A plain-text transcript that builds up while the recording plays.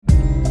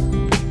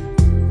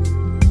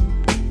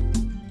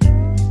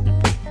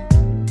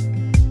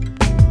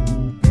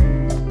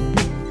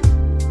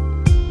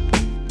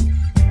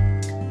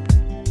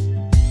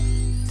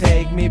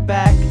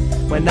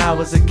When I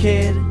was a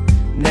kid,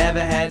 never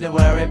had to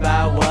worry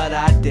about what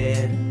I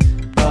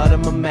did. But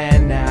I'm a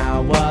man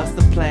now, what's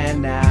the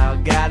plan now?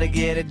 Gotta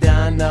get it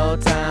done, no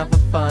time for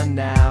fun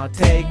now.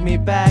 Take me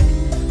back,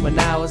 when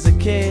I was a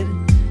kid,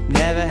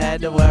 never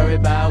had to worry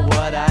about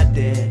what I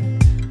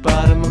did.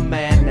 But I'm a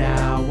man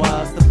now,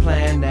 what's the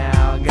plan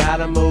now?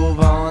 Gotta move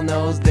on,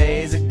 those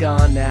days are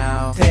gone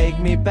now. Take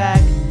me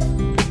back.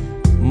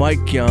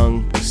 Mike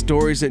Young,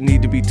 Stories That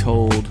Need to Be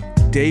Told,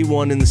 day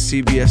one in the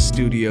CBS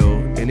studio,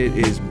 and it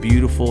is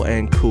beautiful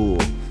and cool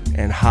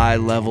and high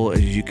level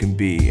as you can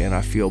be, and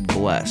I feel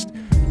blessed.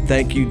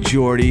 Thank you,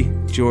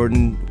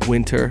 Jordan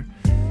Winter,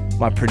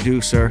 my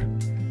producer,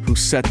 who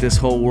set this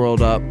whole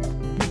world up.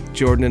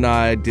 Jordan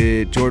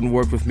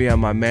worked with me on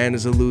My Man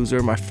is a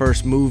Loser, my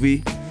first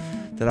movie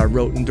that I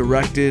wrote and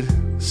directed,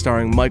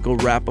 starring Michael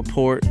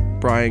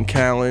Rappaport, Brian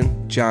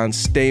Callen, John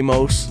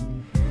Stamos,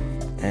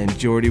 and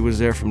Jordy was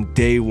there from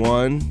day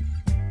one,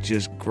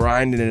 just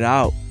grinding it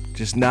out,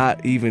 just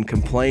not even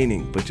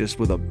complaining, but just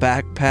with a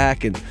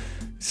backpack and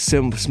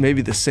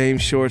maybe the same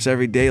shorts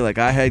every day like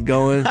I had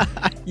going,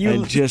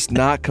 and just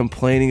not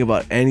complaining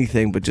about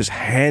anything, but just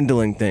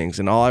handling things.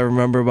 And all I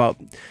remember about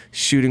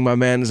shooting My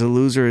Man is a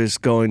Loser is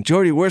going,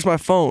 Jordy, where's my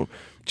phone?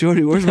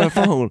 Jordy, where's my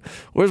phone?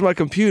 Where's my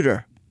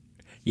computer?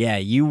 Yeah,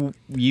 you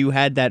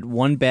had that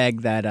one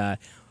bag, that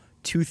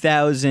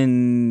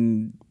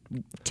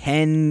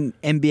 2010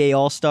 NBA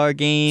All-Star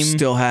game.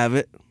 Still have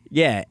it.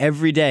 Yeah,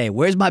 every day.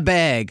 Where's my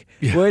bag?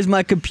 Yeah. Where's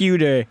my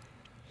computer?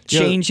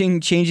 Changing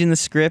the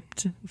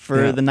script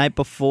for the night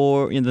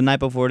before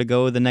to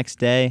go the next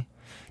day.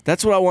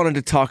 That's what I wanted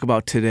to talk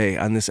about today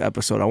on this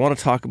episode. I want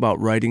to talk about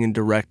writing and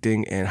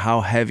directing and how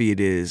heavy it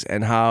is,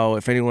 and how,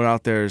 if anyone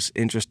out there is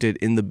interested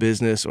in the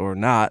business or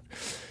not,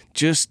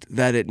 just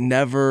that it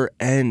never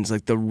ends.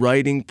 Like the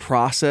writing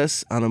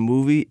process on a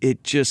movie,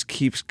 it just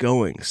keeps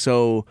going.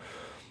 So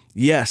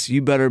yes,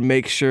 you better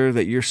make sure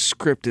that your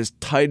script is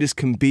tight as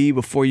can be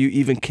before you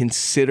even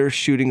consider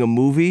shooting a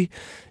movie.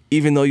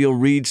 Even though you'll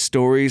read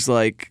stories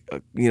like,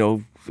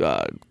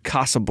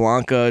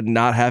 Casablanca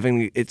not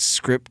having its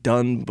script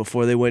done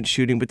before they went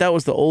shooting. But that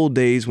was the old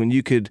days when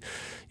you could,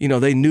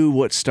 they knew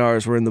what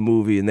stars were in the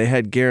movie and they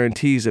had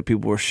guarantees that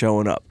people were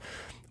showing up.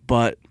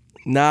 But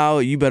now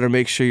you better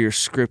make sure your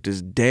script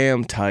is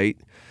damn tight.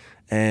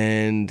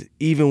 And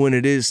even when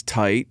it is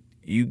tight,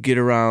 you get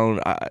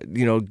around,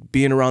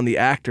 being around the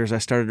actors, I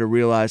started to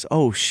realize,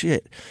 oh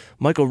shit,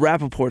 Michael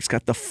Rappaport's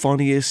got the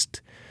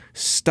funniest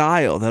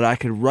style that I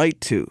could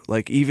write to,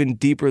 like even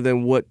deeper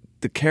than what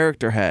the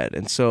character had.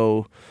 And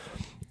so,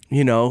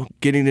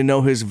 getting to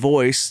know his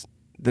voice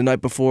the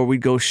night before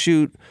we'd go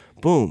shoot,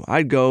 boom,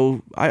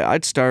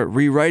 I'd start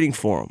rewriting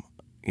for him,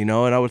 and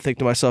I would think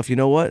to myself, you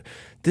know what?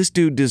 This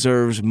dude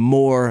deserves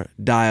more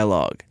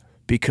dialogue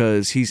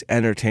because he's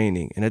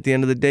entertaining. And at the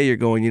end of the day, you're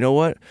going, you know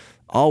what?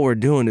 All we're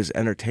doing is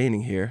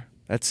entertaining here.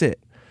 That's it.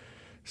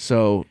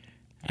 So.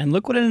 And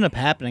look what ended up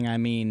happening. I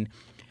mean,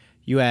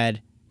 you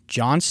had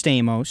John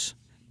Stamos,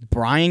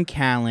 Brian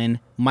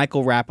Callen,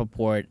 Michael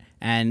Rappaport,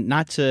 and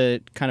not to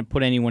kind of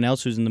put anyone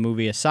else who's in the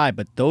movie aside,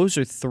 but those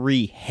are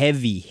three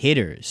heavy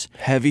hitters.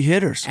 Heavy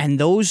hitters. And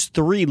those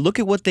three, look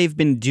at what they've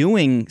been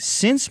doing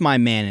since My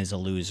Man is a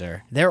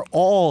Loser. They're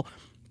all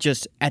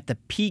just at the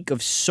peak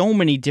of so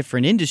many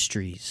different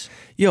industries.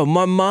 Yo,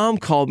 my mom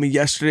called me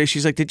yesterday.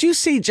 She's like, did you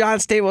see John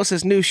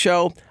Stamos' new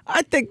show?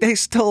 I think they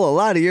stole a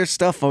lot of your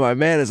stuff on My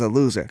Man is a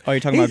Loser. Oh,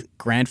 you're talking about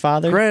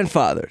Grandfather?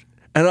 Grandfather.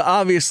 And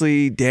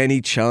obviously,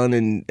 Danny Chun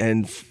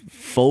and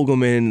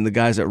Fogelman and the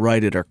guys that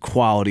write it are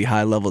quality,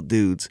 high-level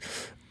dudes,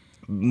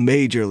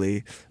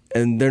 majorly,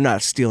 and they're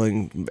not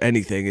stealing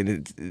anything.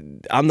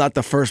 And I'm not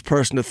the first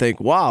person to think,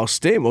 wow,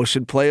 Stamos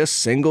should play a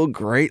single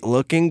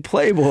great-looking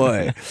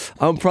Playboy.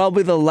 I'm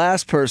probably the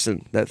last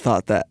person that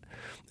thought that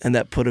and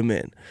that put him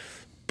in.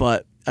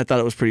 But I thought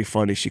it was pretty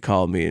funny. She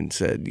called me and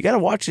said, you got to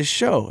watch his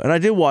show. And I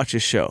did watch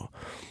his show.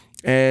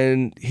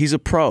 And he's a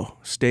pro.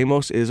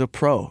 Stamos is a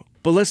pro.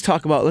 But let's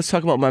talk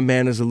about My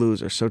Man is a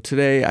Loser. So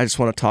today I just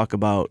want to talk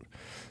about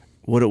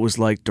what it was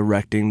like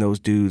directing those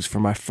dudes for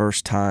my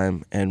first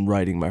time and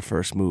writing my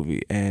first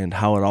movie and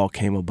how it all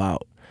came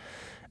about.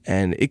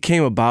 And it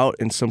came about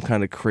in some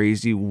kind of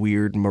crazy,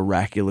 weird,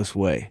 miraculous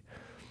way.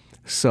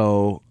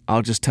 So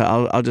I'll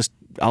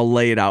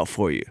lay it out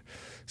for you.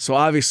 So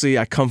obviously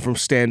I come from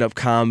stand-up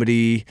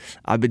comedy.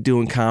 I've been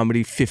doing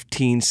comedy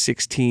 15,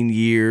 16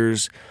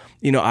 years.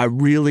 I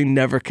really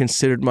never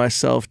considered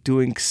myself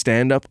doing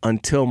stand-up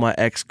until my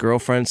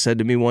ex-girlfriend said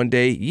to me one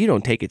day, you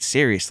don't take it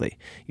seriously.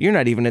 You're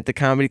not even at the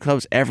comedy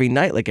clubs every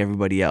night like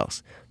everybody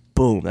else.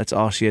 Boom, that's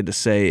all she had to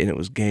say, and it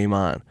was game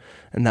on.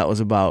 And that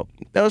was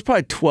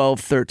probably 12,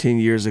 13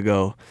 years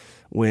ago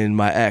when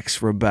my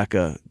ex,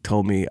 Rebecca,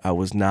 told me I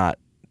was not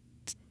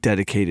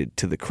dedicated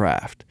to the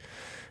craft.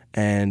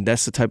 And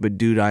that's the type of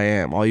dude I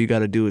am. All you got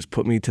to do is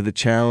put me to the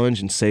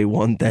challenge and say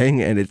one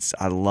thing, and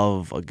I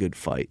love a good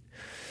fight.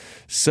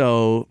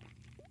 So,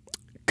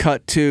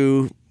 cut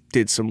to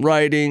did some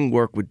writing,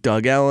 worked with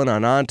Doug Ellen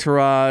on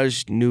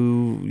Entourage,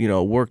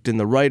 worked in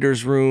the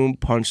writer's room,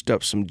 punched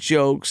up some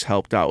jokes,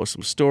 helped out with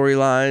some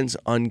storylines,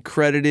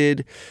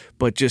 uncredited,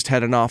 but just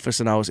had an office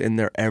and I was in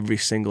there every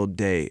single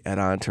day at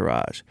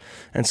Entourage.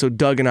 And so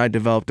Doug and I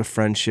developed a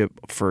friendship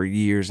for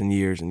years and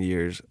years and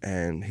years,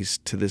 and he's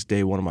to this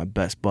day one of my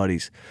best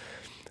buddies.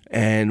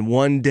 And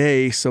one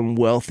day, some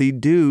wealthy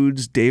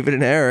dudes, David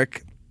and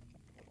Eric,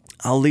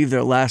 I'll leave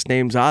their last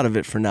names out of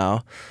it for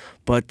now,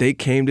 but they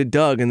came to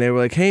Doug and they were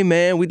like, hey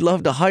man, we'd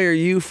love to hire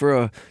you for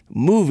a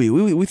movie.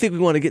 We think we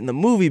want to get in the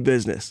movie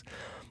business.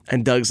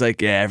 And Doug's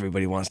like, yeah,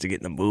 everybody wants to get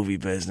in the movie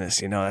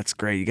business. That's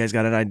great. You guys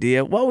got an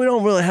idea? Well, we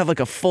don't really have like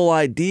a full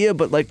idea,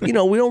 but like, we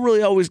don't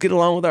really always get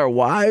along with our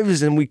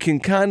wives and we can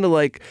kind of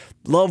like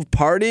love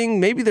partying.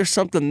 Maybe there's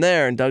something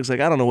there. And Doug's like,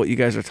 I don't know what you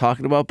guys are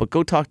talking about, but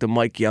go talk to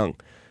Mike Young.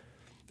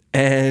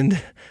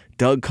 And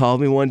Doug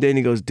called me one day and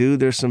he goes, dude,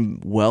 there's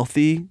some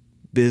wealthy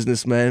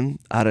businessmen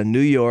out of New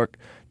York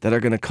that are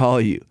going to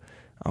call you.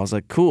 I was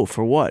like, cool,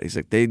 for what? He's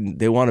like, they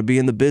want to be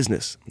in the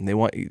business and they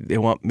want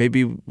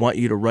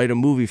you to write a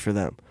movie for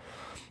them.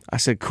 I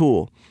said,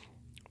 cool.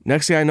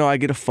 Next thing I know, I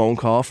get a phone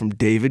call from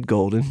David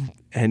Golden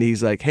and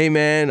he's like, hey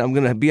man, I'm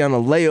going to be on a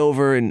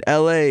layover in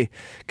LA.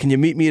 Can you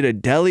meet me at a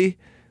deli?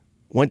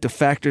 Went to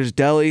Factor's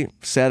Deli,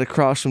 sat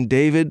across from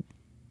David.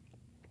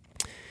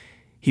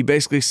 He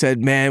basically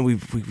said, man,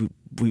 we've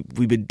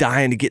been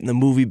dying to get in the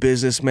movie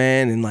business,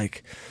 man, and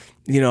like,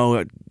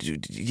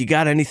 you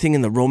got anything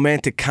in the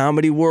romantic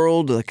comedy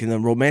world, like in the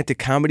romantic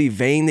comedy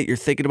vein that you're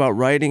thinking about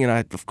writing?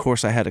 And of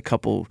course, I had a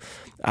couple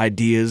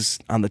ideas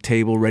on the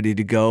table ready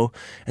to go.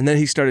 And then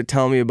he started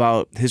telling me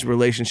about his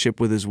relationship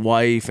with his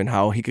wife and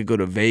how he could go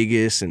to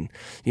Vegas and,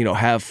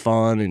 have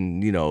fun.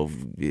 And,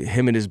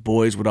 him and his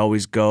boys would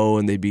always go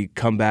and they'd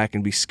come back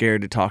and be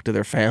scared to talk to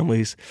their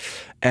families.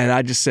 And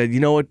I just said,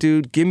 you know what,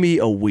 dude, give me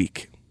a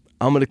week.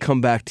 I'm going to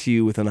come back to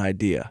you with an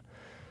idea.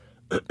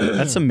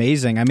 That's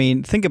amazing. I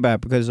mean, think about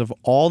it, because of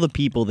all the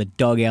people that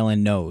Doug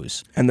Ellen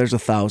knows. And there's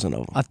 1,000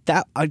 of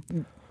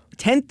them.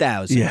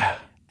 10,000. Yeah.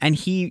 And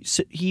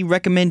he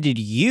recommended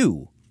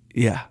you.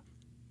 Yeah.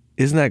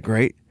 Isn't that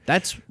great?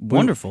 That's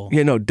wonderful.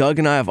 Doug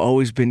and I have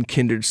always been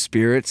kindred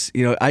spirits.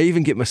 I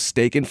even get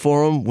mistaken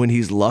for him when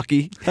he's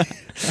lucky.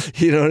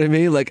 You know what I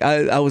mean? Like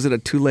I was at a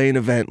Tulane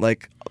event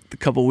like a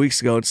couple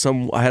weeks ago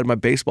and I had my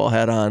baseball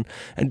hat on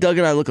and Doug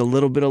and I look a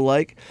little bit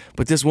alike,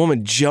 but this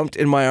woman jumped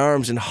in my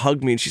arms and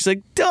hugged me and she's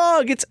like,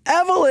 Doug, it's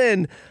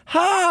Evelyn.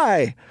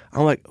 Hi.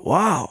 I'm like,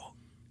 wow,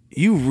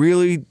 you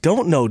really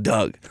don't know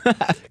Doug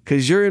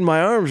because you're in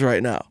my arms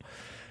right now.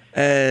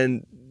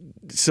 And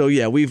so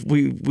yeah, we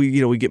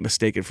get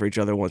mistaken for each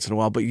other once in a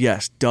while, but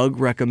yes, Doug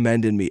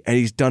recommended me, and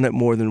he's done it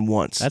more than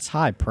once. That's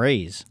high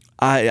praise.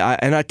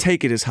 I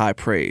take it as high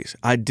praise.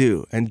 I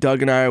do. And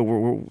Doug and I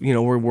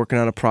we're working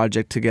on a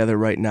project together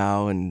right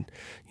now, and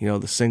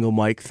the single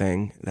mic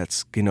thing.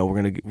 That's we're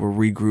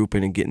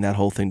regrouping and getting that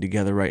whole thing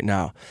together right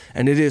now,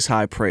 and it is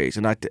high praise,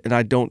 and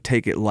I don't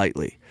take it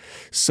lightly.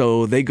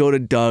 So they go to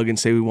Doug and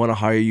say we want to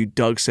hire you.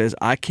 Doug says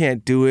I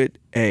can't do it.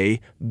 A,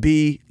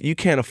 B, you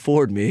can't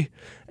afford me.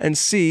 And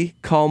C,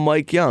 call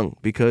Mike Young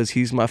because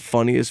he's my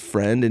funniest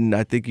friend and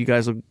I think you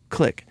guys will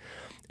click.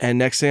 And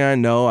next thing I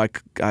know,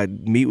 I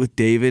meet with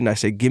David and I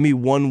say, give me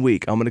 1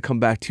 week. I'm going to come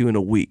back to you in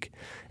a week.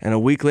 And a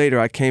week later,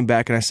 I came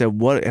back and I said,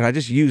 what? And I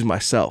just used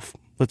myself.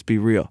 Let's be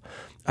real.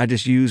 I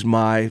just used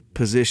my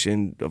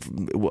position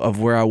of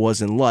where I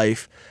was in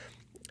life.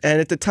 And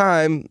at the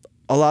time,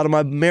 a lot of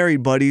my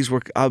married buddies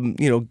were,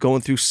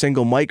 going through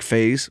single mic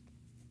phase.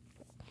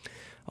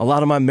 A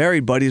lot of my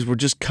married buddies were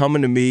just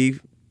coming to me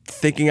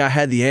thinking I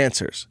had the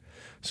answers.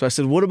 So I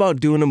said, what about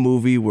doing a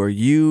movie where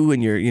you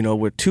and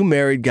we're two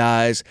married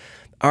guys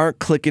aren't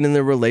clicking in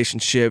their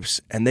relationships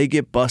and they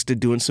get busted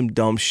doing some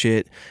dumb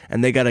shit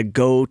and they got to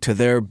go to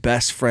their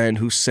best friend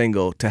who's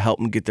single to help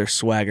them get their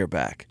swagger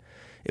back.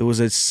 It was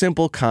a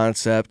simple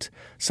concept,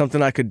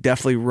 something I could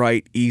definitely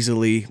write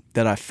easily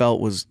that I felt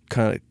was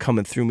kind of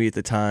coming through me at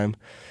the time.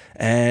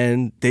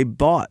 And they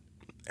bought,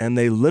 and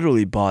they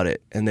literally bought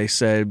it. And they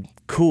said,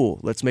 cool,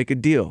 let's make a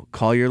deal.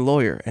 Call your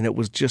lawyer. And it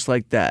was just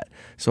like that.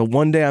 So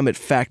one day I'm at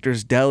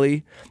Factor's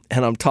Deli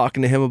and I'm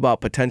talking to him about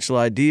potential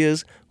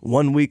ideas.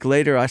 1 week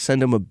later, I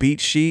send him a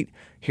beat sheet.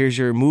 Here's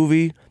your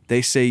movie.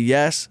 They say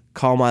yes,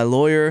 call my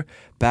lawyer,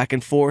 back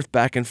and forth.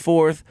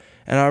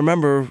 And I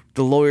remember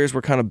the lawyers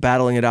were kind of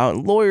battling it out.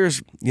 And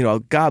lawyers,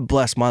 God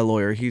bless my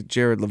lawyer. He's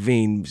Jared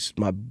Levine.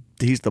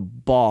 He's the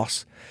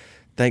boss.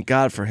 Thank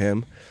God for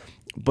him.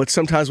 But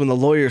sometimes when the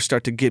lawyers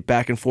start to get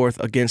back and forth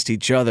against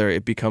each other,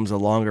 it becomes a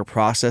longer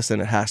process than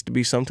it has to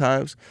be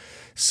sometimes.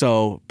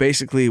 So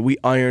basically, we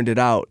ironed it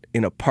out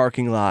in a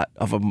parking lot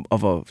of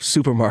a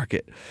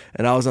supermarket.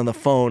 And I was on the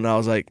phone, and I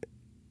was like,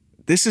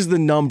 this is the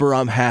number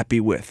I'm happy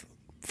with.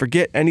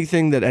 Forget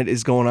anything that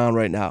is going on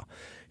right now.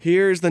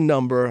 Here's the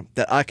number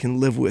that I can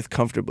live with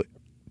comfortably.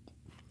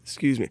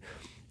 Excuse me.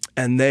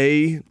 And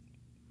they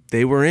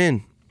were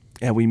in.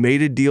 And we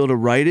made a deal to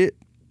write it.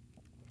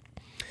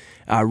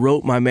 I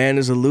wrote My Man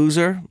is a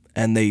Loser,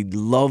 and they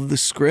loved the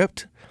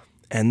script.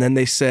 And then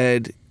they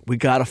said, we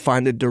got to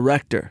find a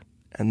director.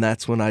 And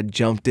that's when I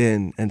jumped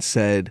in and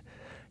said,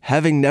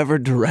 having never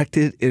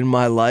directed in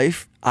my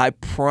life, I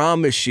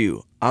promise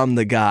you I'm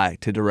the guy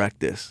to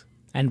direct this.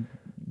 And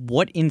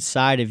what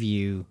inside of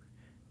you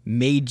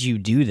made you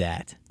do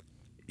that?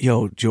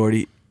 Yo,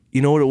 Jordy,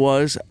 you know what it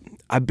was?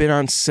 I've been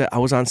on set. I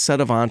was on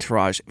set of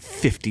Entourage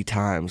 50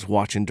 times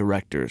watching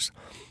directors.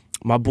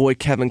 My boy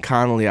Kevin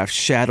Connolly, I've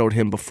shadowed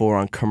him before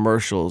on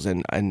commercials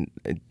and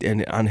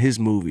on his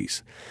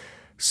movies.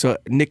 So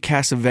Nick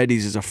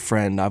Cassavetes is a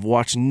friend. I've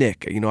watched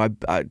Nick. You know,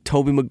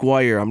 Tobey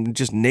Maguire. I'm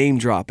just name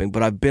dropping,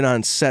 but I've been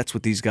on sets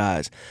with these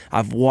guys.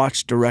 I've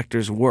watched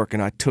directors work,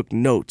 and I took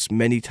notes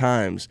many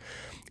times.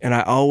 And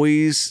I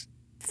always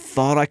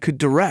thought I could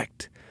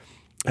direct.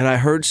 And I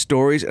heard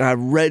stories, and I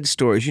read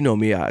stories. You know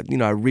me. I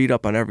read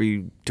up on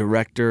every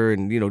director,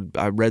 and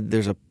I read.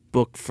 There's a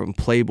book from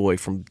Playboy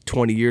from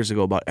 20 years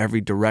ago about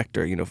every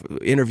director,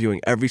 interviewing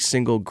every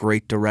single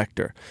great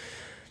director.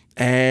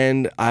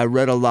 And I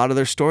read a lot of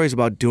their stories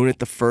about doing it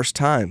the first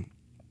time.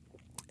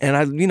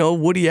 And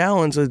Woody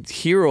Allen's a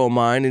hero of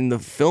mine in the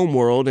film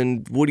world,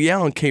 and Woody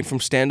Allen came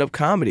from stand-up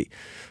comedy.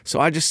 So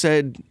I just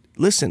said,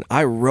 listen,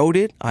 I wrote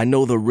it. I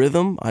know the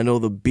rhythm. I know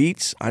the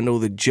beats. I know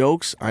the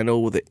jokes. I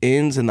know the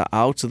ins and the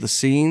outs of the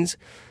scenes.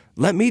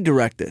 Let me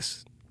direct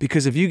this.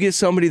 Because if you get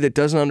somebody that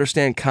doesn't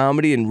understand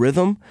comedy and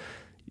rhythm,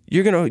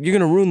 you're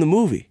gonna ruin the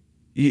movie.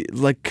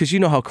 Because you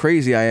know how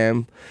crazy I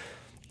am.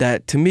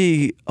 That to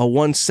me, a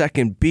 1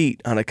 second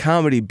beat on a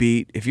comedy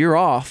beat, if you're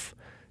off,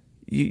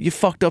 you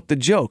fucked up the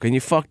joke and you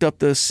fucked up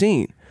the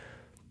scene.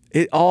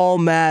 It all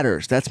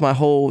matters. That's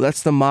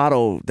the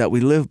motto that we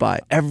live by.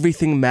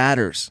 Everything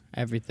matters.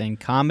 Everything.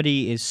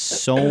 Comedy is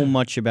so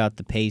much about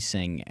the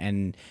pacing,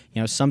 and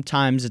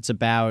sometimes it's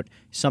about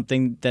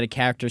something that a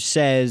character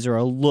says or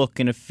a look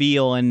and a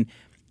feel, and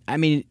I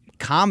mean,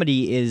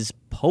 comedy is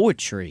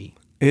poetry.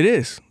 It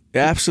is.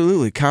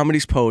 Absolutely.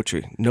 Comedy's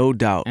poetry, no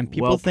doubt. And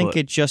people think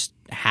it just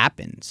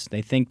happens.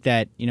 They think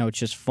that, it's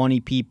just funny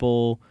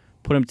people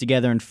put them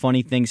together and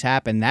funny things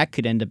happen. That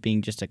could end up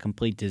being just a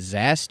complete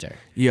disaster.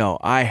 Yo,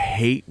 I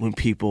hate when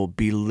people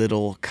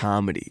belittle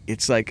comedy.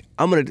 It's like,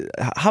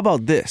 how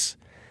about this?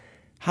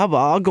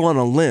 I'll go on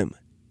a limb.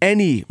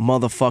 Any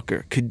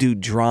motherfucker could do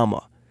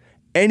drama.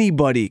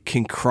 Anybody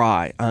can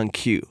cry on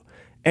cue.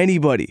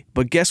 Anybody.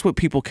 But guess what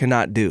people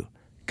cannot do?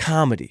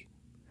 Comedy.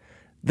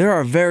 There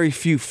are very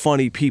few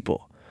funny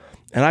people.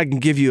 And I'll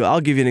give you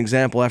an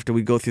example after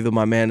we go through the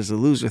My Man is a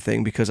Loser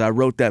thing, because I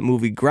wrote that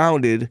movie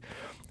Grounded,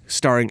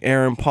 starring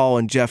Aaron Paul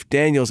and Jeff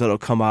Daniels, that'll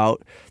come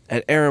out.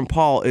 And Aaron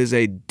Paul is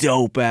a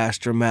dope-ass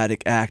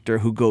dramatic actor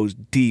who goes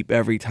deep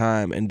every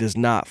time and does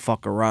not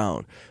fuck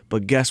around.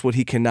 But guess what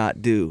he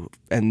cannot do?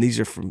 And these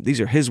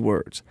are his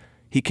words.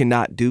 He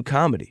cannot do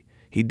comedy.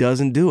 He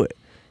doesn't do it.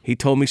 He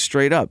told me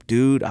straight up,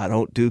 dude, I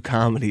don't do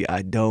comedy.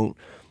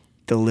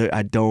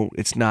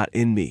 It's not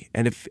in me.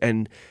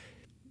 And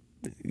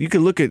you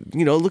can look at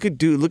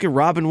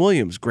Robin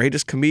Williams,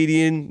 greatest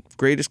comedian,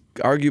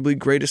 arguably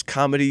greatest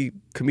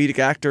comedic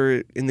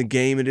actor in the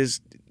game. It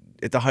is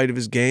at the height of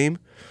his game.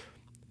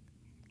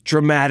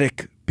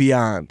 Dramatic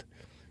beyond.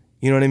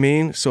 You know what I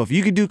mean? So if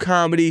you could do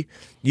comedy,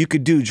 you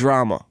could do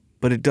drama,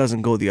 but it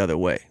doesn't go the other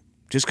way.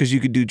 Just because you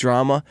could do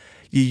drama,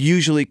 you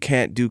usually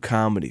can't do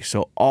comedy.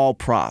 So all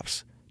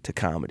props to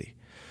comedy.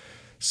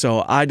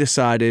 So I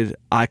decided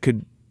I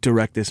could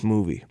direct this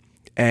movie.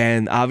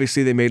 And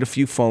obviously they made a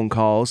few phone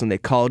calls, and they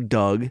called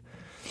Doug.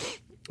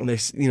 And they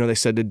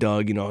said to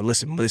Doug,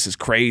 listen, this is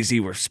crazy.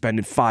 We're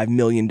spending $5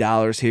 million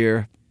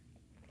here.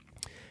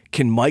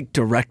 Can Mike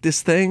direct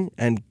this thing?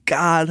 And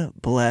God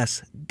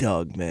bless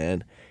Doug,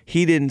 man.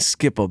 He didn't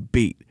skip a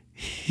beat.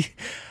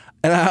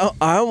 And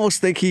I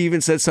almost think he even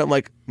said something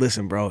like,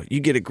 listen, bro, you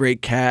get a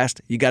great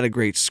cast. You got a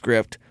great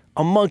script.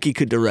 A monkey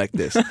could direct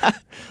this.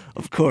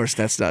 Of course,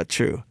 that's not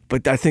true.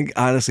 But I think,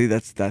 honestly,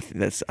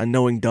 that's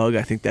knowing Doug,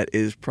 I think that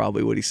is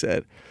probably what he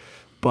said.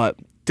 But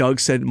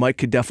Doug said Mike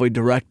could definitely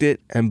direct it,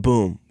 and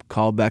boom,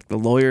 called back the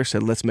lawyer,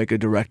 said, let's make a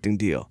directing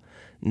deal.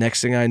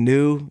 Next thing I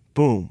knew,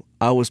 boom,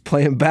 I was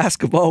playing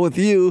basketball with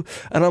you,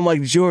 and I'm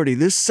like, Jordy,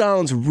 this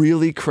sounds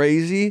really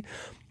crazy,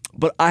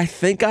 but I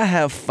think I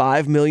have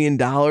 $5 million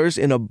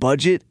in a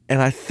budget,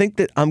 and I think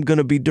that I'm going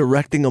to be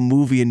directing a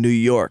movie in New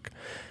York.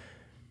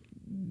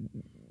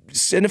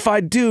 And if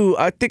I do,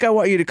 I think I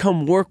want you to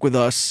come work with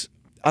us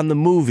on the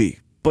movie.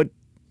 But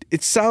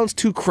it sounds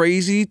too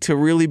crazy to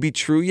really be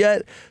true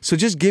yet. So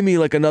just give me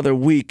like another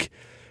week.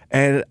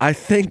 And I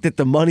think that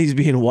the money's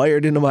being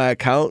wired into my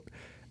account.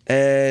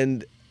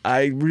 And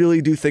I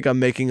really do think I'm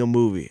making a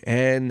movie.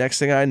 And next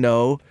thing I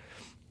know,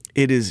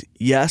 it is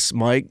yes,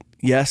 Mike,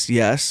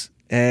 yes.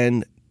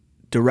 And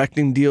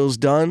directing deal's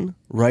done.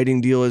 Writing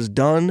deal is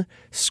done.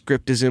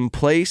 Script is in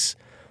place.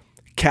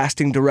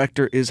 Casting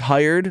director is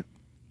hired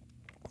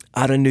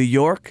out of New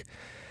York,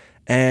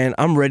 and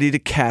I'm ready to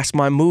cast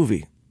my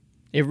movie.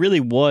 It really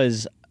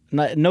was,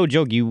 no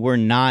joke, you were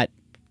not,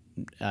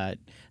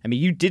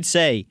 you did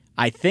say,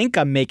 I think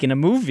I'm making a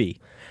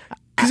movie.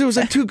 Because it was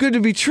like too good to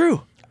be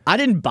true. I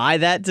didn't buy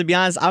that, to be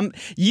honest. And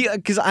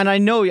I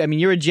know, I mean,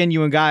 you're a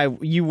genuine guy.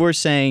 You were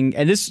saying,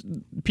 and this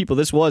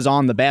was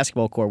on the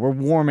basketball court. We're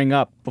warming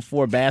up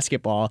before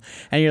basketball,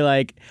 and you're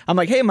like, I'm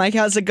like, hey, Mike,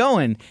 how's it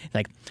going?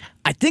 Like,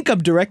 I think I'm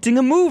directing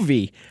a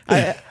movie.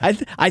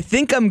 I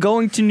think I'm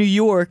going to New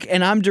York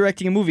and I'm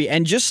directing a movie.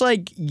 And just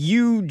like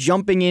you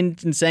jumping in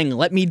and saying,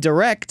 let me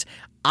direct,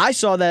 I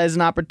saw that as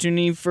an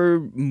opportunity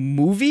for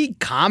movie,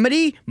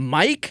 comedy,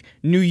 Mike,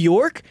 New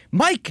York.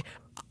 Mike,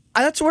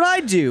 that's what I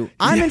do.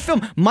 I'm in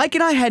film. Mike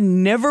and I had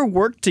never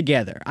worked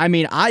together. I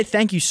mean, I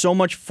thank you so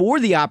much for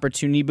the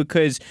opportunity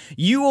because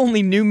you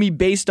only knew me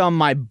based on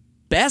my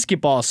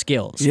basketball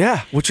skills.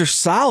 Yeah, which are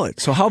solid.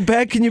 So how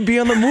bad can you be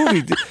on the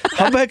movie?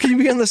 How bad can you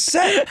be on the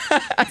set?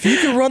 If you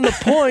can run the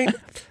point,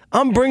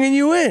 I'm bringing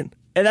you in.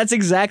 And that's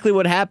exactly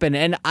what happened.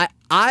 And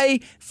I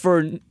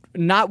for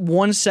not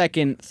 1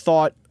 second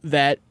thought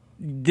that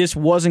this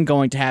wasn't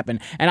going to happen.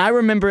 And I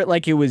remember it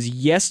like it was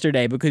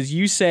yesterday because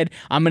you said,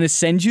 I'm going to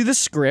send you the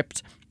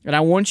script and I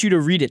want you to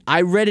read it.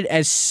 I read it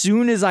as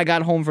soon as I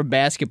got home from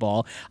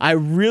basketball. I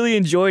really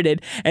enjoyed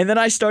it. And then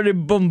I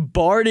started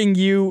bombarding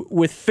you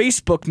with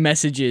Facebook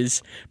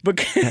messages.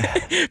 Because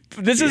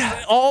this is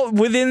all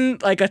within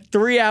like a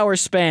 3-hour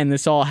span,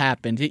 this all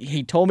happened.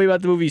 He told me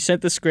about the movie, he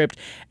sent the script,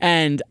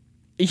 and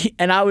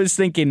I was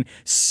thinking,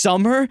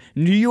 summer,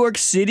 New York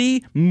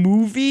City,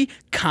 movie,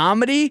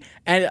 comedy,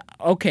 and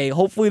okay,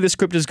 hopefully the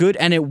script is good.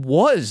 And it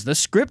was. The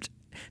script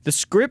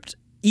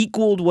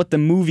equaled what the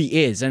movie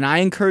is. And I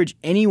encourage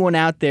anyone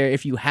out there,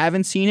 if you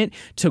haven't seen it,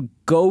 to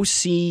go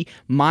see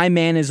My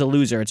Man is a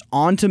Loser. It's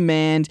on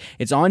demand,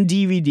 it's on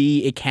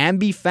DVD, it can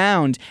be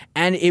found,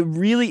 and it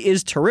really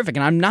is terrific.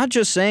 And I'm not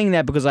just saying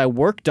that because I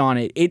worked on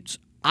it.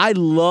 I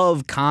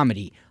love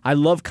comedy.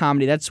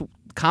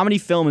 Comedy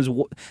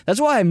film that's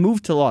why I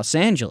moved to Los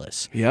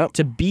Angeles. Yep.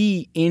 To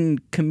be in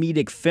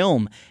comedic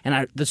film.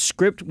 And the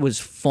script was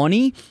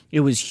funny,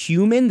 it was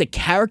human, the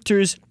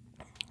characters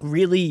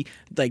really,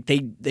 like,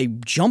 they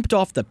jumped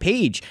off the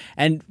page.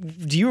 And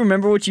do you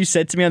remember what you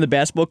said to me on the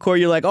basketball court?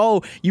 You're like,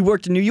 oh, you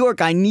worked in New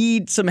York, I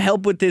need some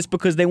help with this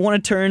because they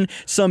want to turn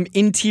some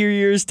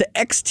interiors to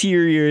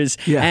exteriors.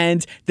 Yeah.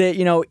 And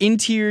the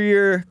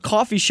interior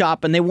coffee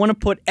shop, and they want to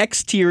put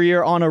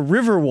exterior on a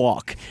river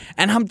walk.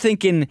 And I'm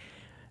thinking,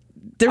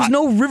 there's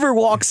no river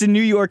walks in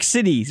New York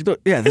City.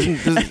 Yeah,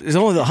 there's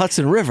only the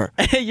Hudson River.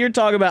 You're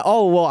talking about,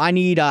 I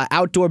need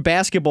outdoor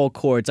basketball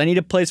courts. I need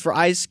a place for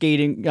ice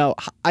skating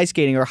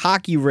or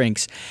hockey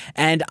rinks.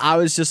 And I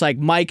was just like,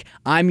 Mike,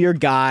 I'm your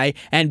guy.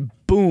 And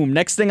boom,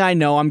 next thing I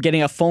know, I'm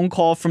getting a phone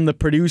call from the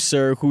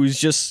producer who's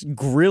just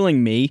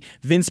grilling me,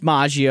 Vince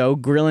Maggio,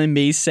 grilling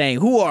me, saying,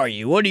 who are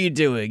you? What are you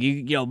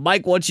doing?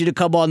 Mike wants you to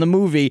come on the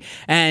movie.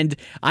 And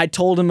I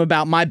told him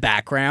about my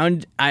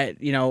background, and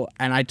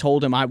I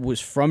told him I was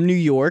from New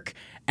York.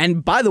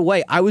 And by the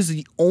way, I was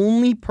the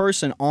only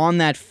person on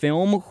that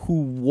film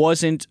who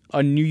wasn't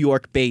a New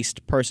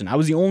York-based person. I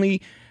was the only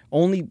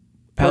person.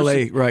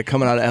 LA, right,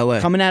 coming out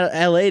of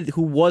LA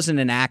who wasn't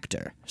an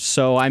actor.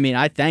 So, I mean,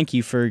 I thank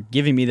you for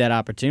giving me that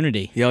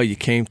opportunity. Yo, you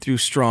came through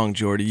strong,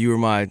 Jordy. You were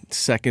my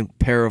second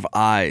pair of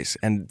eyes,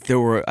 and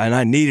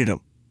I needed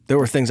them. There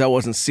were things I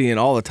wasn't seeing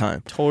all the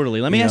time.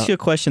 Totally. Let me ask you a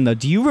question, though.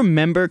 Do you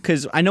remember,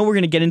 because I know we're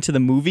going to get into the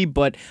movie,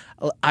 but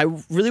I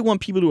really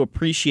want people to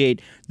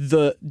appreciate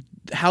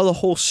how the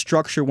whole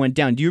structure went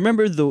down. Do you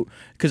remember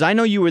because I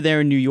know you were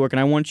there in New York, and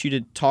I want you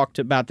to talk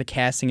about the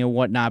casting and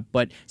whatnot,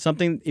 but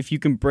something, if you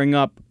can bring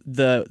up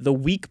the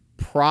week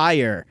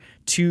prior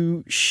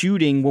to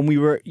shooting when we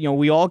were,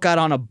 we all got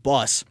on a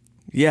bus.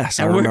 Yes,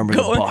 I remember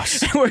the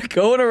bus. And we're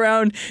going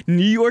around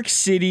New York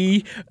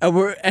City, and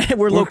we're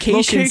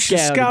location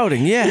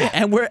scouting. Yeah.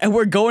 And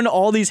we're going to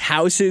all these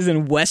houses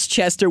in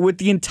Westchester with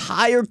the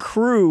entire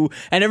crew,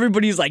 and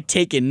everybody's like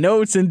taking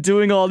notes and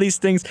doing all these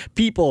things.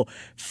 People,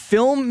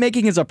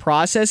 filmmaking is a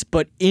process,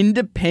 but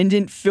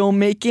independent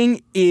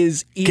filmmaking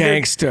is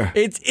gangster.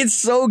 It's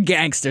so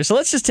gangster. So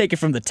let's just take it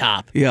from the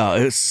top. Yeah,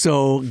 it's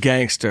so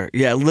gangster.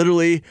 Yeah,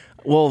 literally.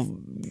 Well,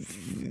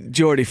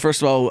 Jordy,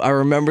 first of all, I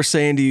remember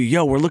saying to you,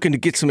 yo, we're looking to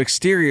get some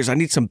exteriors. I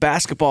need some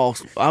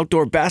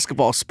outdoor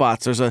basketball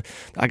spots.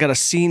 I got a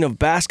scene of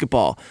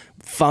basketball.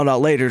 Found out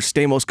later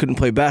Stamos couldn't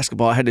play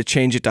basketball. I had to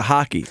change it to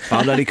hockey.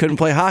 Found out he couldn't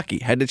play hockey.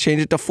 Had to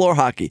change it to floor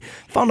hockey.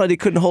 Found out he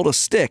couldn't hold a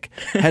stick.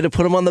 Had to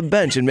put him on the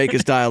bench and make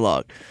his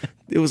dialogue.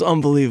 It was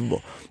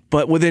unbelievable.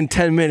 But within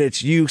 10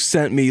 minutes, you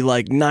sent me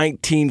like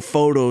 19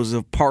 photos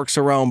of parks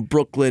around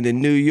Brooklyn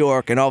and New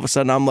York. And all of a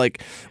sudden, I'm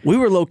like, we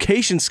were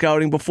location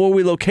scouting before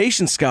we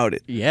location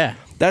scouted. Yeah.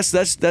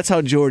 That's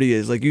how Jordy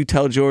is. Like, you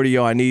tell Jordy,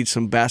 yo, I need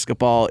some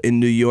basketball in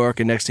New York.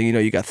 And next thing you know,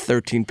 you got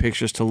 13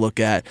 pictures to look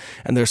at.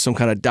 And there's some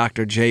kind of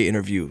Dr. J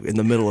interview in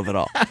the middle of it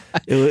all.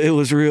 It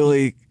was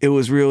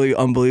really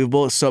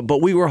unbelievable.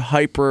 But we were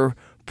hyper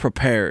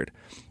prepared.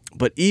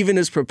 But even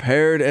as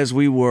prepared as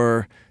we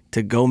were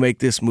to go make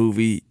this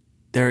movie,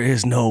 there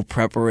is no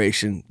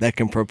preparation that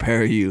can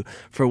prepare you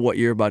for what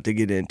you're about to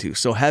get into.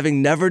 So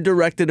having never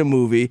directed a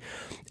movie,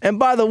 and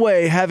by the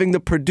way, having the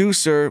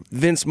producer,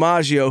 Vince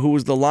Maggio, who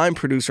was the line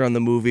producer on the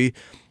movie,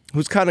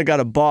 who's kind of got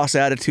a boss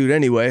attitude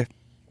anyway,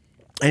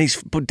 and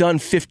he's done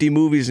 50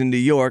 movies in New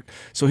York,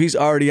 so he's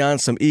already on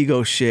some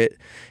ego shit.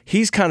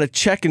 He's kind of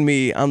checking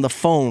me on the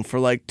phone for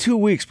like 2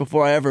 weeks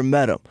before I ever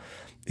met him.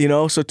 You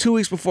know, so 2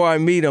 weeks before I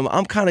meet him,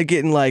 I'm kind of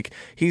getting like,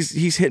 he's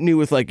hitting me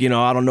with like, you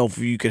know, I don't know if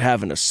you could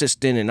have an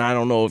assistant, and I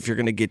don't know if you're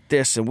going to get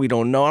this, and we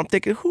don't know. I'm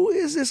thinking, who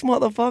is this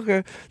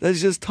motherfucker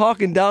that's just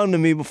talking down to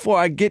me before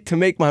I get to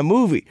make my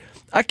movie?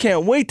 I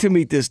can't wait to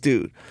meet this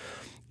dude.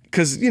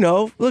 Because, you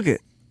know, look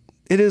it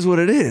is what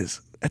it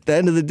is. At the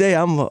end of the day,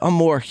 I'm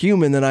more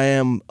human than I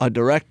am a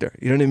director.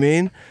 You know what I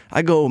mean?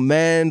 I go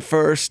man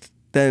first,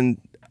 then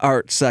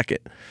art second.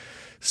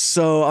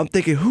 So I'm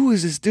thinking, who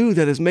is this dude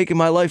that is making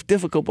my life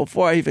difficult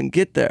before I even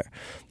get there?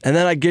 And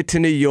then I get to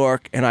New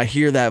York and I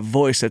hear that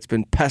voice that's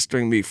been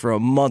pestering me for a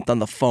month on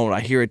the phone. I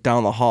hear it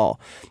down the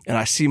hall and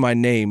I see my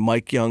name,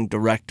 Mike Young,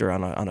 director,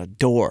 on a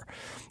door.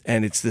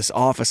 And it's this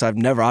office I've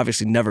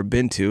obviously never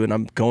been to, and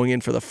I'm going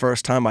in for the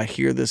first time. I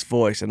hear this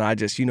voice, and I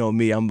just, you know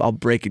me, I'll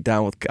break it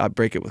down I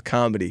break it with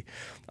comedy.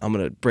 I'm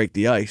gonna break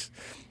the ice,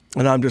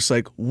 and I'm just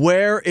like,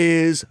 where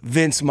is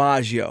Vince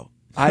Maggio?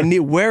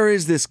 Where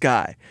is this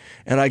guy?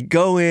 And I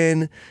go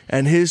in,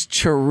 and his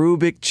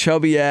cherubic,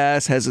 chubby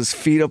ass has his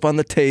feet up on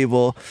the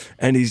table,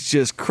 and he's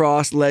just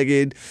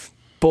cross-legged,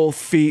 both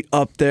feet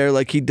up there,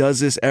 like he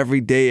does this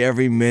every day,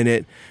 every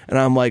minute. And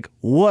I'm like,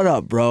 what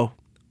up, bro?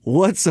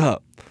 What's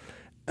up?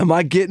 Am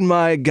I getting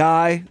my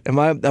guy?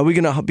 Are we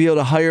going to be able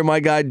to hire my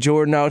guy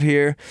Jordan out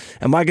here?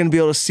 Am I going to be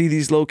able to see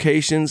these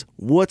locations?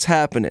 What's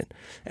happening?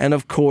 And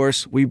of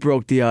course, we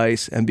broke the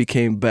ice and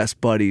became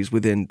best buddies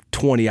within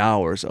 20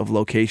 hours of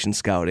location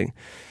scouting.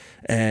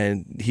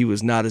 And he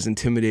was not as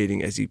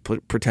intimidating as he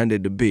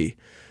pretended to be.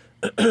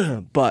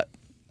 But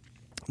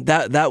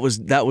that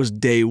was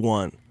day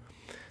one.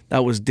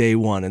 That was day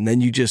one. And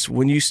then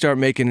when you start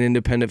making an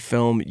independent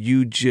film,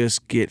 you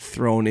just get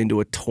thrown into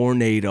a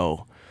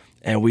tornado.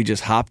 And we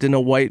just hopped in a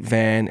white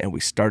van and we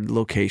started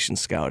location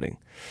scouting.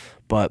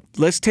 But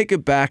let's take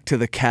it back to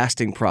the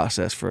casting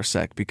process for a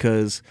sec,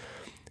 because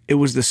it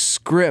was the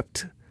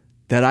script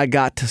that I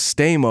got to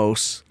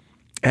Stamos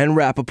and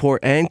Rappaport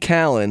and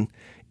Callen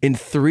in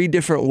 3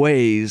 different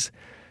ways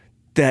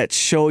that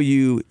show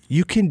you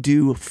can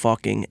do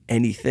fucking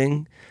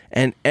anything,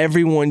 and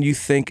everyone you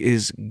think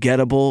is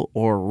gettable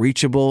or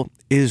reachable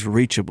is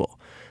reachable.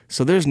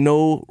 So there's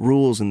no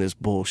rules in this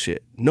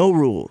bullshit. No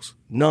rules.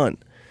 None.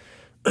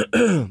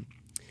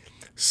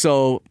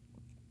 So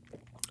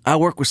I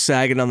worked with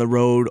Saget on the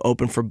road,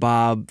 opened for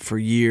Bob for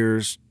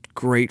years.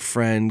 Great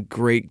friend,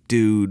 great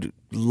dude,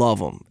 love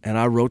him. And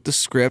I wrote the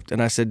script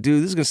and I said,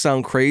 dude, this is going to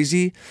sound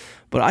crazy,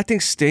 but I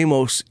think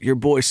Stamos, your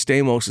boy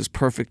Stamos, is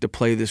perfect to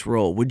play this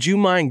role. Would you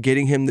mind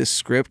getting him this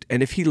script?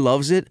 And if he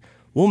loves it,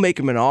 we'll make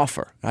him an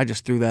offer. I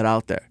just threw that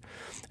out there.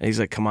 And he's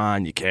like, come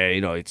on, you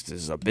can't, this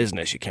is a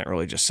business. You can't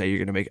really just say you're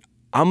going to make it.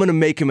 I'm going to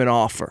make him an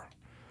offer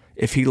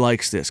if he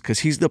likes this, because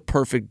he's the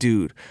perfect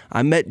dude.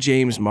 I met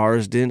James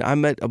Marsden. I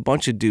met a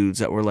bunch of dudes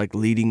that were like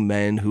leading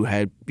men who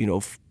had,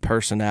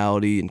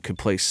 personality and could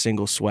play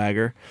single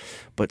swagger.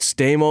 But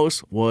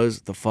Stamos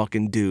was the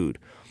fucking dude.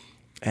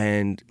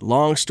 And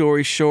long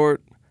story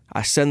short,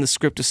 I send the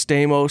script to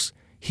Stamos.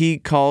 He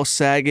calls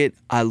Saget.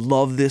 I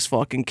love this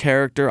fucking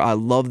character. I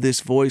love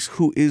this voice.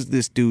 Who is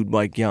this dude,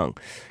 Mike Young?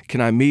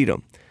 Can I meet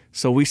him?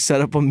 So we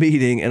set up a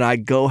meeting and I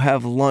go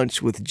have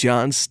lunch with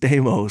John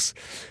Stamos.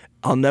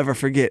 I'll never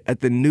forget,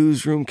 at the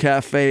Newsroom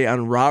Cafe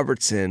on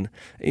Robertson.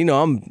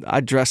 I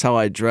dress how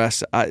I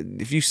dress.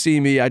 If you see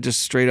me, I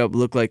just straight up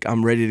look like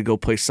I'm ready to go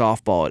play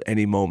softball at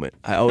any moment.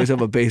 I always have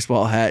a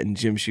baseball hat and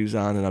gym shoes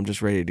on, and I'm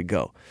just ready to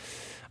go.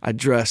 I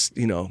dress,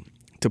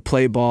 to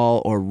play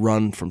ball or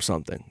run from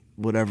something,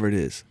 whatever it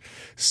is.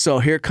 So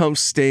here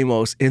comes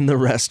Stamos in the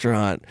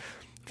restaurant.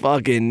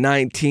 Fucking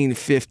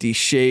 1950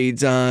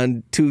 shades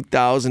on,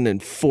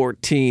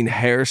 2014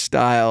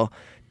 hairstyle.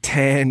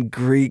 Tan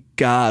Greek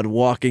god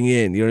walking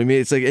in, you know what I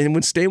mean? It's like, and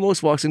when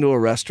Stamos walks into a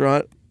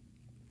restaurant,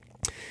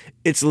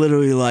 it's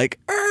literally like,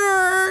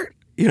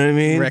 you know what I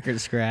mean?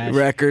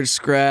 Record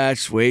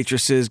scratch.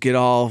 Waitresses get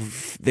all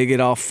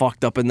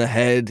fucked up in the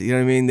head. You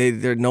know what I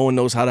mean? No one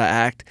knows how to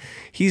act.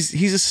 He's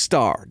a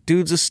star.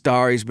 Dude's a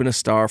star. He's been a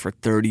star for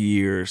 30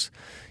 years.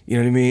 You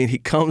know what I mean? He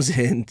comes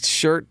in,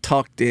 shirt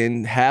tucked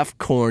in, half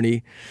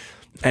corny.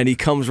 And he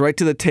comes right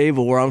to the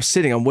table where I'm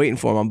sitting. I'm waiting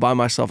for him. I'm by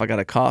myself. I got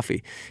a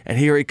coffee. And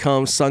here he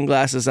comes,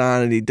 sunglasses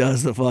on, and he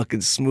does the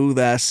fucking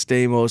smooth-ass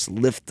Stamos,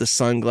 lift the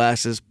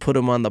sunglasses, put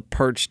him on the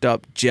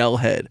perched-up gel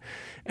head.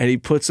 And he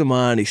puts them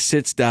on. He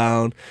sits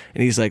down,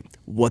 and he's like,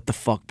 what the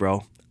fuck,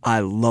 bro?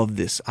 I love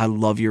this. I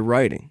love your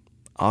writing.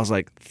 I was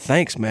like,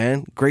 thanks,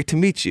 man. Great to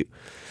meet you.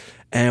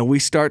 And we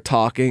start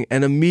talking,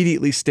 and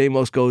immediately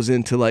Stamos goes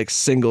into like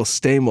single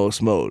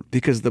Stamos mode,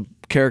 because the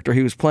character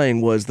he was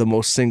playing was the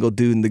most single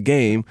dude in the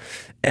game,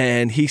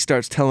 and he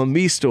starts telling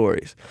me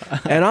stories.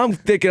 And I'm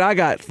thinking I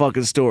got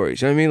fucking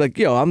stories. You know what I mean? Like,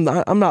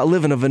 I'm not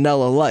living a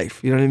vanilla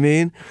life. You know what I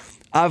mean?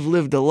 I've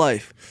lived a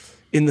life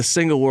in the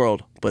single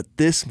world, but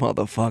this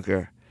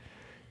motherfucker,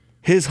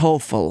 his whole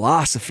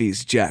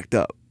philosophy's jacked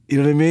up. You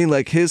know what I mean?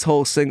 Like his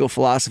whole single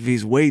philosophy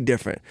is way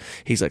different.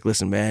 He's like,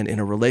 listen, man, in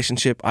a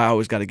relationship, I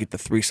always got to get the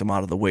threesome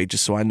out of the way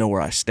just so I know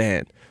where I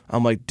stand.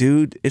 I'm like,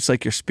 dude, it's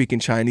like you're speaking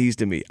Chinese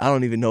to me. I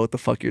don't even know what the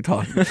fuck you're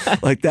talking.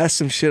 Like that's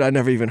some shit I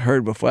never even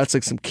heard before. That's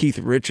like some Keith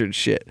Richards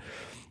shit.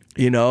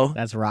 You know?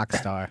 That's rock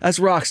star. That's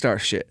rock star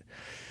shit.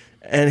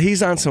 And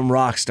he's on some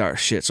rock star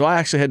shit. So I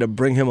actually had to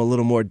bring him a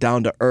little more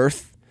down to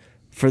earth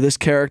for this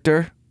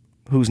character,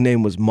 whose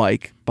name was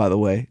Mike, by the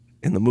way,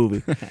 in the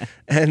movie.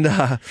 And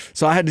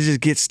so I had to just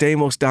get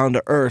Stamos down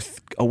to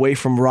earth, away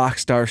from rock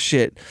star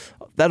shit.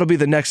 That'll be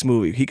the next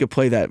movie. He could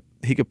play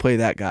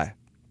that guy.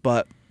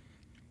 But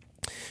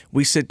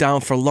we sit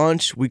down for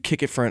lunch, we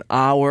kick it for an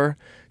hour,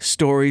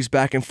 stories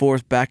back and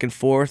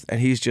forth,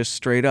 and he's just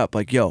straight up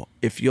like, yo,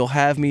 if you'll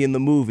have me in the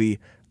movie,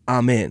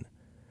 I'm in.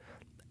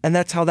 And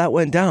that's how that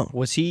went down.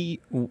 Was he,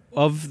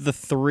 of the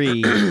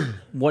three,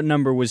 what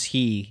number was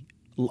he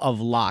of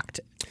locked?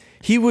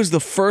 He was the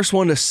first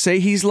one to say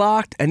he's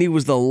locked, and he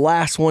was the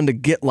last one to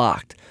get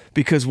locked.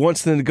 Because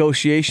once the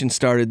negotiation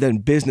started, then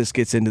business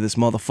gets into this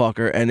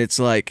motherfucker, and it's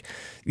like,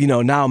 you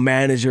know, now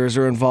managers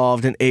are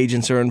involved, and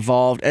agents are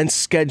involved, and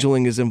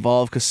scheduling is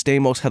involved, because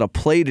Stamos had a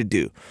play to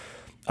do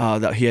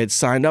that he had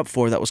signed up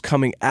for that was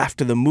coming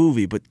after the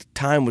movie, but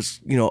time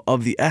was, you know,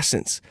 of the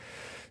essence.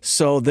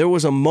 So there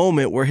was a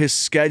moment where his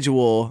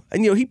schedule,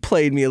 and, you know, he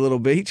played me a little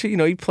bit.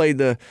 He played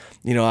the,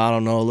 you know, I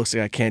don't know, it looks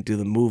like I can't do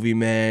the movie,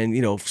 man.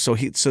 You know, so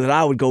that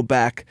I would go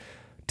back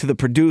to the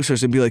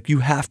producers and be like, you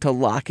have to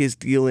lock his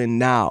deal in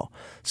now.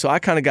 So I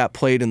kind of got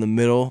played in the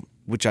middle,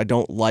 which I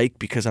don't like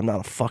because I'm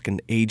not a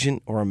fucking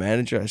agent or a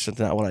manager. That's just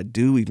not what I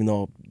do, even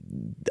though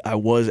I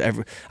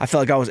felt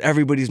like I was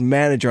everybody's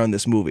manager on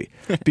this movie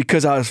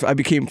because I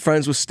became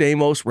friends with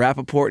Stamos,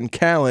 Rappaport, and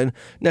Callan.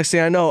 Next thing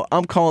I know,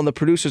 I'm calling the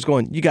producers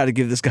going, you got to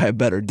give this guy a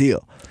better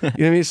deal. You know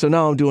what I mean? So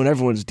now I'm doing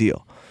everyone's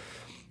deal.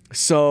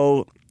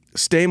 So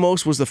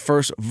Stamos was the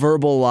first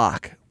verbal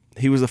lock.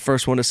 He was the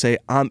first one to say,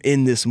 I'm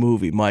in this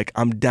movie, Mike.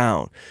 I'm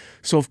down.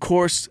 So, of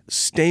course,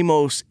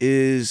 Stamos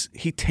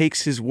he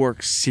takes his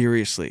work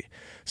seriously.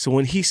 So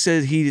when he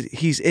says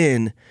he's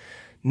in,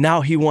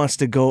 now he wants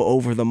to go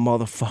over the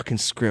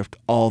motherfucking script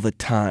all the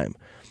time.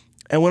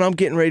 And when I'm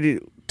getting ready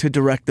to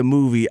direct the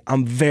movie,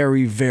 I'm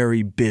very,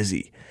 very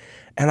busy.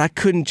 And I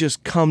couldn't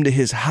just come to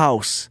his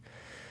house,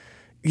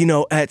 you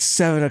know, at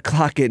 7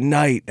 o'clock at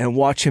night and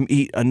watch him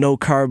eat a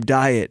no-carb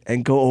diet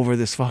and go over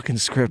this fucking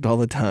script all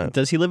the time.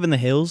 Does he live in the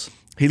hills?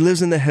 He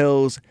lives in the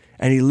hills,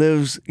 and he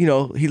lives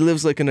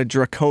like in a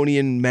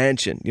draconian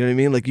mansion. You know what I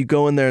mean? Like you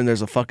go in there and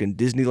there's a fucking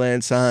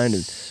Disneyland sign.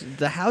 And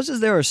the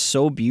houses there are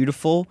so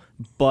beautiful,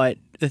 but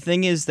the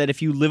thing is that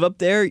if you live up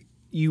there,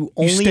 you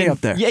stay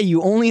up there. Yeah,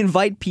 you only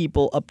invite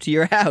people up to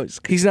your house.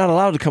 He's not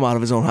allowed to come out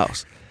of his own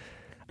house.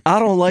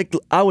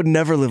 I would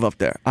never live up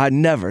there.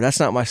 That's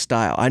not my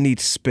style. I need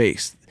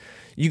space.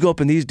 You go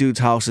up in these dudes'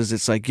 houses,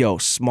 it's like, yo,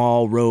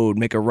 small road,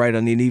 make a right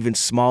on an even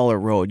smaller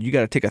road. You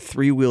got to take a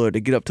 3-wheeler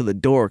to get up to the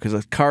door because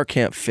a car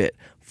can't fit.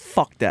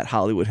 Fuck that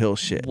Hollywood Hills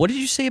shit. What did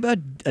you say about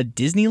a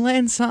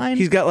Disneyland sign?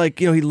 He's got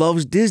like, you know, he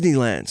loves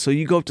Disneyland. So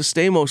you go up to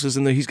Stamos's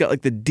and he's got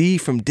like the D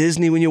from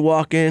Disney when you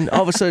walk in.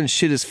 All of a sudden,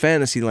 shit is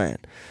Fantasyland.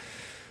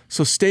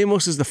 So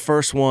Stamos is the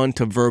first one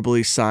to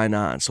verbally sign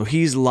on. So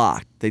he's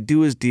locked. They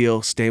do his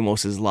deal.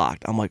 Stamos is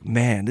locked. I'm like,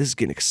 man, this is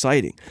getting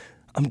exciting.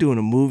 I'm doing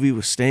a movie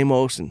with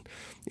Stamos, and,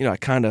 you know, I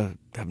kind of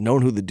have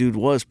known who the dude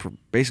was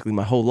basically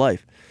my whole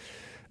life.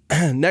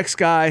 Next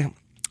guy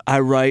I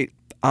write,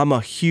 I'm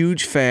a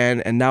huge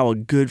fan and now a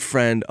good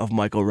friend of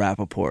Michael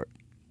Rappaport.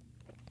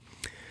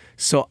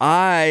 So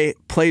I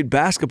played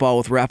basketball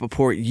with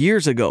Rappaport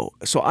years ago.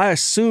 So I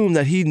assumed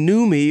that he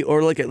knew me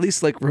or like at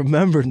least like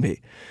remembered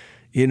me,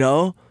 you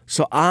know?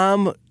 So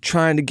I'm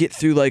trying to get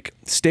through, like,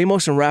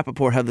 Stamos and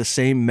Rappaport have the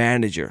same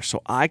manager.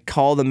 So I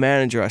called the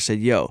manager. I said,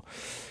 yo,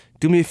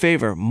 do me a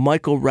favor.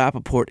 Michael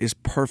Rappaport is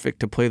perfect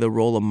to play the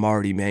role of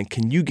Marty, man.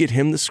 Can you get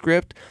him the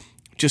script?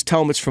 Just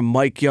tell him it's from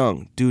Mike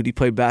Young. Dude, he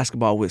played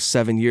basketball with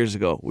 7 years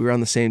ago. We were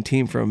on the same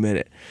team for a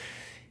minute.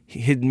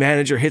 His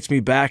manager hits me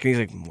back, and he's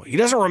like, he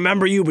doesn't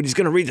remember you, but he's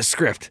going to read the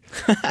script.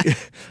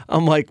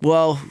 I'm like,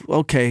 well,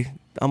 okay.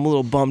 I'm a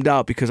little bummed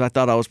out because I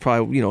thought I was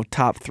probably, you know,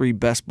 top 3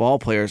 best ball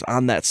players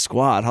on that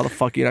squad. How the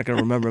fuck are you not going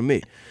to remember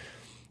me?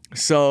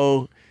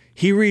 So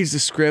he reads the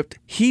script.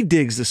 He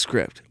digs the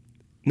script.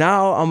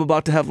 Now I'm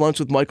about to have lunch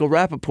with Michael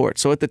Rappaport.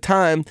 So at the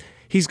time,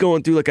 he's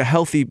going through like a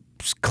healthy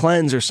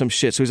cleanse or some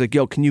shit. So he's like,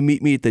 yo, can you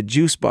meet me at the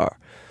juice bar?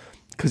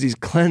 Because he's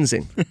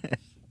cleansing.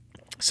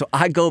 So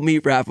I go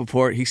meet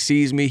Rappaport. He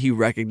sees me. He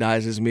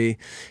recognizes me.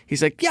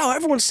 He's like, yo,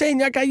 everyone's saying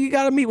you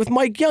got to meet with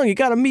Mike Young. You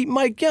got to meet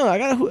Mike Young.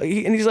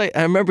 And he's like,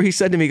 I remember he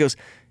said to me, he goes,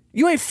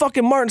 you ain't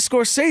fucking Martin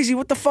Scorsese.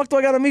 What the fuck do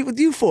I got to meet with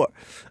you for?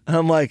 And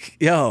I'm like,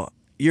 yo,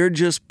 you're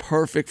just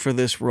perfect for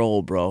this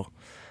role, bro.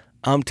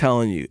 I'm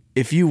telling you,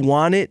 if you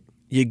want it,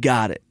 you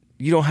got it.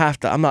 You don't have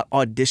to. I'm not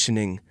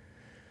auditioning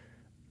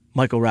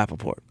Michael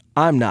Rappaport.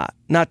 I'm not.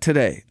 Not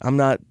today.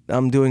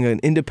 I'm doing an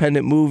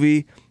independent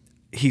movie.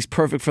 He's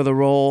perfect for the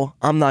role.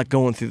 I'm not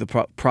going through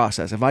the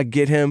process. If I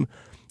get him,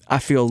 I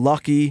feel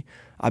lucky.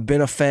 I've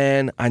been a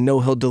fan. I know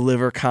he'll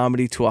deliver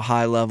comedy to a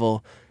high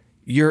level.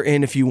 you're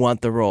in if you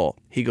want the role.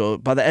 He goes,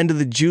 by the end of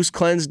the juice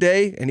cleanse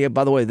day, and yeah,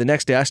 by the way, the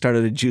next day I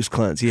started a juice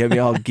cleanse. He had me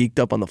all geeked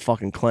up on the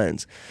fucking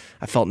cleanse.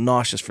 I felt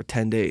nauseous for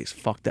 10 days.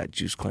 Fuck that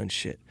juice cleanse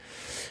shit.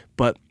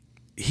 But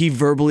he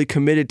verbally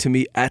committed to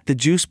me at the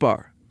juice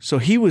bar. So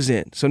he was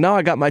in. So now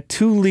I got my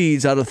 2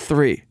 leads out of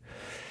 3.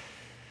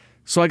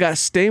 So I got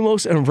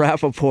Stamos and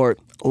Rappaport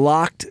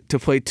locked to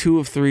play 2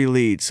 of 3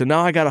 leads. So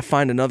now I got to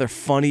find another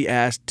funny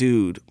ass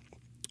dude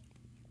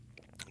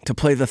to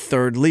play the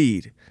 3rd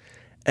lead.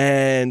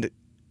 And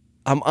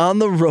I'm on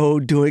the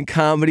road doing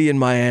comedy in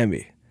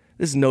Miami.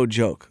 This is no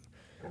joke.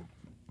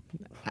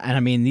 And I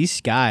mean, these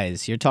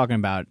guys, you're talking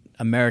about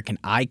American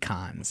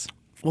icons.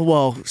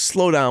 Well,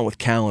 slow down with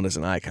Callan as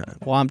an icon.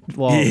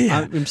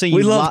 I'm saying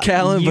we love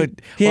Callan, but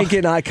he ain't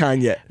getting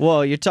icon yet.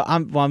 Well,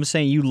 I'm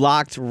saying you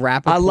locked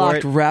Rappaport, I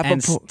locked and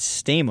Rappaport.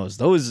 Stamos.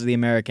 Those are the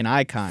American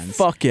icons.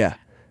 Fuck yeah.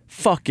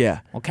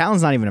 Well,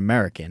 Callan's not even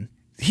American.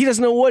 He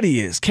doesn't know what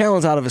he is.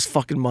 Callan's out of his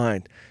fucking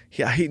mind.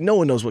 Yeah, no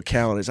one knows what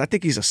Callan is. I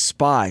think he's a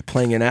spy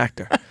playing an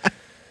actor.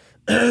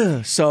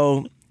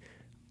 So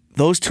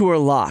those 2 are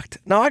locked.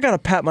 Now I got to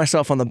pat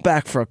myself on the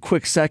back for a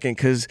quick second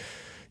because,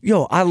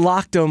 I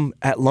locked them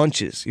at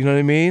lunches. You know what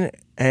I mean?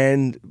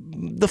 And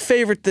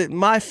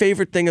my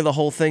favorite thing of the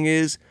whole thing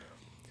is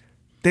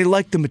they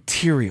like the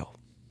material.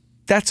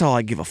 That's all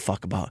I give a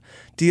fuck about.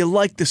 Do you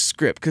like the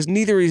script? Because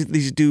neither of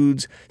these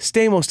dudes,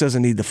 Stamos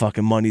doesn't need the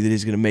fucking money that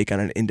he's going to make on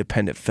an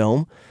independent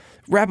film.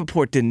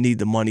 Rappaport didn't need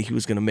the money he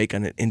was going to make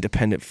on an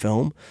independent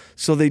film.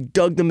 So they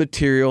dug the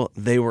material,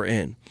 they were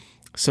in.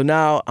 So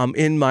now I'm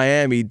in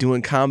Miami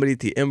doing comedy at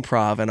the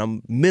Improv, and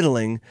I'm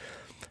middling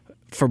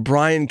for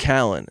Bryan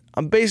Callen.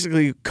 I'm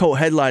basically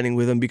co-headlining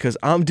with him because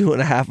I'm doing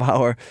a half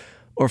hour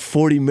or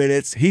 40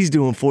 minutes. He's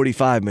doing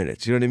 45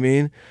 minutes. You know what I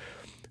mean?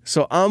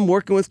 So I'm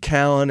working with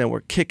Callen, and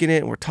we're kicking it,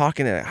 and we're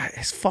talking, and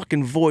his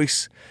fucking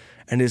voice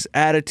and his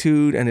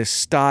attitude and his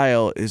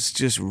style is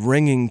just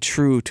ringing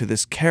true to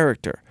this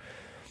character.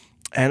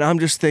 And I'm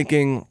just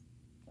thinking,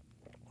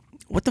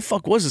 what the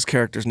fuck was his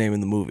character's name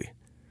in the movie?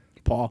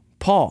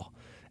 Paul.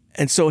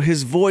 And so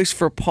his voice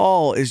for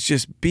Paul is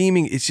just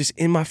beaming. It's just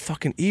in my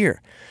fucking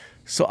ear.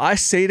 So I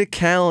say to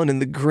Callen in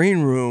the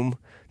green room,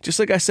 just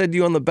like I said to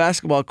you on the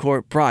basketball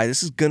court, Bri,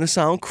 this is going to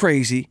sound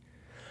crazy,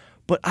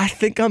 but I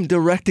think I'm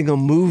directing a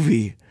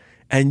movie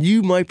and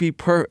you might be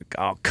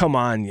Oh, come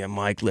on, yeah,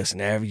 Mike. Listen,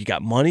 you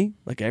got money?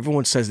 Like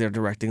everyone says they're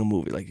directing a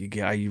movie. Like,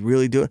 are you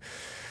really doing?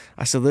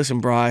 I said, listen,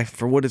 Bri,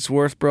 for what it's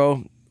worth,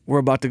 bro, we're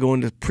about to go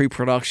into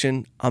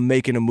pre-production. I'm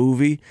making a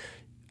movie.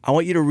 I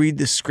want you to read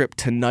this script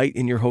tonight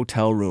in your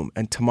hotel room,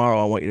 and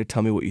tomorrow I want you to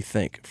tell me what you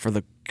think for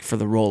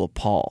the role of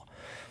Paul.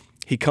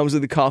 He comes to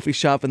the coffee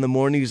shop in the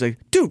morning. He's like,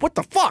 dude, what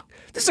the fuck?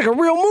 This is like a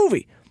real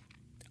movie.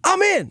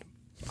 I'm in.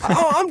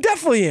 I'm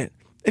definitely in.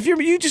 If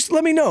you just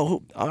let me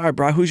know. All right,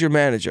 bro, who's your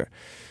manager?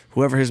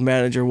 Whoever his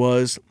manager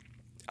was,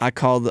 I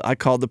called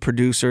the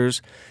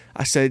producers.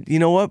 I said, you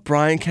know what?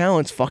 Bryan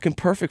Callen's fucking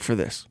perfect for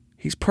this.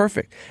 He's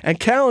perfect. And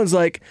Callen's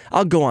like,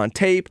 I'll go on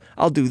tape.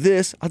 I'll do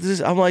this.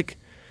 I'm like,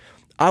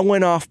 I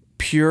went off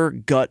pure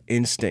gut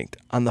instinct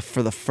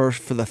for the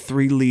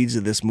 3 leads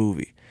of this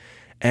movie.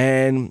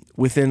 And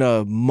within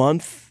a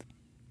month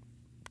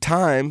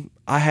time,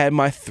 I had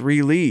my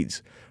 3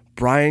 leads.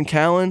 Bryan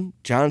Callen,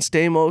 John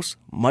Stamos,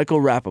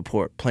 Michael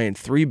Rappaport playing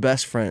 3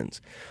 best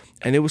friends.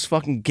 And it was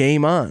fucking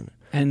game on.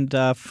 And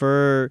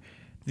for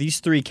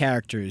these 3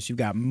 characters, you've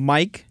got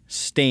Mike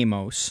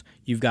Stamos,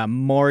 you've got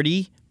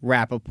Marty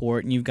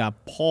Rappaport, and you've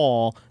got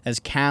Paul as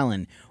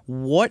Callen.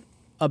 What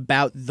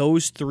about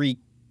those 3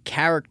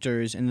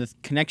 characters and the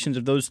connections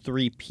of those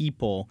 3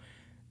 people,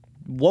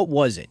 what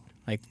was it?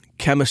 Like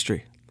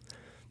chemistry.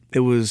 It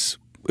was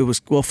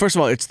well, first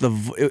of all, it's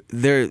what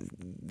do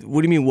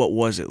you mean what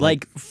was it?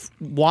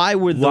 Why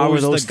were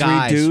those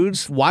 3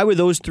 dudes? Why were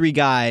those 3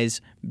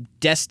 guys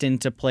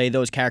destined to play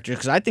those characters?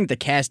 Because I think the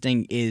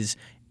casting is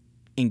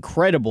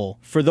incredible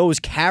for those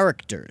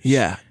characters.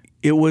 Yeah.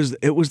 It was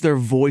their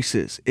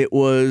voices. It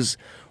was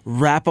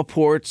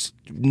Rappaport's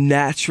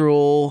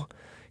natural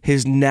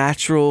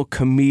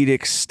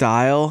comedic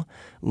style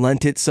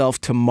lent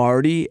itself to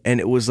Marty, and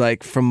it was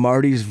like from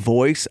Marty's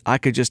voice, I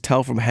could just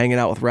tell from hanging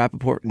out with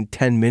Rappaport in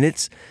 10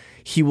 minutes,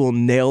 he will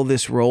nail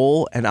this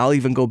role, and I'll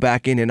even go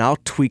back in and I'll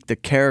tweak the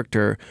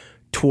character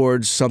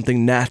towards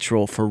something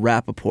natural for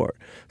Rappaport.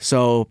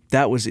 So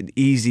that was an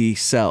easy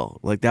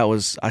sell.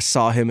 I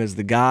saw him as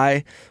the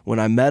guy when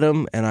I met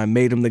him, and I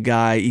made him the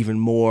guy even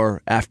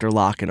more after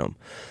locking him.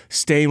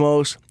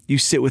 Stamos, you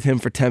sit with him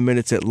for 10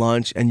 minutes at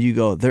lunch and you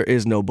go, there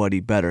is nobody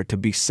better to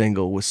be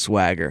single with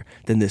swagger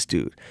than this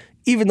dude.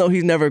 Even though he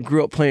never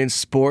grew up playing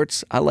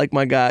sports, I like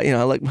my guy,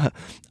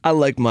 I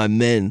like my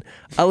men.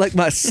 I like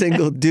my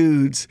single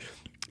dudes.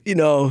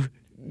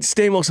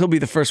 Stamos, he'll be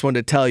the first one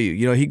to tell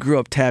you. He grew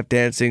up tap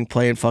dancing,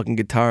 playing fucking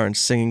guitar and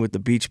singing with the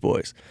Beach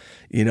Boys.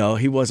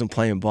 He wasn't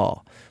playing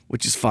ball,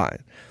 which is fine.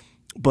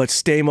 But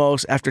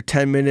Stamos, after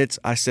 10 minutes,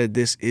 I said,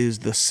 this is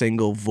the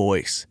single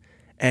voice.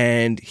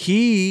 And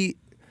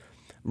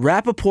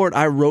Rappaport,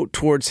 I wrote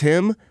towards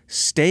him.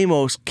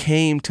 Stamos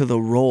came to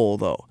the role,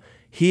 though.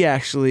 He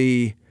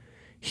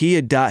he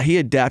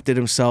adapted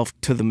himself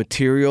to the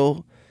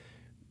material,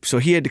 so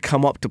he had to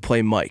come up to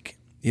play Mike.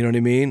 You know what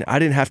I mean? I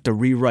didn't have to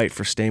rewrite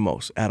for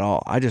Stamos at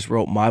all. I just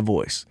wrote my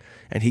voice,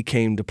 and he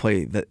came to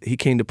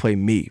play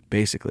me,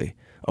 basically,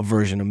 a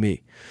version of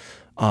me.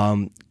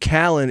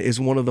 Callan is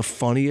one of the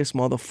funniest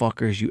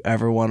motherfuckers you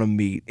ever want to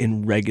meet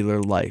in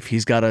regular life.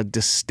 He's got a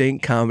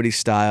distinct comedy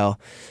style.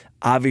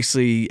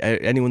 Obviously,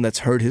 anyone that's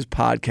heard his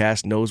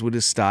podcast knows what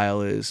his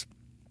style is.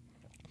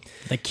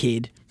 The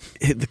Kid.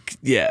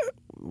 Yeah.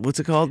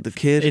 What's it called? The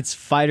Kid? It's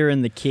Fighter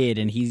and the Kid,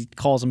 and he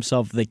calls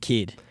himself the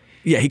Kid.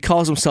 Yeah, he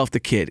calls himself the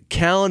Kid.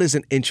 Callan is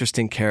an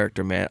interesting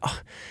character, man.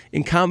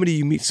 In comedy,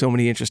 you meet so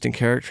many interesting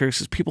characters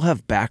because people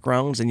have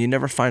backgrounds and you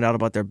never find out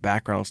about their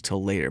backgrounds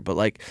till later. But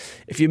like,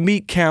 if you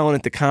meet Callan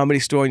at the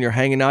Comedy Store and you're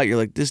hanging out, you're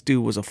like, this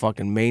dude was a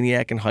fucking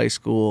maniac in high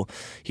school.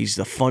 He's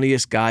the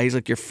funniest guy. He's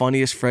like your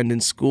funniest friend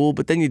in school.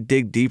 But then you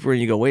dig deeper and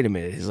you go, wait a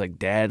minute. His like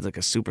dad's like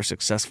a super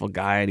successful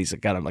guy and he's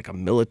got like a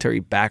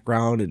military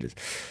background. And,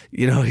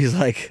 you know, he's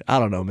like, I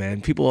don't know,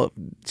 man. People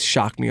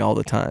shock me all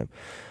the time.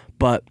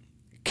 But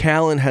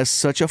Callan has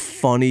such a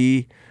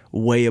funny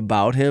way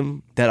about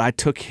him that I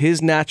took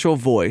his natural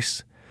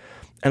voice,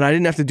 and I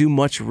didn't have to do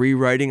much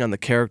rewriting on the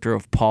character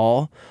of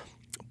Paul,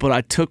 but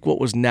I took what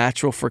was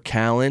natural for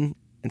Callan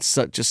and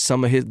just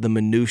some of the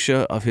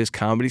minutia of his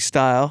comedy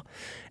style,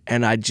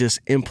 and I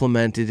just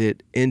implemented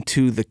it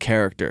into the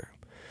character.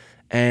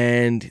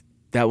 And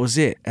that was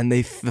it. And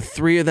the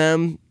three of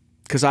them,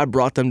 because I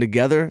brought them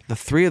together, the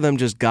three of them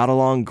just got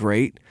along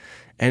great,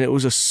 and it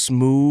was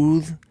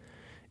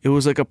it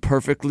was like a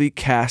perfectly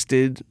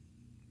casted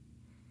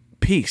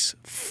piece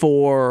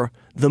for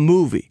the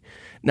movie.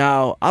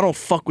 Now, I don't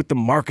fuck with the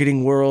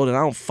marketing world and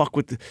I don't fuck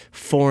with the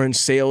foreign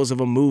sales of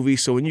a movie.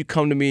 So when you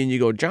come to me and you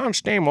go, John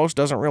Stamos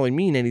doesn't really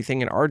mean anything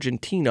in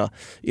Argentina,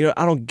 you know,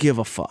 I don't give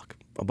a fuck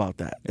about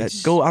that.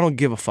 I don't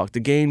give a fuck. The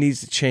game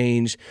needs to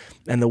change,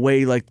 and the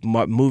way like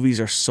movies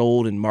are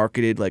sold and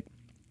marketed, like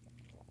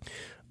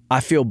I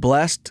feel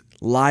blessed.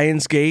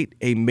 Lionsgate,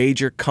 a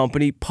major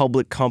company,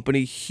 public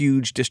company,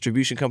 huge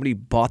distribution company,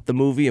 bought the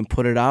movie and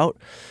put it out.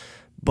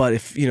 But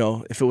if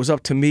it was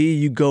up to me,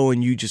 you go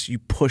and you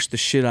push the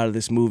shit out of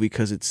this movie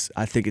because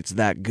I think it's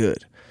that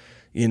good.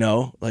 You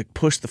know, like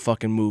push the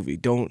fucking movie. I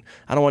don't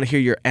want to hear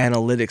your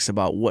analytics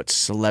about what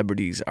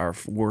celebrities are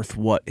worth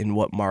what in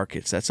what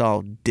markets. That's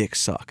all dick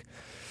suck.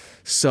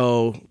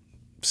 So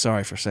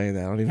sorry for saying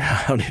that.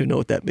 I don't even know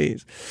what that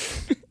means,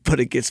 but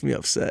it gets me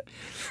upset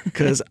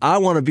because I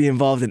want to be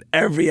involved in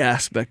every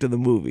aspect of the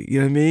movie.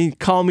 You know what I mean?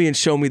 Call me and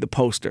show me the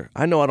poster.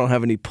 I know I don't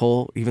have any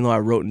pull, even though I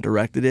wrote and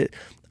directed it.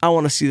 I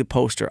want to see the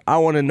poster. I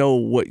want to know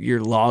what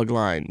your log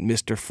line,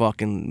 Mr.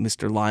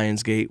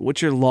 Lionsgate,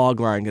 what's your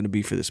log line going to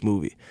be for this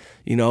movie?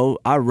 You know,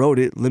 I wrote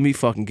it. Let me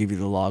fucking give you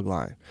the log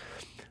line.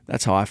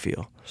 That's how I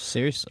feel.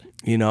 Seriously.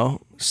 You know?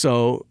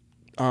 So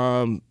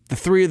the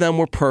three of them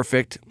were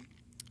perfect.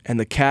 And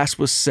the cast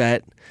was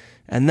set.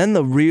 And then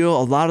a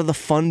lot of the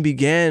fun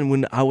began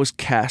when I was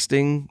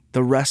casting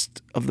the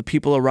rest of the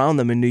people around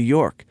them in New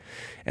York.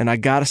 And I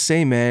gotta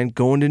say, man,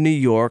 going to New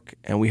York,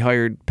 and we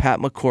hired Pat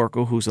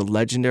McCorkle, who's a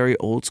legendary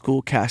old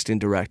school casting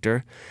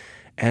director.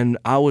 And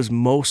I was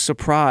most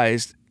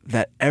surprised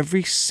that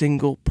every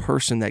single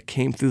person that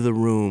came through the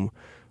room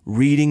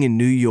reading in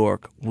New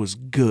York was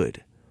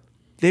good.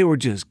 They were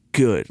just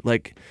good.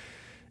 Like,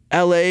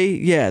 LA,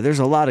 yeah, there's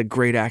a lot of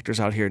great actors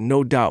out here,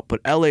 no doubt.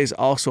 But LA is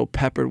also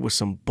peppered with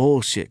some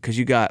bullshit because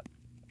you got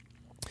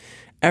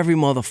every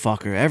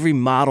motherfucker, every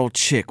model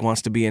chick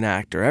wants to be an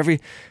actor.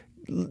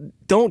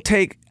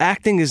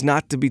 Acting is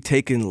not to be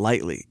taken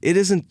lightly. It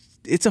isn't,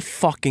 it's a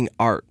fucking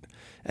art.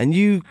 And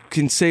you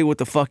can say what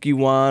the fuck you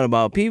want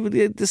about people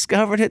get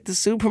discovered at the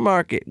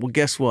supermarket. Well,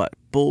 guess what?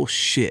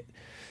 Bullshit.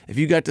 If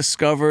you got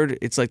discovered,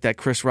 it's like that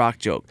Chris Rock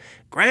joke.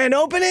 Grand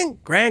opening,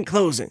 grand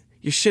closing.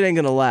 Your shit ain't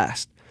gonna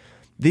last.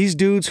 These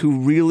dudes who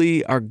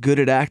really are good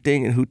at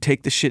acting and who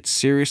take the shit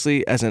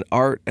seriously as an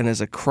art and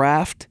as a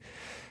craft,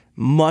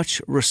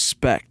 much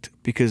respect,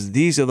 because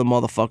these are the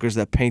motherfuckers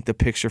that paint the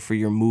picture for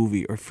your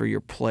movie or for your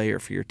play or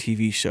for your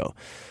TV show.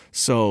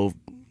 So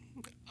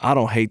I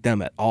don't hate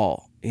them at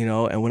all, you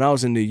know? And when I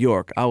was in New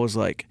York, I was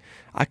like,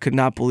 I could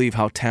not believe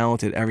how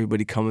talented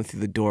everybody coming through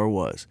the door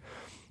was.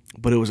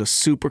 But it was a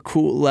super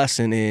cool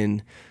lesson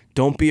in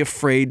don't be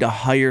afraid to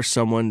hire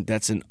someone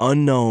that's an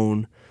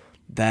unknown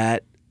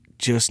that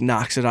just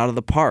knocks it out of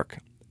the park.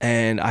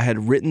 And I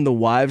had written the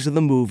wives of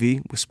the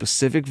movie with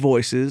specific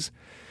voices,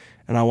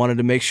 and I wanted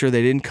to make sure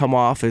they didn't come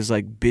off as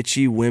like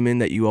bitchy women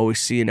that you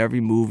always see in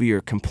every movie or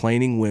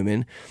complaining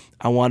women.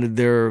 I wanted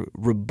their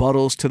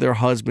rebuttals to their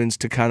husbands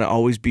to kind of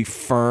always be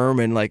firm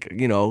and like,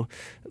 you know,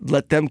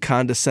 let them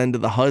condescend to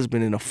the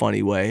husband in a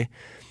funny way.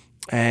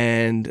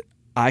 And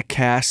I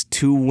cast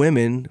two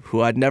women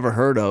who I'd never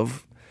heard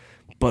of,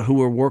 but who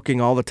were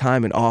working all the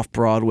time in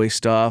off-Broadway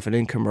stuff and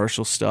in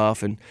commercial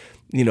stuff, and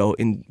you know,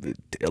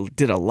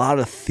 did a lot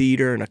of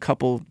theater and a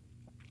couple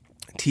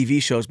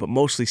TV shows, but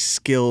mostly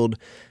skilled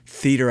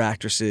theater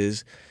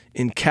actresses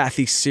in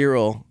Kathy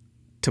Cyril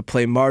to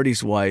play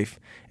Marty's wife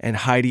and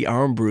Heidi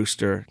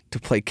Armbruster to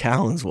play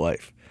Callan's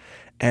wife.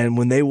 And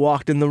when they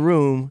walked in the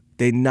room,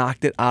 they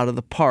knocked it out of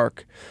the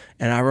park.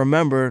 And I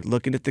remember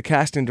looking at the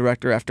casting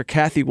director after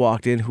Kathy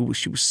walked in,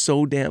 she was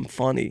so damn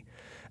funny.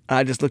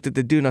 I just looked at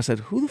the dude and I said,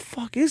 "Who the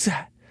fuck is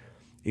that?"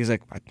 He's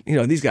like,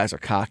 these guys are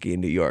cocky in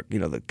New York,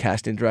 the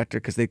casting director,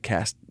 because they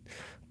cast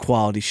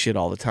quality shit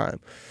all the time.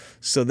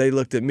 So they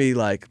looked at me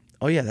like,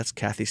 "Oh yeah, that's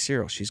Kathy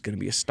Cyril. She's going to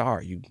be a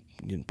star. You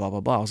blah,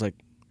 blah, blah." I was like,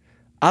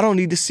 I don't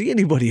need to see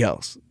anybody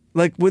else.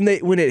 Like when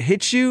it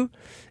hits you,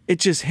 it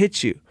just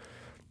hits you.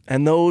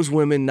 And those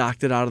women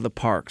knocked it out of the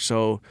park.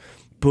 So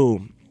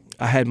boom,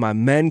 I had my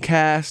men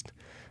cast,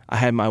 I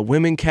had my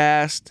women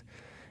cast,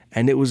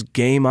 and it was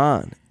game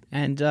on.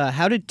 And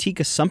how did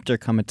Tika Sumpter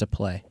come into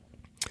play?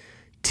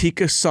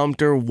 Tika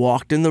Sumpter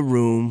walked in the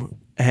room,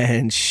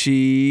 and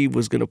she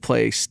was going to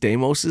play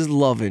Stamos'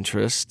 love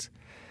interest.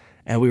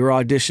 And we were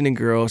auditioning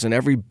girls, and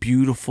every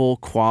beautiful,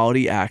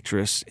 quality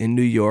actress in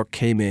New York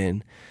came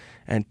in.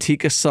 And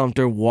Tika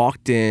Sumpter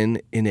walked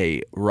in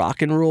a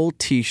rock and roll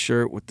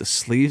t-shirt with the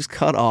sleeves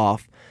cut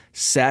off,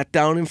 sat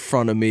down in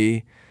front of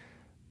me,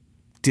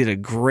 did a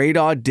great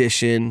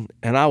audition,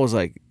 and I was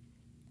like,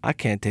 I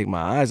can't take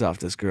my eyes off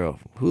this girl.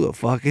 Who the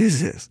fuck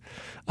is this?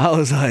 I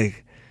was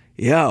like,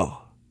 yo,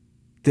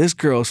 this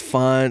girl's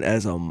fine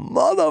as a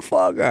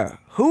motherfucker.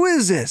 Who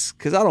is this?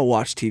 Because I don't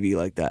watch TV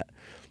like that.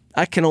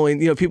 I can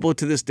only, people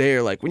to this day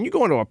are like, when you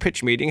go into a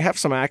pitch meeting, have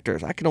some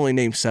actors. I can only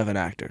name 7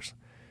 actors.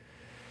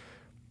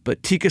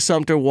 But Tika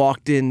Sumpter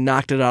walked in,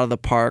 knocked it out of the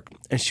park,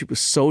 and she was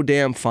so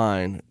damn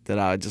fine that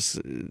I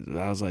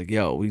was like,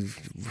 yo,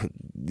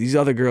 these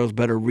other girls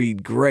better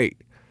read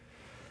great.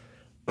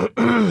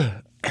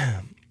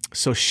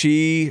 So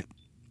she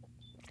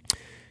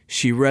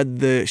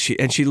read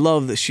and she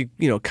loved that she,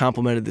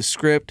 complimented the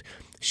script.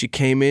 She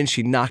came in,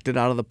 she knocked it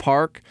out of the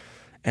park,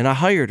 and I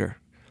hired her.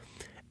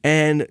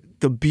 And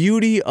the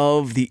beauty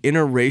of the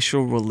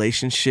interracial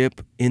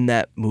relationship in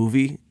that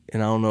movie,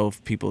 and I don't know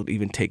if people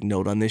even take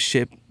note on this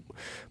shit,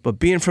 but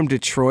being from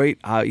Detroit,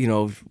 I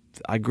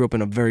grew up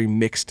in a very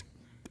mixed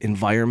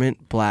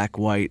environment, black,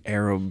 white,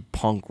 Arab,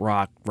 punk,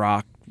 rock,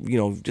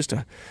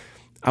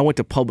 I went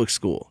to public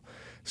school.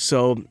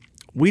 So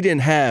we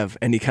didn't have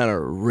any kind of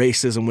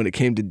racism when it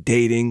came to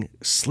dating,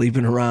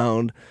 sleeping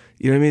around.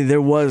 You know what I mean?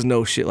 There was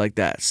no shit like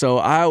that. So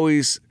I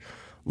always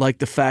like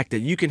the fact that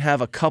you can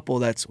have a couple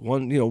that's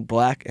one,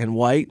 black and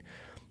white,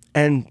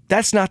 and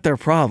that's not their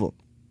problem.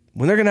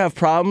 When they're going to have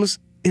problems,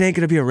 it ain't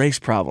going to be a race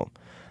problem.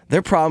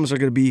 Their problems are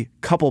going to be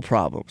couple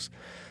problems.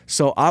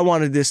 So I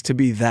wanted this to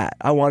be that.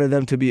 I wanted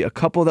them to be a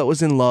couple that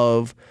was in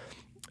love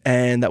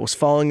and that was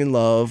falling in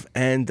love,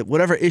 and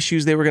whatever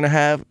issues they were going to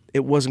have,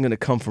 it wasn't going to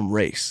come from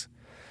race.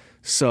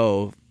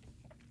 So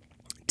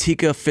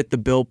Tika fit the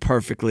bill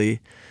perfectly,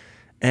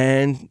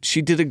 and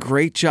she did a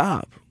great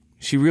job.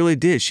 She really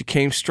did. She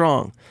came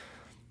strong.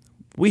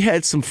 We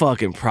had some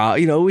fucking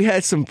we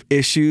had some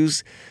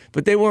issues,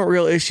 but they weren't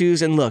real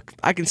issues. And look,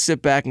 I can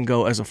sit back and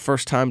go, as a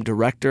first-time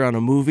director on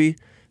a movie,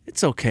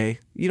 it's okay.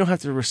 You don't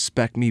have to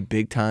respect me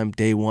big time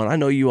day one. I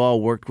know you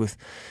all worked with,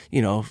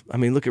 look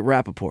at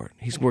Rappaport.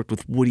 He's worked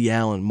with Woody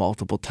Allen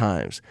multiple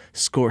times,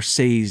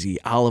 Scorsese,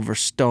 Oliver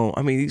Stone.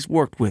 He's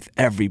worked with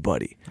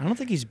everybody. I don't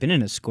think he's been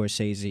in a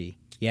Scorsese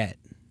yet,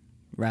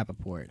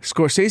 Rappaport.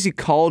 Scorsese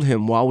called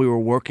him while we were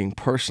working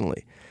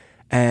personally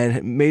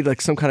and made like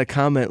some kind of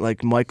comment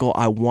like, "Michael,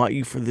 I want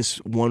you for this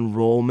one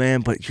role,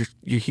 man, but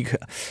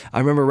I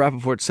remember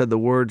Rappaport said the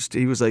words,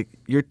 he was like,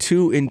 "You're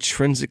too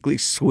intrinsically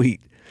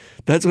sweet."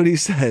 That's what he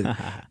said.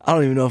 I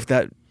don't even know if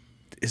that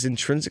is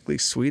intrinsically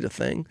sweet a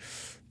thing,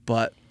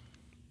 but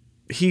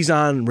he's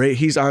on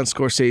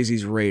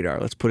Scorsese's radar.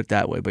 Let's put it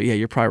that way. But yeah,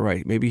 you're probably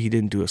right. Maybe he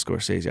didn't do a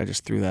Scorsese. I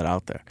just threw that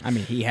out there.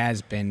 He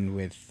has been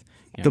with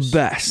the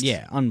best.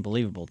 Yeah,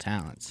 unbelievable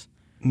talents.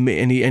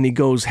 And he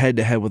goes head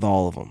to head with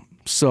all of them.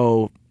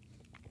 So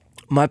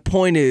my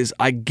point is,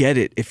 I get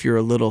it if you're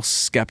a little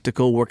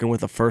skeptical working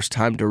with a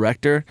first-time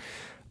director,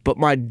 but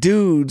my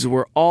dudes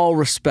were all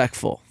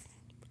respectful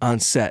on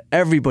set.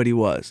 Everybody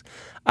was.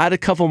 I had a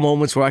couple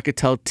moments where I could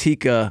tell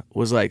Tika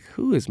was like,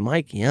 "Who is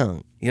Mike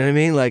Young?" You know what I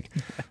mean? Like,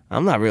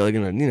 I'm not really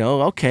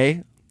gonna,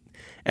 okay.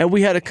 And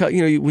we had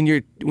when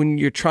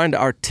you're trying to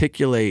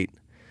articulate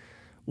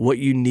what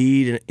you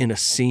need in a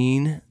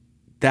scene,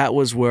 that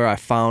was where I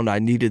found I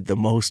needed the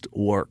most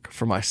work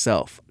for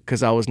myself,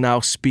 because I was now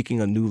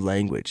speaking a new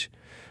language.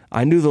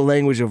 I knew the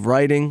language of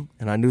writing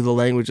and I knew the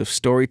language of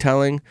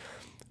storytelling,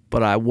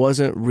 but I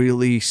wasn't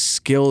really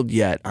skilled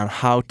yet on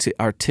how to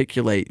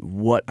articulate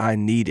what I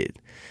needed.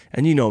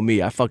 And you know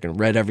me, I fucking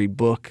read every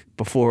book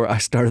before I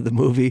started the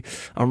movie.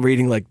 I'm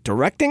reading like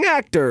Directing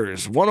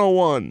Actors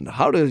 101,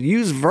 how to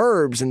use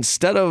verbs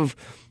instead of...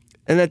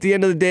 And at the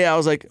end of the day, I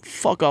was like,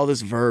 fuck all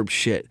this verb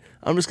shit.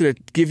 I'm just going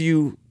to give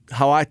you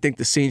how I think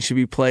the scene should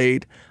be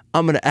played.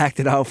 I'm going to act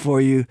it out for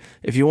you.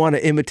 If you want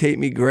to imitate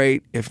me,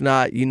 great. If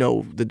not, you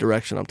know the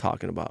direction I'm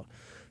talking about.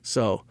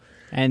 So...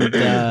 And...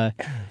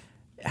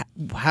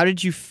 how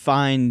did you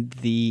find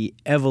the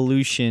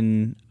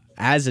evolution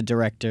as a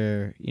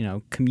director,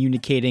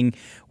 communicating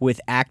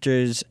with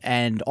actors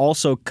and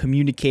also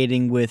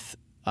communicating with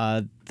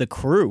the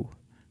crew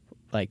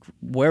Like,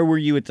 where were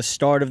you at the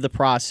start of the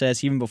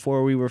process, even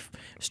before we were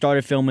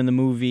started filming the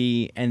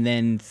movie, and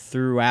then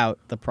throughout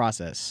the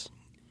process?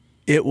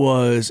 It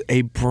was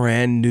a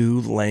brand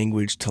new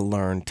language to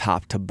learn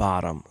top to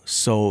bottom.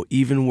 So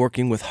even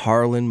working with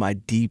Harlan, my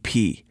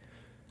DP,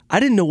 I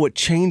didn't know what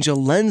change a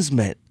lens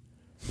meant.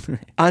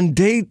 On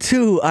day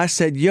 2, I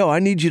said, yo, I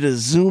need you to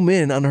zoom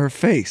in on her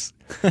face.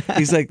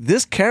 He's like,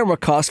 this camera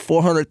costs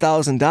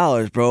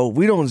 $400,000, bro.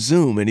 We don't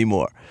zoom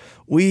anymore.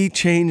 We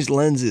change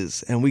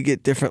lenses and we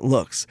get different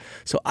looks.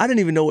 So I didn't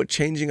even know what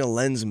changing a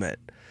lens meant.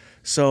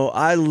 So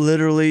I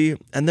literally,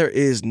 and there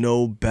is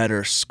no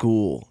better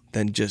school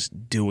than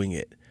just doing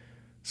it.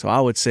 So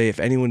I would say if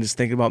anyone is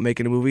thinking about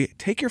making a movie,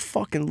 take your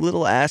fucking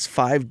little ass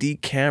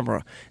 5D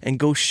camera and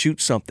go shoot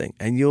something,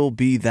 and you'll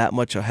be that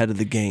much ahead of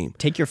the game.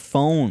 Take your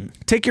phone.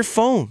 Take your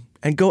phone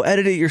and go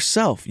edit it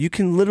yourself. You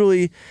can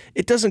literally,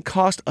 it doesn't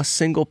cost a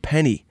single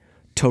penny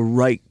to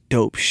write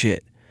dope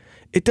shit.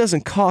 It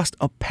doesn't cost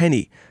a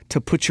penny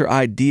to put your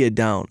idea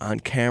down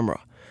on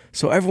camera.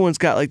 So everyone's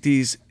got like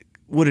these,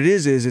 what it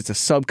is it's a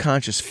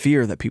subconscious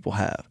fear that people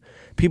have.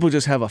 People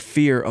just have a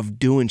fear of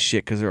doing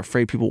shit because they're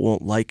afraid people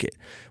won't like it,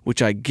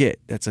 which I get.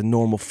 That's a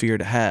normal fear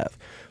to have.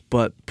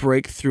 But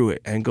break through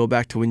it and go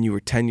back to when you were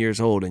 10 years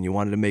old and you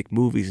wanted to make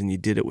movies and you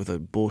did it with a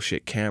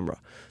bullshit camera.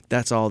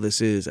 That's all this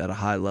is at a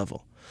high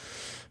level.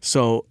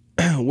 So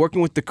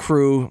working with the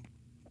crew,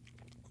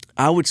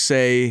 I would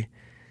say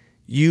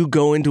you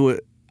go into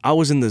it. I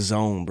was in the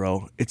zone,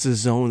 bro. It's a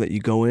zone that you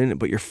go in,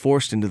 but you're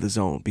forced into the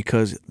zone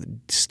because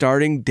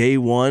starting day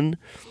 1,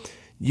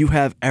 you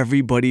have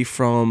everybody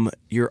from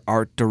your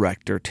art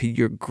director to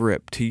your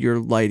grip to your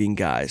lighting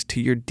guys to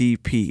your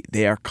DP.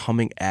 They are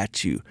coming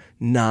at you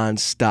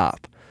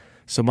nonstop.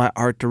 So my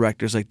art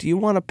director's like, do you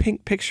want a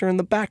pink picture in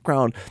the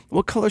background?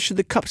 What color should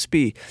the cups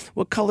be?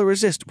 What color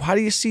is this? How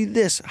do you see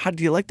this? How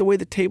do you like the way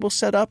the table's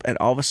set up? And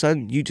all of a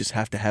sudden, you just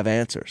have to have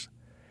answers.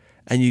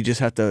 And you just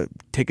have to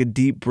take a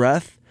deep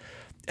breath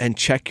and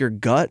check your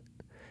gut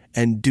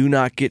and do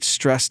not get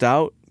stressed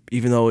out.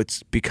 Even though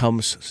it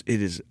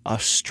is a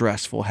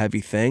stressful,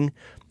 heavy thing,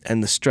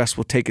 and the stress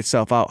will take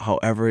itself out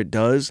however it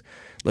does.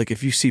 Like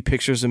if you see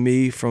pictures of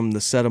me from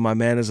the set of My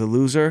Man is a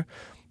Loser,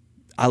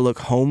 I look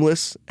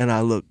homeless, and I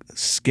look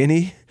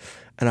skinny,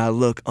 and I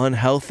look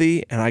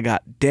unhealthy, and I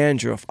got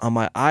dandruff on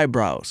my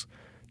eyebrows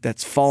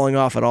that's falling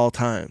off at all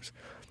times.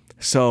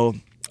 So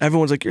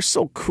everyone's like, you're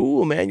so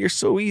cool, man. You're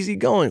so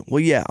easygoing. Well,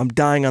 yeah, I'm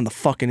dying on the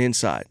fucking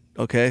inside.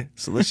 Okay,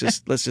 so let's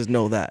just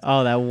know that.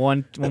 Oh, that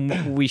one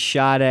when we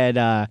shot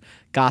at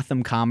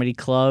Gotham Comedy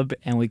Club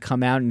and we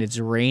come out and it's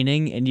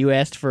raining and you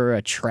asked for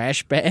a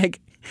trash bag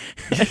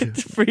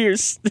for your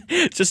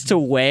just to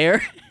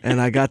wear.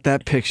 And I got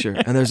that picture,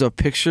 and there's a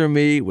picture of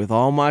me with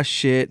all my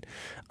shit.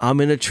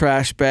 I'm in a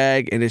trash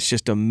bag, and it's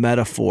just a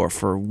metaphor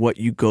for what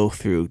you go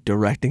through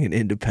directing an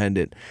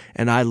independent.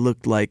 And I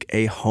looked like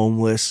a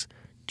homeless.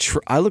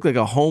 I looked like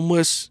a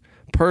homeless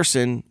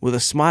person with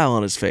a smile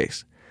on his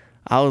face.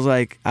 I was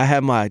like, I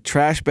had my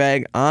trash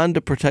bag on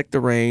to protect the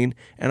rain,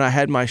 and I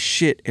had my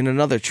shit in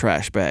another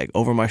trash bag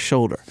over my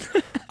shoulder.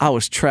 I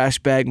was trash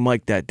bag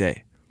Mike that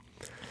day.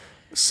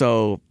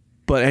 So,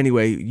 but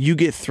anyway, you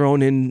get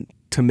thrown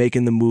into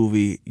making the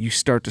movie, you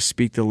start to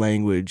speak the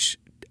language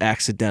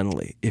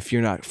accidentally if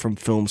you're not from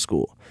film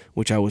school,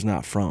 which I was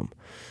not from.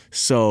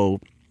 So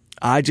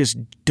I just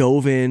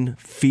dove in,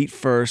 feet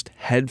first,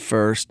 head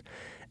first,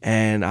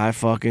 and I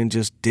fucking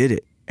just did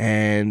it.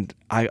 And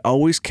I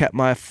always kept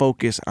my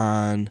focus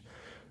on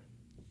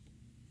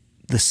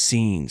the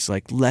scenes.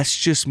 Like, let's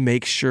just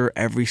make sure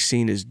every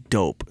scene is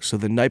dope. So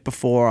the night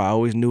before, I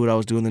always knew what I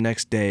was doing the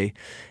next day.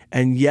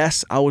 And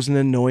yes, I was an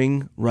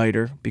annoying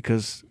writer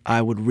because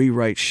I would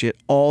rewrite shit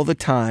all the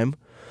time.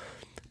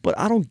 But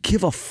I don't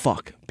give a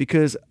fuck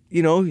because,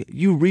 you know,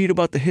 you read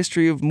about the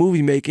history of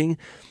movie making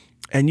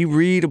and you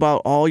read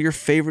about all your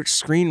favorite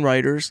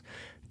screenwriters.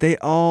 They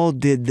all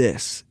did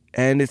this.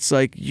 And it's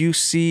like, you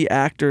see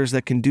actors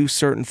that can do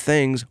certain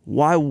things.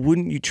 Why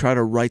wouldn't you try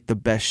to write the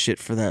best shit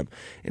for them?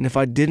 And if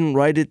I didn't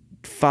write it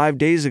 5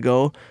 days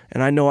ago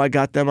and I know I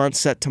got them on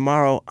set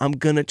tomorrow, I'm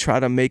going to try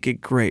to make it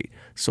great.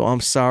 So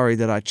I'm sorry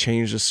that I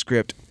changed the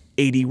script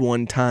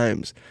 81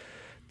 times.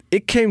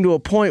 It came to a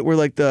point where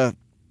like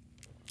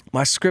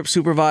my script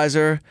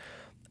supervisor,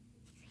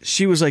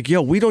 she was like,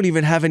 yo, we don't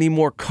even have any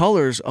more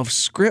colors of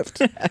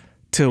script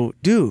to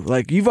do.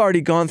 Like, you've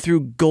already gone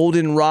through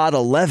Goldenrod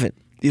 11.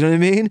 You know what I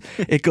mean?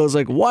 It goes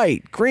like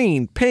white,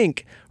 green,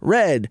 pink,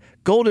 red,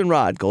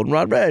 goldenrod,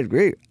 red,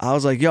 great. I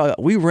was like, yo,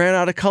 we ran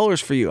out of colors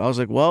for you. I was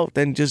like, well,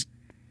 then just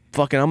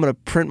fucking, I'm going to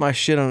print my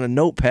shit on a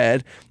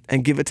notepad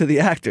and give it to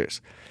the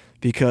actors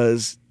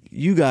because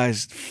you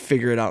guys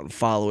figure it out and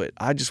follow it.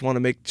 I just want to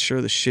make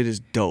sure the shit is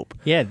dope.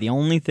 Yeah, the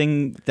only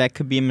thing that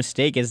could be a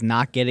mistake is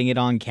not getting it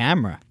on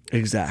camera.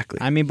 Exactly.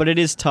 I mean, but it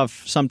is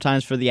tough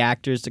sometimes for the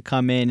actors to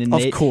come in and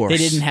they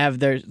didn't have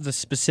the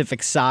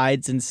specific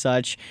sides and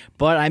such.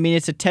 But I mean,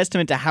 it's a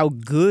testament to how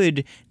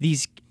good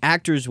these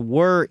actors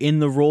were in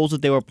the roles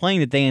that they were playing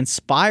that they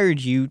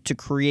inspired you to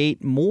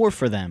create more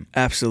for them.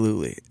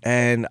 Absolutely.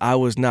 And I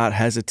was not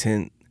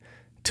hesitant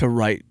to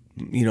write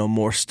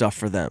more stuff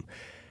for them.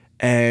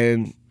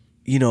 And,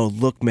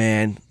 look,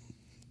 man,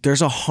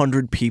 there's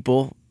 100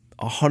 people,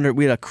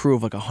 we had a crew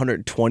of like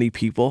 120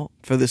 people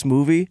for this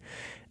movie.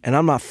 And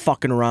I'm not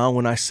fucking around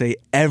when I say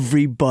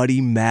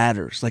everybody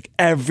matters. Like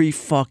every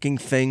fucking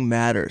thing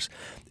matters.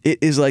 It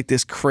is like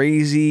this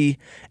crazy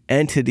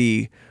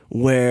entity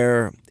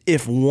where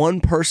if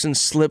one person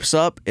slips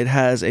up, it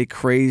has a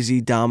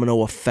crazy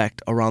domino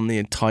effect around the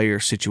entire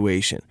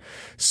situation.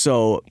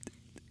 So,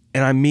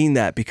 and I mean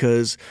that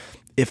because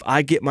if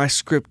I get my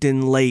script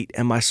in late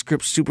and my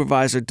script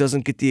supervisor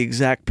doesn't get the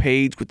exact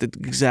page with the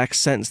exact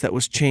sentence that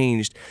was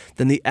changed,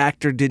 then the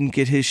actor didn't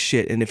get his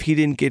shit. And if he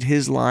didn't get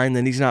his line,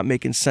 then he's not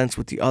making sense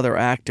with the other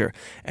actor.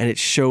 And it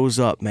shows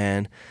up,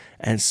 man.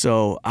 And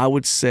so I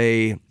would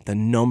say the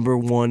number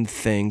one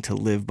thing to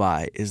live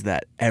by is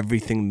that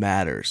everything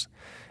matters.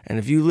 And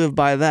if you live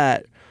by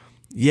that,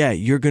 yeah,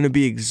 you're going to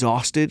be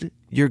exhausted.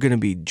 You're going to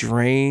be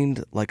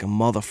drained like a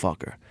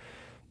motherfucker.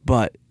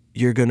 But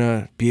you're going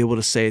to be able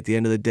to say at the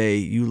end of the day,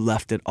 you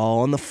left it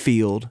all on the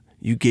field.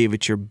 You gave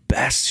it your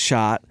best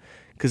shot.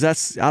 Because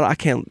that's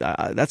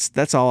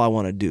all I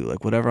want to do.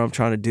 Like whatever I'm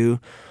trying to do.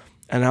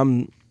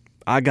 And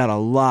I got a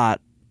lot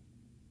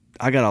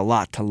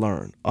to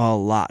learn.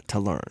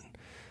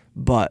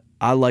 But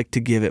I like to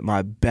give it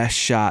my best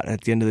shot. And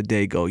at the end of the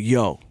day, go,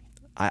 yo,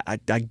 I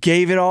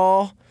gave it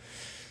all.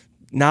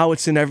 Now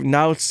it's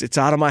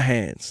out of my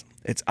hands.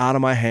 It's out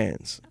of my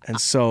hands. And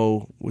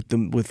so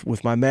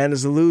with My Man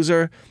is a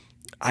Loser,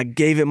 I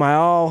gave it my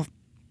all.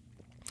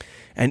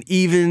 And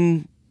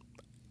even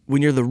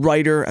when you're the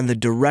writer and the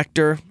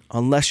director,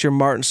 unless you're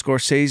Martin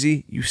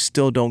Scorsese, you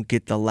still don't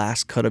get the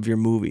last cut of your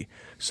movie.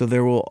 So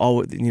there will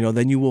always,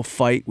 then you will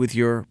fight with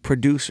your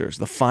producers,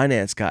 the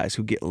finance guys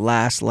who get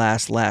last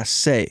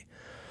say.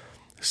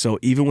 So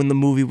even when the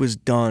movie was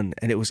done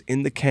and it was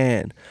in the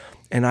can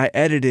and I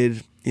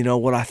edited,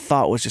 what I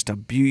thought was just a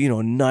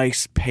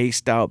nice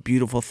paced out,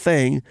 beautiful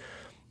thing.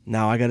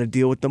 Now I got to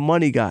deal with the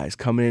money guys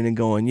coming in and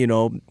going,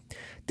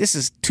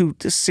 this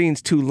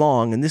scene's too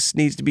long and this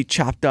needs to be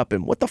chopped up.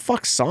 And what the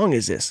fuck song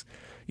is this?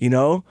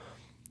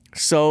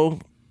 So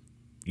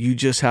you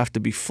just have to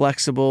be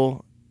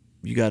flexible.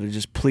 You got to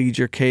just plead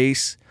your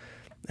case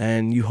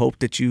and you hope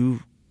that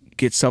you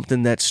get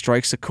something that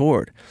strikes a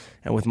chord.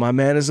 And with My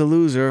Man is a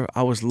Loser,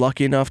 I was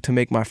lucky enough to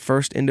make my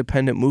first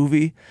independent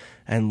movie,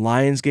 and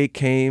Lionsgate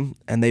came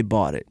and they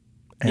bought it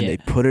and they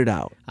put it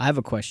out. I have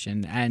a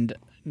question, and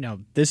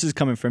this is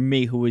coming from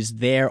me who was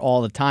there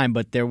all the time,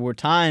 but there were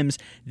times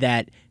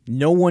that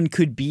no one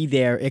could be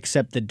there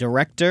except the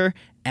director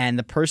and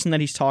the person that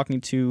he's talking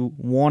to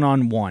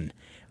one-on-one.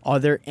 Are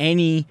there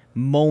any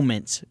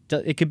moments,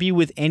 it could be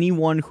with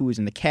anyone who is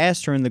in the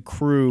cast or in the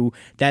crew,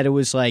 that it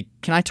was like,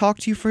 can I talk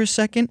to you for a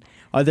second?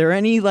 Are there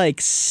any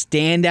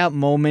standout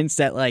moments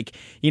that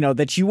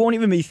that you won't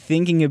even be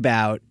thinking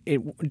about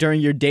during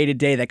your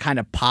day-to-day that kind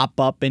of pop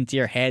up into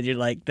your head? You're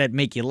like, that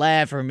make you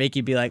laugh or make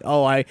you be like,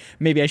 oh,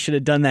 maybe I should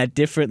have done that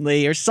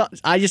differently or something.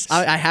 I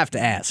have to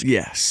ask.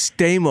 Yeah,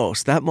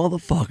 Stamos, that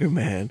motherfucker,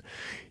 man.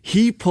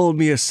 He pulled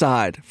me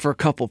aside for a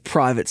couple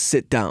private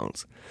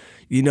sit-downs.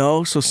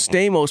 So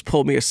Stamos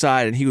pulled me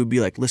aside and he would be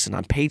like, listen,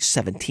 on page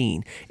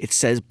 17, it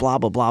says blah,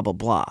 blah, blah, blah,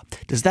 blah.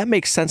 Does that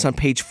make sense on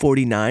page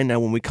 49? Now,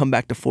 when we come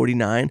back to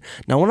 49,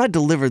 now when I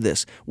deliver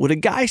this, would a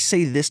guy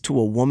say this to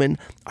a woman?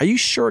 Are you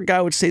sure a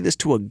guy would say this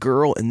to a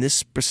girl in this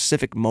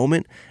specific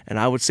moment? And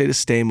I would say to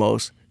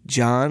Stamos,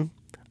 John,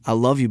 I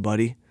love you,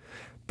 buddy,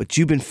 but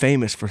you've been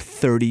famous for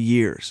 30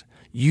 years.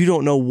 You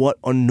don't know what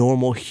a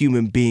normal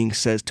human being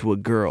says to a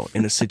girl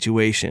in a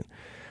situation.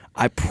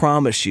 I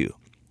promise you.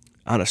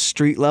 On a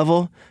street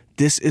level,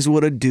 this is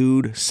what a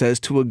dude says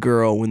to a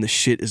girl when the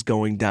shit is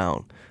going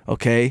down,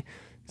 okay?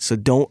 So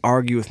don't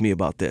argue with me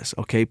about this,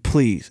 okay?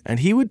 Please. And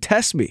he would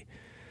test me.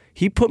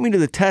 He put me to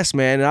the test,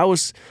 man.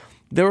 And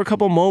there were a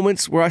couple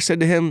moments where I said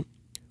to him,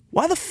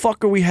 why the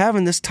fuck are we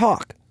having this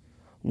talk?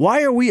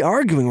 Why are we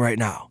arguing right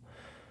now?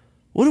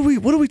 What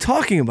are we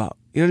talking about?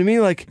 You know what I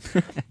mean? Like,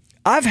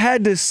 I've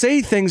had to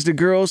say things to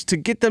girls to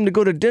get them to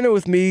go to dinner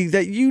with me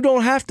that you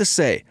don't have to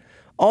say.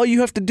 All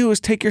you have to do is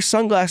take your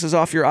sunglasses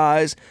off your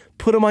eyes,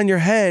 put them on your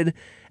head,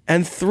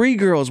 and 3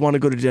 girls want to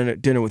go to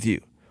dinner with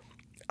you.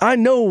 I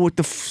know what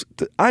the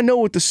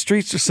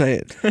streets are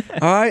saying.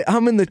 All right,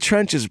 I'm in the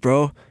trenches,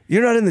 bro.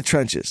 You're not in the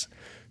trenches.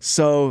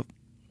 So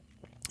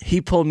he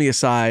pulled me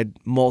aside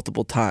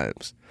multiple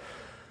times.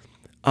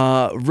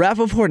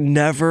 Rappaport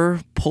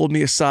never pulled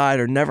me aside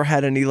or never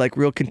had any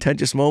real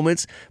contentious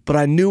moments, but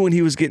I knew when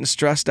he was getting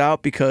stressed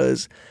out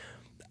because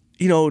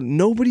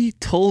nobody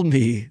told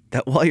me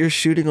that while you're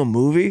shooting a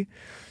movie,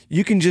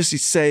 you can just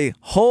say,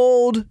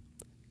 hold,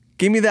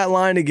 give me that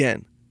line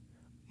again.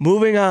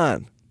 Moving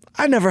on.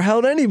 I never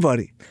held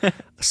anybody.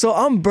 So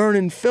I'm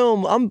burning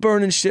film. I'm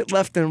burning shit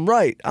left and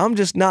right. I'm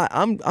just not.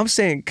 I'm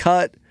saying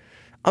cut.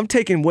 I'm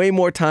taking way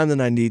more time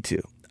than I need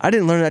to. I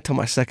didn't learn that till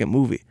my second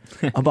movie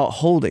about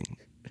holding.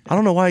 I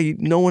don't know why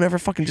no one ever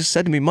fucking just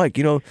said to me, Mike,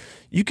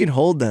 you can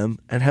hold them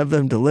and have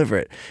them deliver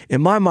it.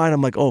 In my mind,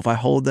 I'm like, oh, if I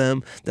hold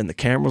them, then the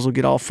cameras will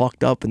get all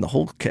fucked up and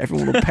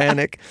everyone will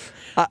panic.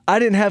 I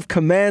didn't have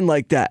command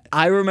like that.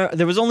 I remember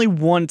there was only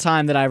one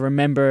time that I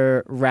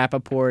remember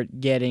Rappaport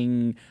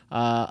getting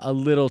a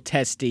little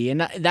testy,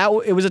 and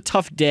it was a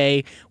tough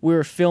day. We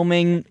were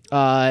filming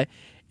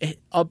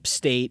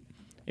upstate.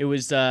 It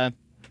was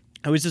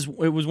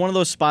one of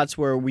those spots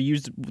where we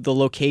used the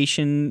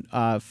location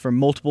for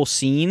multiple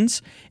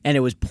scenes, and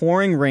it was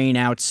pouring rain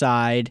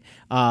outside.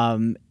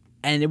 And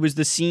it was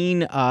the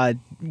scene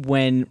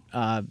when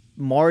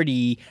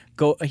Marty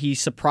he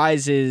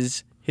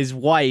surprises his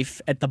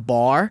wife at the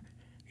bar.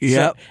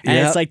 Yep.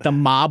 It's like the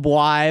mob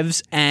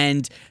wives,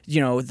 and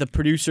the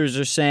producers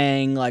are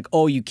saying like,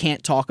 "Oh, you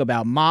can't talk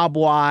about mob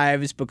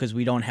wives because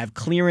we don't have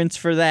clearance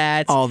for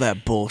that." All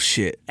that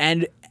bullshit.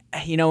 And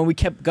we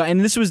kept going,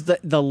 and this was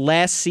the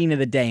last scene of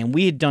the day, and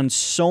we had done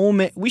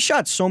we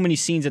shot so many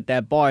scenes at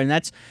that bar, and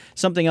that's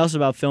something else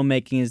about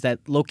filmmaking is that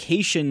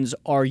locations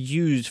are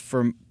used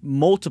for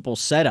multiple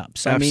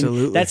setups. Absolutely.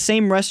 I mean, that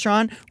same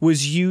restaurant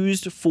was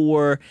used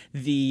for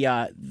the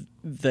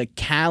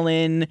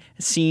Callan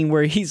scene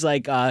where he's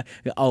like,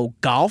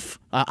 golf.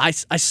 I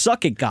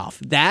suck at golf.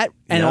 That,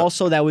 and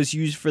also that was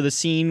used for the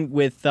scene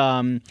with,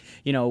 when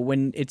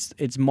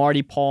it's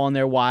Marty, Paul, and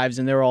their wives,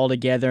 and they're all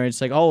together. And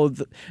it's like, oh,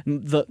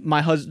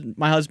 my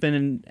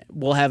husband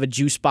will have a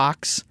juice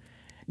box.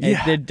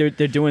 Yeah. They're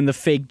doing the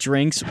fake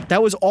drinks.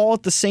 That was all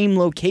at the same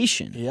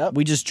location. Yep.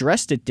 We just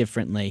dressed it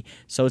differently.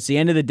 So it's the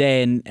end of the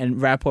day,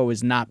 and Rapport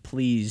was not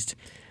pleased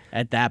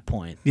at that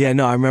point. Yeah,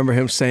 no, I remember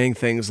him saying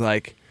things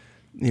like,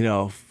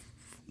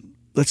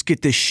 let's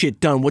get this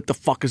shit done. What the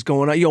fuck is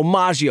going on? Yo,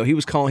 Maggio,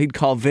 he'd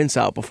call Vince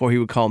out before he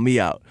would call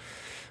me out.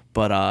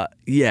 But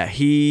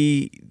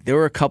there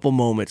were a couple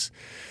moments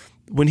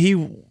when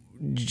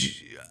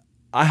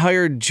I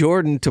hired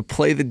Jordan to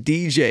play the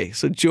DJ.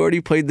 So Jordy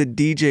played the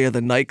DJ of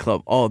the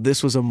nightclub. Oh,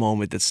 this was a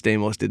moment that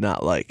Stamos did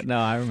not like. No,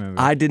 I remember.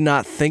 I did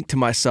not think to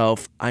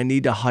myself, I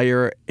need to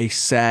hire a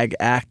SAG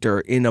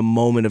actor in a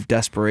moment of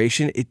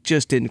desperation. It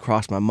just didn't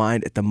cross my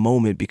mind at the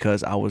moment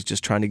because I was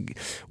just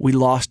we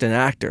lost an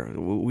actor.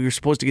 We were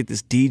supposed to get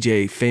this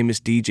DJ,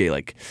 famous DJ,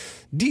 like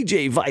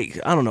DJ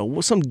Vike, I don't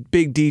know, some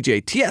big DJ,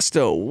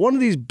 Tiesto, one of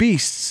these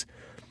beasts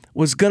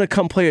was going to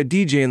come play a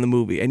DJ in the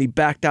movie, and he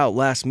backed out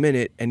last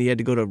minute, and he had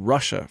to go to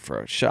Russia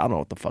for a show. I don't know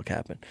what the fuck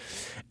happened.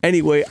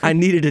 Anyway, I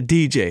needed a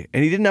DJ,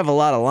 and he didn't have a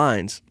lot of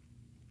lines.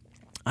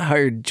 I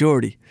hired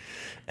Jordy,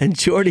 and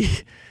Jordy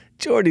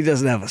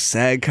doesn't have a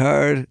SAG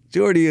card.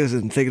 Jordy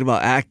isn't thinking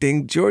about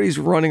acting. Jordy's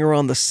running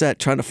around the set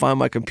trying to find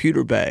my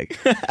computer bag.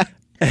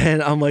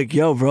 And I'm like,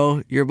 yo,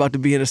 bro, you're about to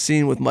be in a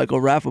scene with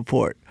Michael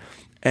Rappaport.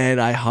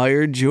 And I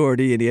hired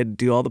Jordy, and he had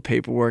to do all the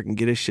paperwork and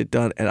get his shit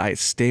done. And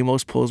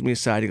Stamos pulls me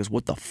aside. He goes,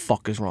 what the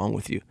fuck is wrong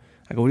with you?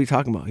 I go, what are you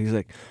talking about? He's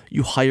like,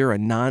 you hire a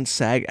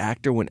non-SAG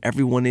actor when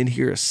everyone in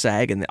here is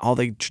SAG, and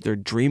their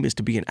dream is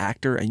to be an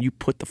actor, and you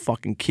put the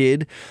fucking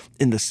kid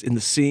in the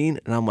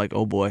scene. And I'm like,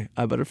 oh boy,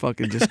 I better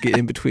fucking just get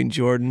in between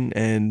Jordan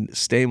and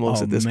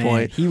Stamos at this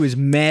point. He was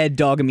mad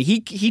dogging me.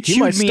 He chewed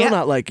might me still out.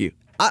 not like you.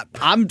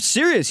 I'm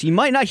serious. He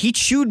might not. He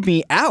chewed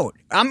me out.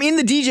 I'm in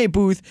the DJ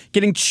booth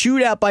getting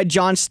chewed out by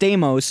John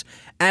Stamos,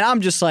 and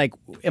I'm just like,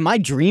 am I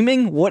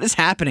dreaming? What is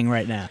happening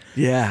right now?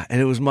 Yeah,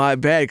 and it was my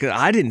bad because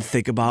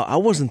I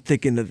wasn't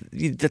thinking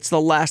that's the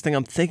last thing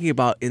I'm thinking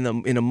about in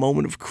a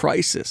moment of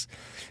crisis.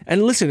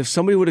 And listen, if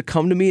somebody would have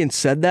come to me and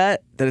said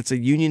that it's a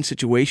union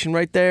situation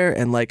right there,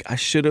 and like I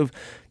should have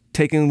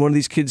taken one of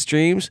these kids'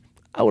 dreams,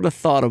 I would have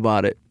thought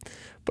about it.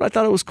 But I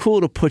thought it was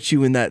cool to put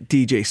you in that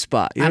DJ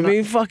spot. You know what I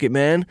mean? Fuck it,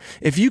 man.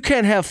 If you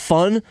can't have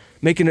fun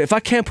if I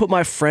can't put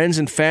my friends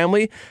and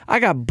family, I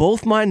got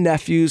both my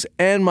nephews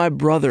and my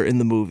brother in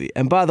the movie.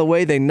 And by the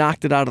way, they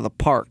knocked it out of the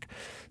park.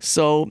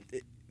 So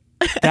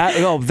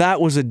that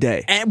was a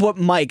day. And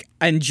Mike,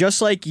 and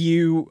just like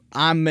you,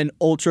 I'm an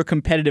ultra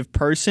competitive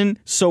person.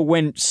 So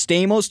when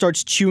Stamos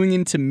starts chewing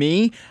into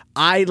me,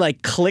 I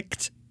like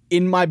clicked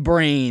in my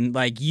brain,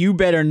 like, you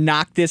better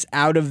knock this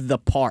out of the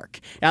park.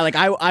 Now, like,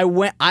 I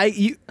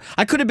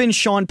could have been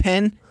Sean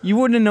Penn. You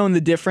wouldn't have known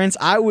the difference.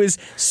 I was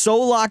so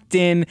locked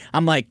in.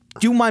 I'm like,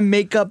 do my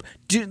makeup.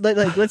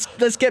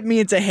 Let's get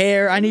me into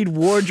hair. I need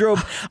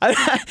wardrobe.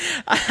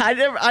 I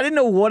didn't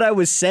know what I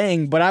was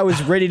saying, but I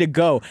was ready to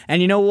go.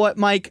 And you know what,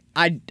 Mike?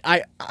 You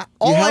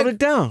held it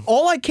down.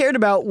 All I cared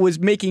about was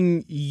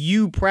making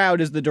you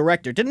proud as the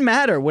director. Didn't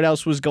matter what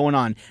else was going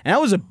on. And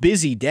that was a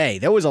busy day.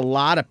 There was a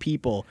lot of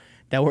people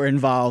that were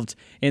involved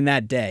in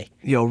that day.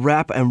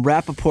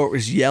 Rappaport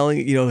was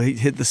yelling,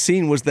 the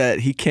scene was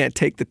that he can't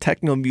take the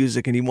techno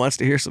music and he wants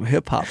to hear some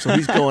hip hop, so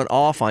he's going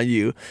off on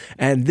you.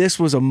 And this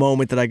was a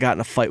moment that I got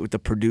in a fight with the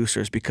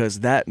producers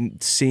because that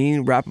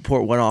scene,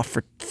 Rappaport went off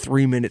for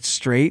 3 minutes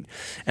straight,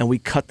 and we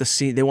cut the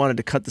scene. They wanted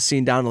to cut the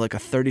scene down to like a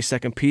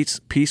 30-second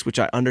piece, which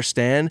I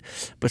understand,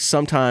 but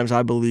sometimes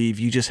I believe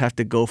you just have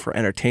to go for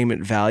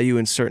entertainment value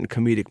in certain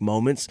comedic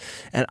moments,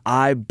 and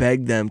I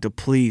begged them to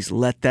please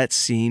let that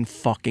scene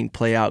fucking play.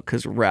 play out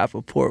because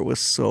Rappaport was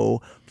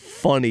so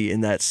funny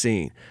in that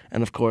scene.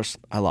 And of course,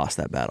 I lost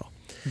that battle.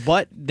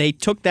 But they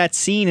took that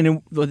scene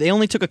and they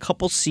only took a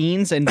couple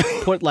scenes and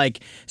put like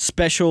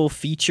special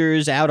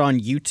features out on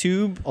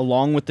YouTube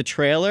along with the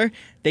trailer.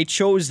 They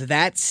chose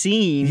that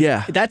scene.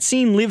 Yeah. That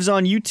scene lives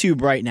on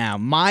YouTube right now.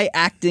 My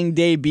acting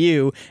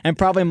debut and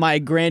probably my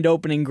grand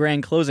opening,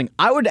 grand closing.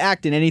 I would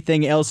act in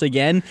anything else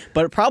again,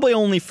 but probably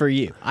only for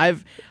you.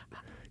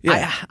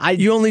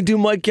 You only do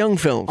Mike Young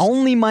films.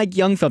 Only Mike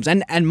Young films.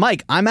 And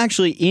Mike, I'm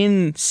actually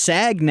in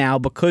SAG now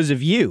because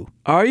of you.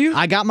 Are you?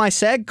 I got my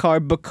SAG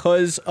card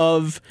because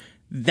of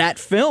that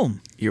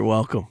film. You're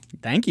welcome.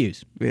 Thank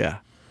yous. Yeah.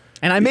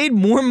 And I made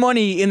more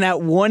money in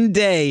that one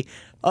day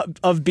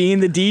of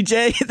being the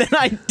DJ than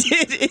I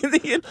did in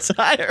the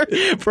entire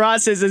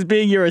process as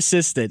being your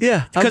assistant.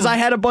 Yeah. Because I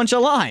had a bunch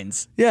of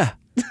lines. Yeah.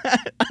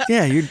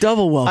 Yeah, you're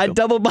double welcome. I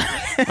doubled my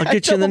I'll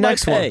get you in the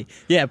next one.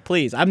 Yeah,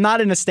 please. I'm not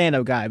in a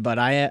stand-up guy, but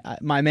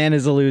my man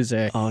is a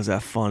loser. Oh, is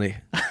that funny?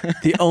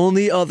 The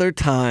only other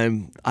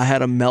time I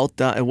had a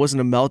meltdown, it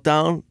wasn't a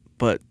meltdown,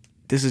 but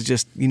this is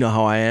just, you know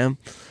how I am.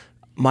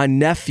 My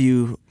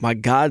nephew, my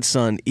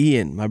godson,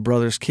 Ian, my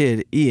brother's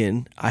kid,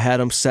 Ian, I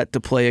had him set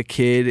to play a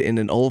kid in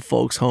an old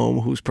folks home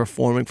who's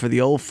performing for the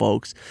old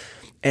folks.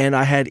 And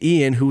I had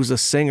Ian, who's a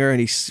singer, and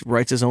he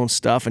writes his own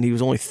stuff, and he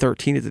was only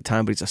 13 at the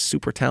time, but he's a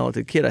super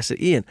talented kid. I said,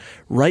 Ian,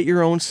 write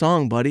your own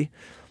song, buddy,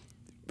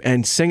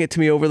 and sing it to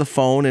me over the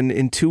phone. And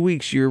in 2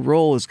 weeks, your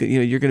role is,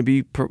 you're going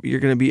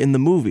to be in the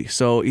movie.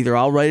 So either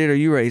I'll write it or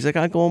you write it. He's like,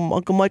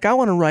 Uncle Mike, I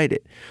want to write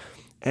it.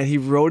 And he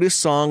wrote his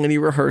song and he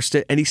rehearsed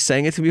it and he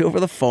sang it to me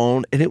over the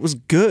phone, and it was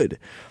good,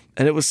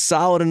 and it was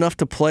solid enough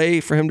to play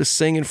for him to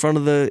sing in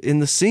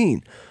the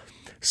scene.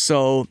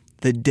 So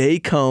the day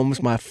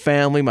comes, my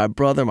family, my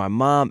brother, my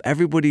mom,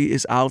 everybody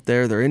is out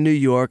there. They're in New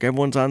York.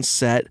 Everyone's on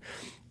set.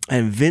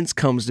 And Vince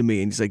comes to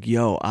me and he's like,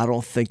 yo, I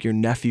don't think your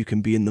nephew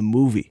can be in the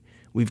movie.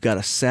 We've got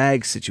a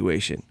SAG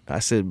situation. I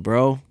said,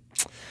 bro,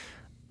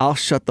 I'll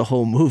shut the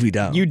whole movie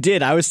down. You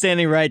did. I was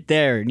standing right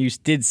there, and you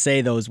did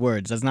say those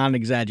words. That's not an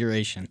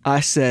exaggeration. I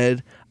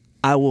said,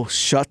 I will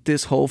shut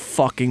this whole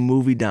fucking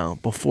movie down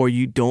before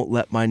you don't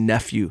let my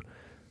nephew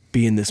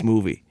be in this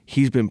movie.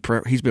 He's been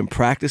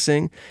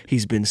practicing.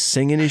 He's been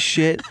singing his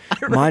shit.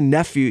 My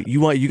nephew,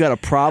 you got a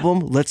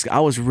problem? I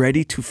was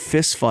ready to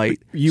fist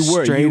fight. You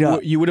were straight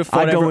up. You would have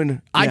fought.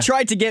 I Yeah.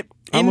 tried to get.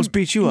 I almost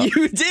beat you up.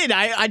 You did.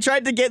 I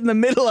tried to get in the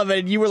middle of it,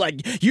 and you were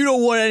like, "You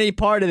don't want any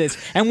part of this."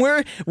 And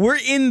we're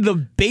in the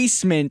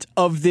basement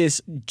of this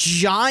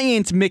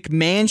giant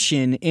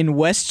McMansion in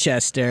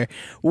Westchester,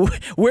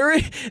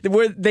 where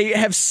they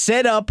have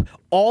set up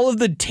all of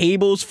the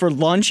tables for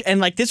lunch,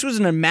 and like this was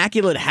an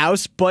immaculate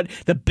house, but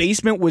the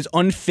basement was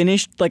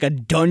unfinished, like a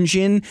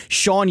dungeon.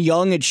 Sean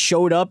Young had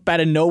showed up out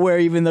of nowhere,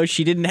 even though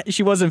she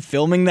wasn't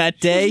filming that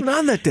day. She wasn't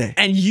on that day.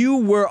 And you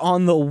were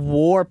on the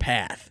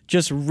warpath,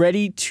 just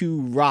ready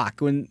to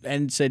rock,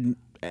 and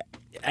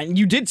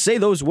you did say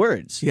those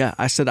words. Yeah,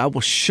 I said, I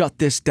will shut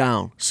this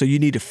down, so you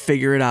need to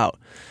figure it out.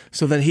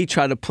 So then he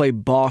tried to play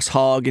boss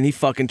hog, and he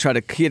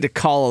had to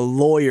call a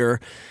lawyer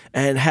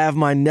and have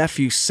my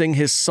nephew sing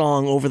his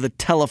song over the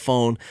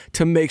telephone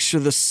to make sure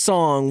the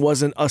song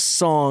wasn't a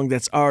song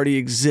that's already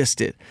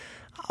existed.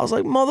 I was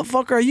like,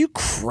 motherfucker, are you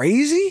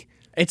crazy?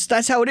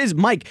 That's how it is,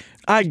 Mike.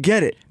 I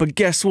get it, but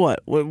guess what?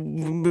 I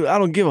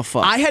don't give a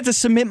fuck. I had to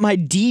submit my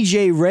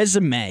DJ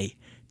resume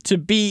to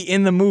be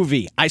in the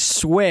movie. I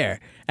swear.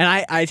 And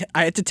I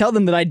had to tell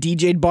them that I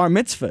DJ'd bar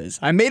mitzvahs.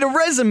 I made a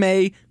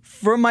resume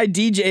for my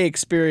DJ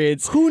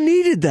experience. Who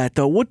needed that,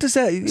 though? What does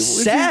that...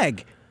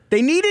 SAG.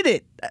 They needed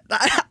it.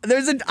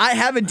 I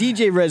have a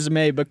DJ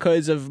resume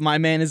because of My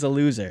Man Is a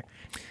Loser.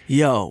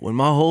 Yo, when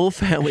my whole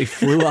family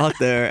flew out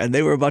there and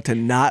they were about to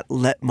not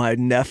let my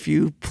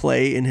nephew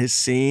play in his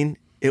scene,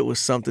 it was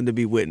something to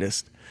be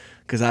witnessed.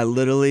 Because I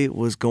literally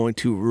was going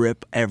to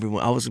rip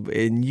everyone.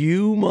 And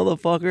you,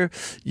 motherfucker,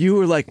 you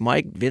were like,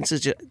 Mike, Vince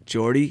is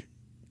Jordy.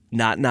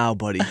 Not now,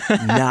 buddy.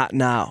 Not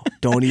now.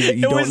 Don't even.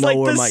 You don't know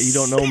where you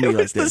don't know me like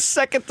this. It was the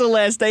second to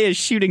last day of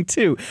shooting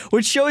too,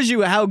 which shows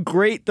you how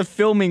great the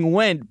filming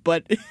went.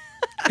 But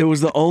it was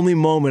the only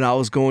moment I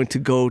was going to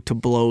go to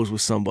blows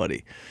with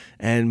somebody,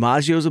 and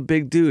Maggio's a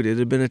big dude. It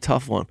had been a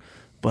tough one,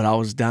 but I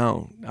was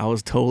down. I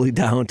was totally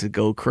down to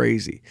go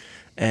crazy,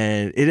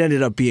 and it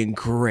ended up being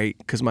great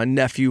because my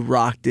nephew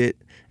rocked it,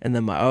 and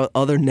then my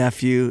other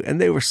nephew,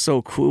 and they were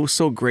so cool. It was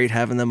so great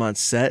having them on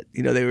set.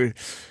 You know, they were.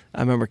 I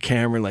remember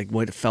Cameron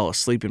fell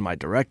asleep in my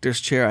director's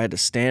chair. I had to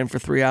stand for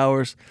 3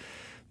 hours,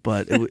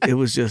 but it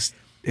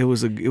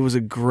was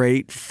a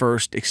great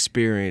first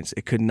experience.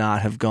 It could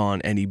not have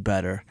gone any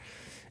better,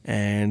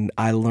 and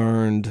I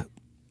learned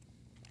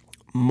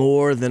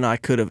more than I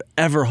could have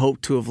ever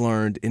hoped to have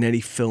learned in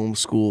any film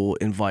school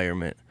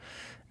environment.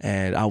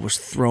 And I was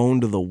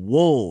thrown to the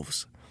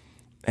wolves,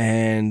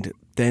 and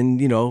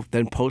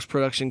then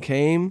post-production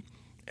came.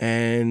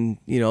 And,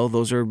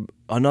 those are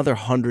another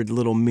 100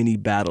 little mini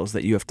battles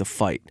that you have to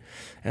fight.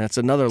 And that's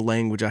another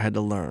language I had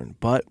to learn.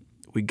 But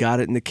we got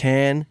it in the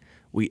can.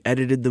 We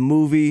edited the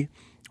movie.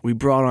 We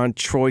brought on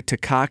Troy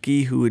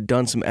Takaki, who had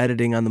done some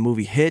editing on the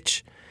movie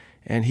Hitch.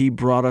 and he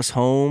brought us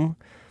home,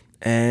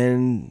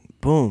 and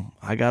boom,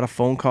 I got a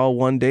phone call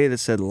one day that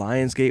said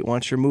Lionsgate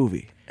wants your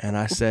movie, and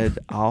I said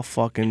I'll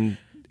fucking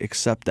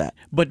accept that.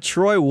 But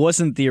Troy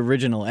wasn't the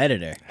original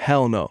editor.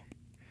 Hell no.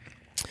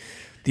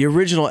 The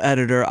original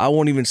editor, I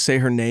won't even say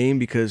her name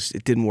because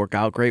it didn't work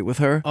out great with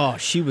her. Oh,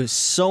 she was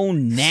so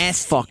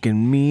nasty.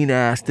 Fucking mean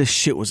ass. This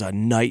shit was a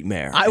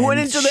nightmare. I went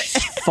into the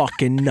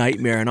fucking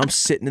nightmare, and I'm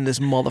sitting in this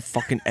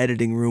motherfucking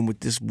editing room with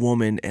this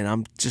woman, and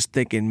I'm just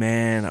thinking,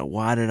 man,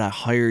 why did I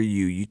hire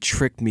you? You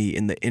tricked me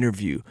in the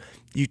interview.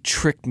 You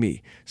tricked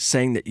me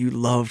saying that you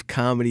loved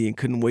comedy and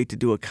couldn't wait to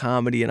do a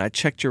comedy, and I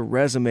checked your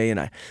resume and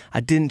I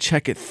didn't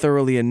check it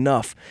thoroughly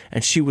enough.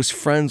 And she was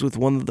friends with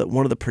one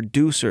of the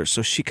producers,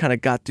 so she kind of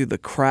got through the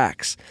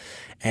cracks.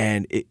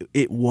 And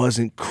it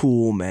wasn't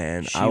cool,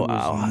 man. She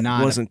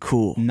wasn't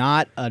cool.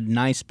 Not a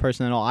nice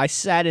person at all. I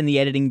sat in the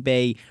editing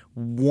bay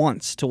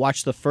once to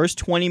watch the first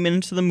 20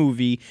 minutes of the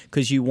movie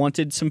because you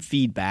wanted some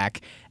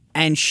feedback.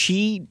 And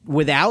she,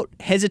 without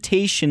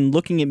hesitation,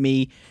 looking at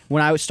me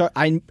when I would start,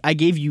 I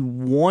gave you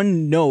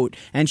one note,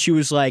 and she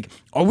was like,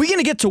 "Are we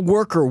gonna get to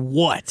work or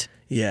what?"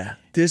 Yeah,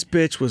 this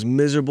bitch was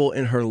miserable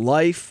in her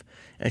life,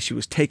 and she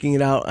was taking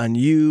it out on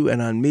you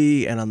and on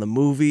me and on the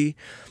movie.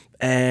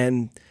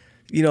 And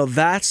you know,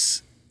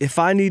 that's if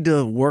I need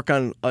to work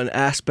on an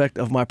aspect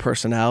of my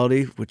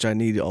personality, which I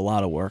need a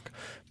lot of work.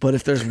 But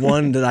if there's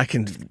one that I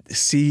can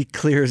see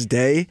clear as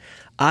day,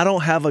 I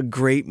don't have a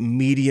great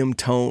medium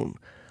tone.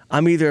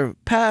 I'm either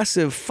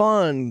passive,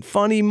 fun,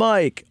 funny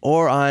Mike,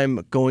 or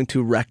I'm going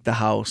to wreck the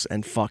house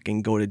and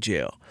fucking go to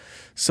jail.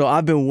 So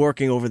I've been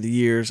working over the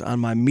years on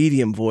my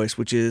medium voice,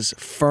 which is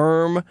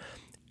firm,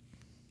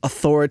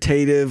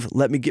 authoritative,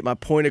 let me get my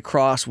point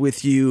across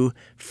with you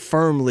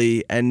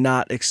firmly and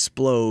not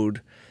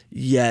explode,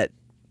 yet,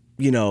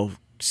 you know,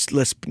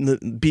 let's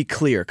be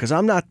clear. Because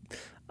I'm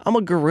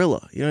a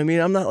gorilla, you know what I mean?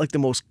 I'm not like the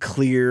most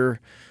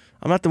clear,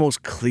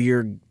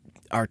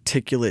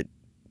 articulate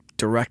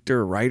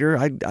director, writer.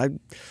 I'm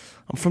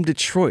from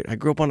Detroit. I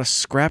grew up on a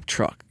scrap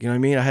truck. You know what I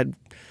mean?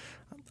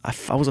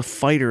 I was a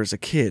fighter as a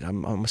kid.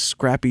 I'm a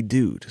scrappy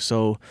dude.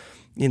 So,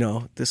 you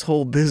know, this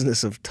whole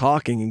business of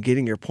talking and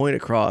getting your point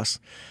across,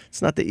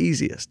 it's not the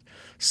easiest.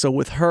 So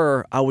with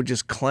her, I would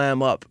just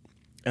clam up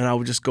and I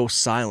would just go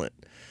silent.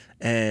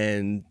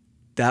 And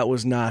that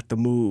was not the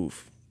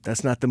move.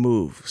 That's not the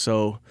move.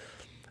 So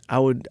I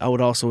would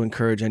also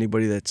encourage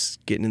anybody that's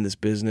getting in this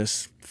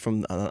business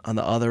from on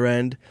the other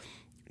end,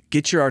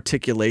 get your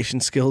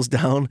articulation skills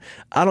down.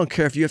 I don't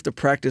care if you have to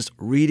practice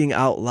reading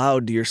out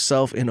loud to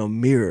yourself in a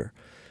mirror.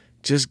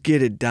 Just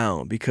get it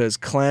down, because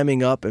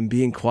clamming up and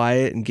being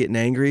quiet and getting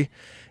angry,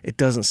 it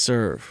doesn't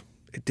serve.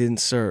 It didn't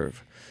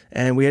serve.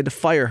 And we had to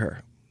fire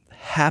her,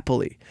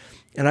 happily.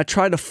 And I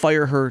tried to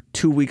fire her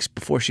 2 weeks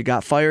before she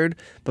got fired,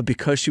 but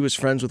because she was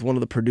friends with one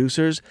of the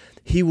producers,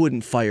 he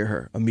wouldn't fire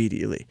her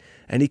immediately.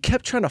 And he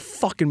kept trying to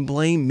fucking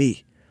blame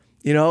me,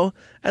 you know?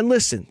 And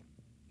listen,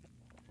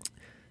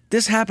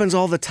 this happens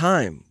all the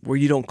time where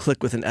you don't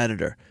click with an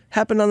editor.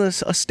 Happened on a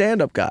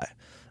stand-up guy.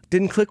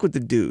 Didn't click with the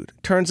dude.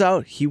 Turns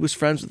out he was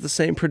friends with the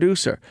same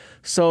producer.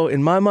 So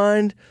in my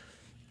mind,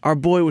 our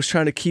boy was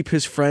trying to keep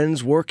his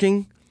friends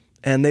working,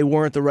 and they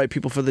weren't the right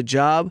people for the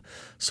job.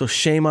 So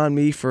shame on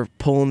me for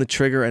pulling the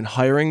trigger and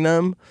hiring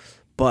them.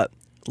 But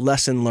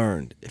lesson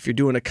learned. If you're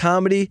doing a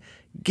comedy,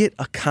 get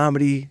a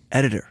comedy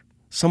editor.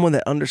 Someone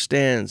that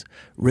understands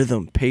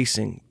rhythm,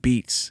 pacing,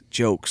 beats,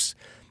 jokes,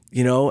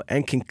 you know,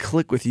 and can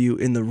click with you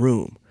in the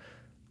room.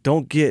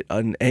 Don't get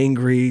an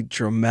angry,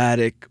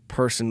 dramatic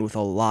person with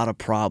a lot of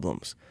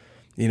problems.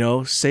 You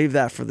know, save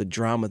that for the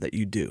drama that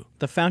you do.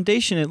 The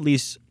foundation at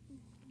least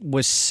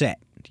was set,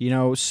 you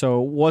know,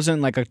 so it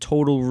wasn't like a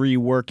total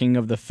reworking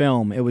of the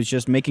film. It was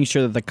just making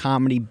sure that the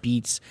comedy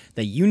beats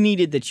that you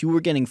needed, that you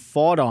were getting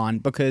fought on,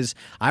 because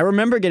I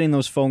remember getting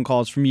those phone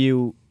calls from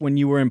you when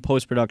you were in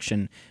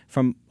post-production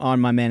from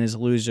On My Man Is a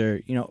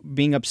Loser, you know,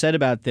 being upset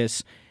about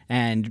this.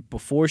 And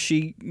before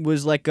she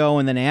was let go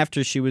and then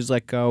after she was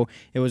let go,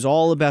 it was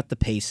all about the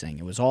pacing.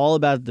 It was all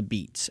about the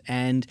beats.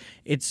 And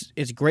it's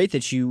great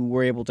that you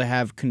were able to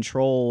have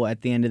control at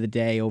the end of the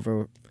day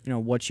over, you know,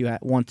 what you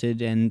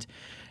wanted. And,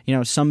 you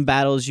know, some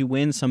battles you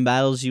win, some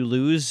battles you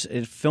lose.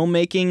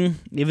 Filmmaking,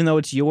 even though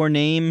it's your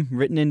name,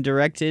 written and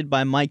directed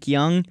by Mike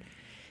Young,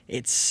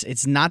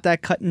 it's not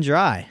that cut and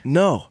dry.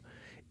 No.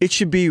 It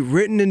should be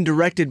written and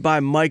directed by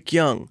Mike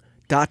Young, ...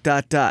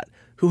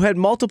 who had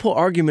multiple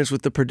arguments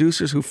with the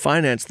producers who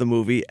financed the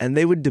movie, and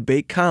they would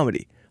debate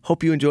comedy.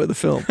 Hope you enjoy the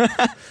film.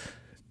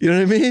 You know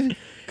what I mean?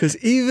 Because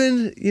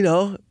even, you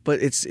know, but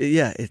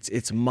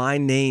it's my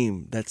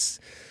name that's,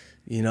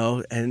 you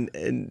know,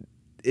 and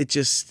it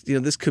just, you know,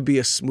 this could be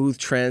a smooth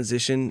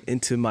transition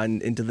into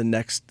the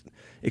next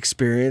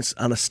experience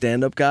on a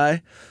stand-up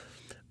guy.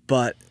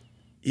 But,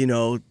 you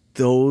know,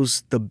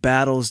 the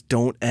battles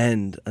don't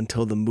end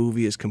until the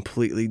movie is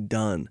completely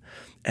done.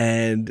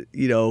 And,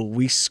 you know,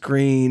 we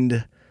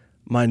screened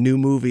my new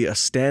movie, A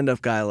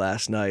Stand-Up Guy,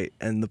 last night,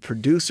 and the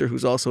producer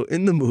who's also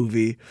in the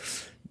movie,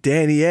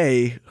 Danny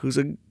A., who's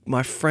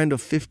my friend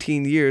of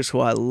 15 years, who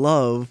I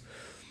love,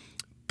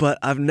 But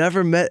I've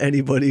never met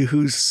anybody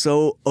who's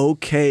so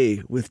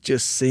okay with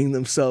just seeing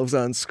themselves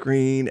on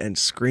screen and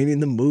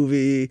screening the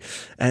movie,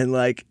 and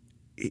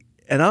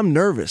I'm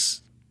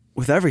nervous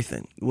with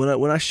everything.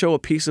 When I show a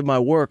piece of my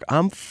work,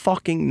 I'm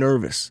fucking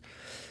nervous.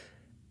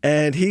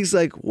 And he's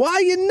like, "Why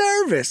are you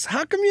nervous?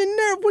 How come you're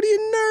nervous? What are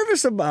you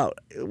nervous about?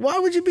 Why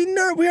would you be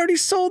nervous? We already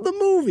sold the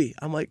movie."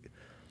 I'm like,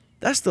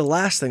 that's the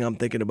last thing I'm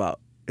thinking about.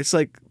 It's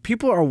like,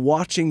 people are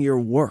watching your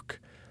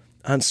work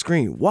on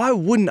screen. Why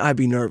wouldn't I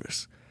be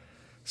nervous?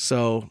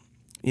 So,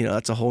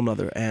 that's a whole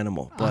nother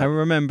animal. But I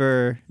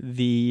remember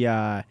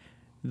the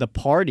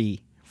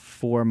party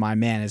for My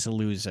Man is a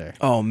Loser.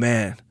 oh,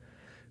 man.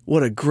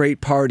 What a great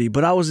party.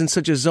 But I was in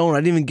such a zone. I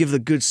didn't even give the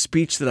good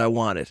speech that I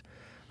wanted.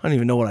 I don't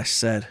even know what I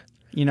said.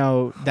 And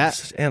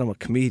I'm a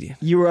comedian.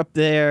 You were up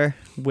there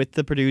with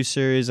the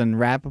producers, and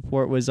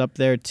Rappaport was up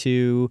there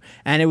too.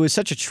 And it was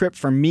such a trip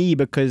for me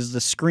because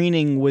the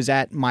screening was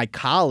at my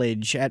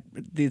college at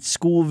the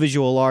School of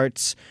Visual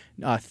Arts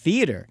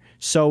Theater.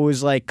 So it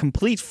was like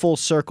complete full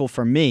circle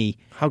for me.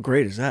 How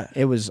great is that?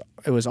 It was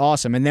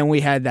awesome. And then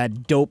we had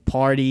that dope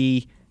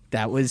party.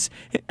 There was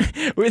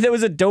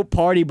a dope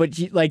party, but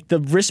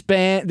the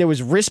wristband. There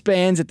was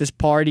wristbands at this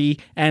party,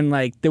 and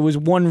there was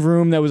one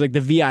room that was like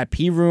the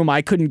VIP room.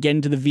 I couldn't get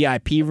into the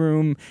VIP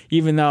room,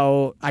 even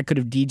though I could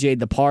have DJ'd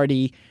the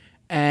party.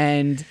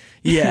 And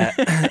yeah,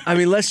 I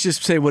mean, let's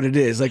just say what it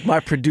is. Like, my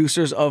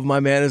producers of My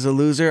Man is a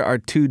Loser are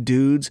two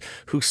dudes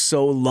who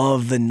so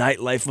love the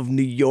nightlife of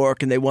New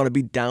York, and they want to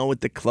be down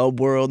with the club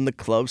world and the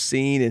club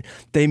scene. And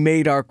they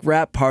made our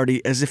rap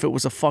party as if it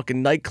was a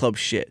fucking nightclub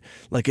shit,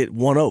 like at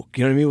One Oak.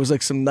 You know what I mean? It was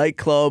like some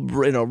nightclub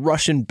in a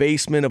Russian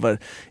basement of an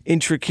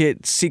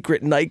intricate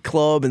secret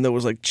nightclub, and there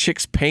was like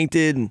chicks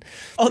painted. And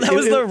that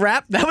was the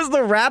rap. That was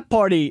the rap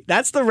party.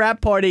 That's the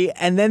rap party,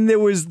 and then there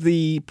was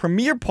the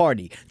premiere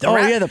party.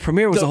 The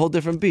premiere was a whole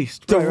different beast.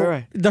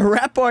 Right. The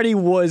rap party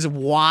was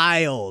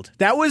wild.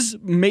 That was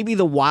maybe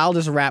the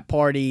wildest rap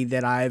party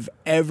that I've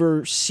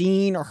ever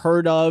seen or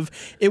heard of.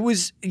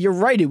 You're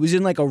right, it was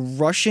in like a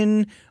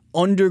Russian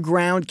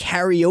underground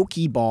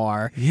karaoke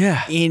bar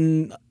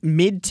in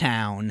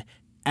Midtown,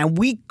 and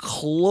we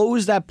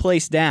closed that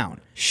place down.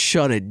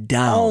 Shut it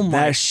down.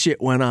 That shit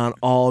went on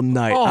all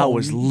night. I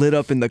was lit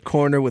up in the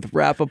corner with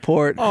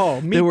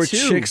Rappaport. There were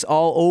chicks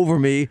all over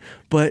me,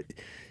 but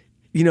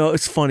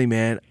it's funny,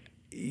 man.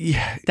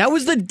 Yeah. That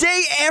was the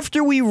day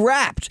after we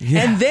rapped.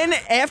 Yeah. And then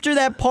after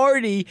that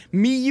party,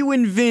 me, you,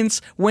 and Vince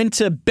went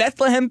to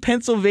Bethlehem,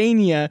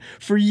 Pennsylvania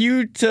for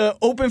you to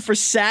open for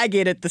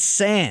Saget at the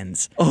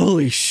Sands.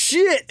 Holy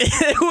shit.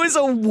 It was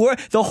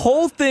the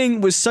whole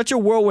thing was such a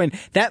whirlwind.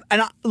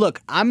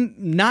 Look, I'm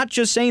not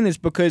just saying this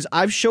because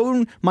I've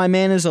shown My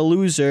Man is a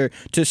Loser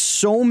to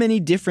so many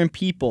different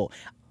people.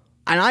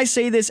 And I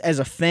say this as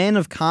a fan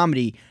of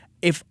comedy.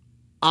 If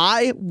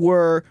I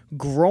were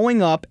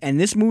growing up and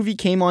this movie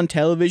came on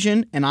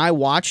television and I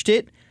watched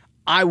it,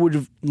 I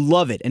would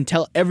love it and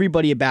tell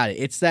everybody about it.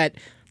 It's that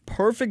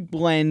perfect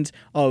blend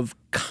of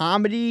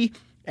comedy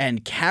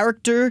and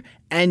character,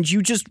 and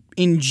you just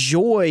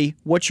enjoy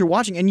what you're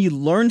watching, and you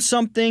learn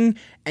something,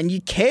 and you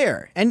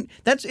care. And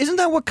isn't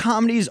that what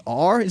comedies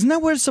are? Isn't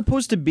that what it's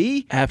supposed to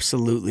be?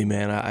 Absolutely,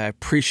 man. I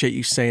appreciate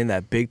you saying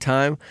that big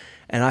time.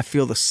 And I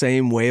feel the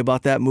same way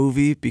about that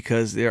movie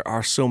because there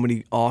are so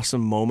many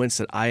awesome moments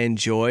that I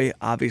enjoy.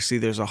 Obviously,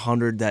 there's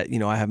 100 that,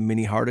 I have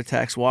mini heart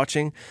attacks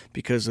watching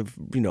because of,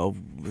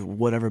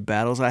 whatever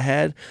battles I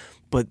had.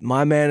 But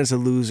My Man is a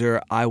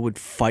Loser, I would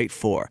fight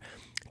for,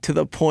 to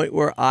the point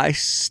where I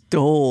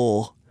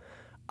got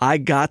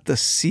the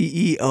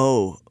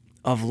CEO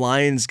of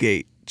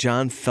Lionsgate,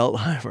 John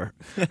Feltheimer,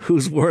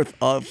 who's worth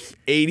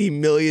 $80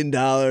 million.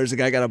 The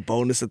guy got a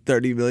bonus of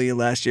 $30 million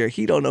last year.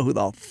 He don't know who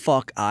the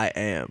fuck I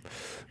am.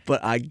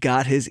 But I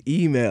got his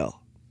email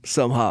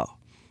somehow.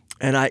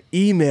 And I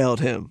emailed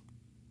him.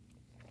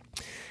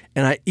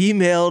 And I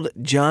emailed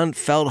John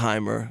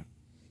Feltheimer,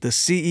 the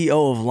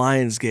CEO of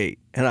Lionsgate.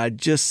 And I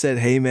just said,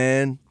 "Hey,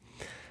 man,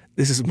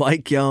 this is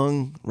Mike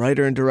Young,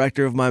 writer and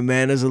director of My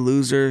Man is a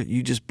Loser.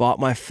 You just bought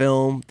my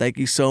film. Thank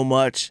you so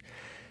much.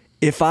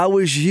 If I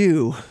was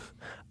you,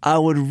 I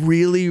would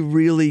really,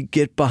 really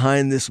get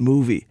behind this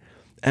movie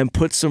and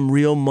put some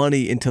real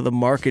money into the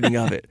marketing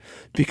of it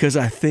because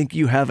I think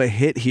you have a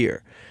hit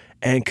here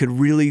and could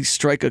really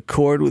strike a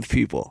chord with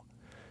people.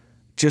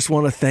 Just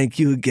want to thank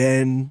you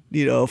again,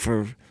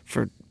 for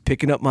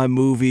picking up my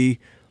movie.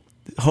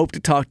 Hope to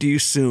talk to you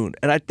soon."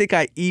 And I think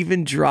I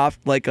even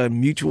dropped like a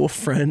mutual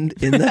friend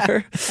in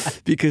there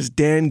because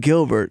Dan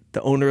Gilbert,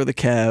 the owner of the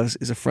Cavs,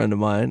 is a friend of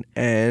mine,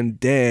 and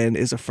Dan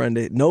is a friend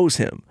that knows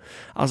him.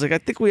 I was like, I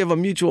think we have a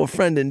mutual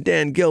friend in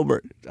Dan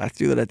Gilbert. I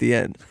threw that at the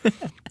end.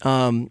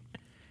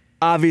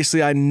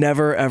 Obviously, I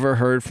never, ever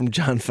heard from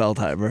John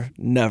Feltheimer.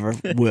 Never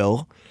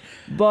will.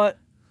 But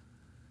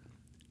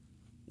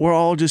we're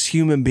all just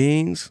human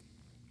beings.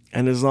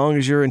 And as long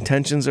as your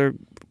intentions are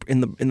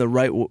in the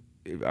right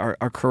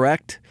are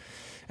correct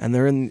and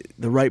they're in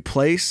the right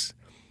place,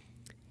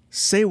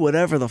 say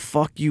whatever the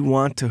fuck you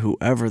want to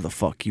whoever the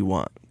fuck you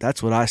want.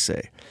 That's what I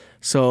say.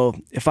 So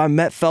if I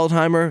met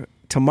Feltheimer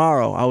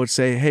tomorrow, I would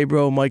say, hey,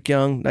 bro, Mike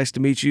Young, nice to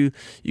meet you.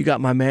 You got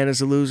my man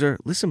as a loser.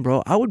 Listen,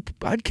 bro,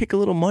 I'd kick a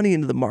little money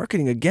into the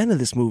marketing again of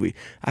this movie.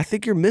 I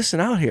think you're missing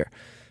out here.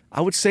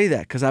 I would say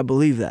that because I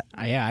believe that.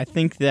 Yeah, I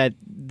think that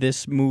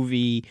this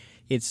movie,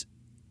 it's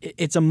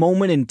a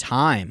moment in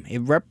time. It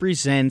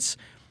represents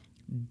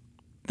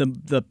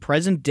the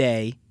present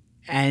day.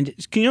 And,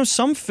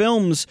 some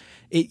films,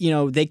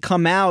 they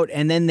come out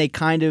and then they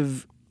kind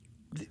of...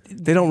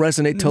 They don't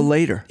resonate till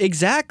later.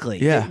 Exactly.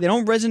 Yeah. They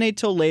don't resonate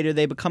till later.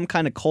 They become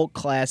kind of cult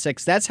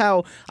classics. That's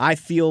how I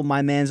feel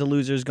My Man's a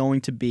Loser is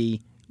going to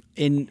be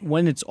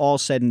when it's all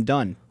said and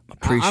done.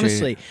 Appreciate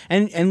honestly.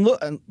 it. And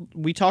look,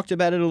 we talked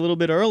about it a little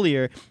bit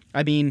earlier.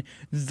 I mean,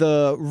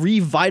 the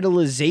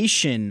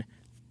revitalization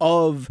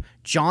of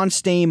John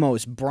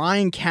Stamos,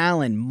 Brian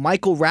Callen,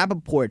 Michael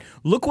Rappaport.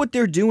 Look what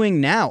they're doing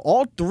now.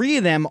 All three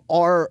of them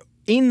are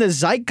in the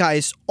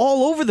zeitgeist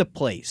all over the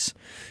place.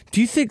 Do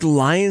you think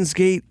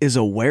Lionsgate is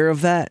aware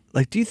of that?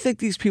 Like, do you think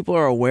these people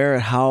are aware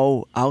of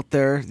how out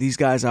there these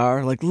guys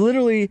are? Like,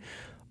 literally,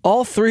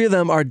 all three of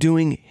them are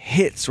doing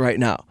hits right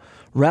now.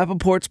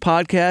 Rappaport's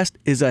podcast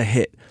is a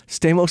hit.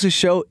 Stamos'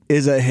 show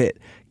is a hit.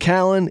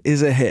 Callen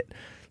is a hit.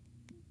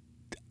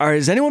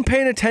 Is anyone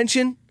paying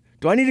attention?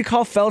 Do I need to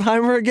call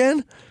Feldheimer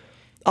again?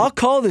 I'll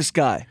call this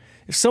guy.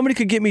 If somebody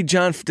could get me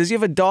John... Does he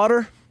have a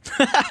daughter?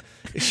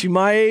 Is she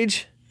my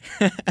age?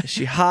 Is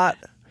she hot?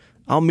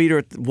 I'll meet her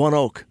at One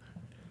Oak.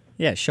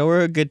 Yeah, show her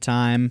a good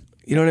time.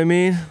 You know what I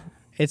mean?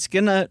 It's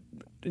gonna...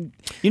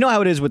 You know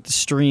how it is with the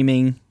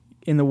streaming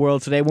in the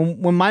world today.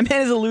 When My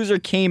Man is a Loser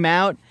came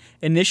out,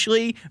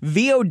 initially,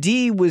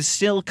 VOD was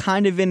still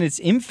kind of in its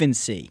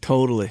infancy.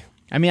 Totally.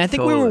 I mean, I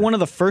think we were one of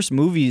the first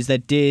movies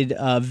that did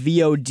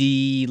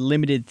VOD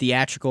limited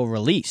theatrical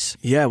release.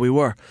 Yeah, we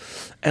were.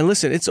 And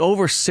listen, it's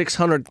over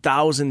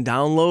 600,000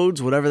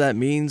 downloads, whatever that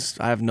means.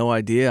 I have no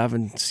idea. I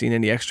haven't seen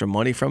any extra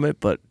money from it,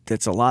 but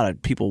that's a lot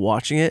of people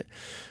watching it.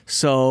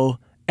 So,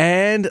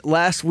 and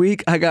last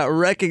week I got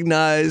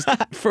recognized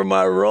for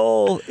my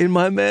role in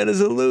My Man is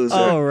a Loser.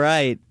 Oh,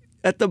 right.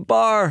 At the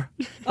bar.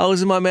 I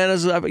was in My Man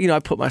is a... I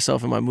put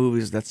myself in my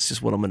movies. That's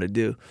just what I'm going to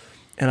do.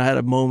 And I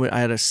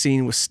had a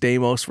scene with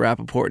Stamos,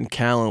 Rappaport, and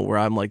Callen where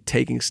I'm like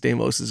taking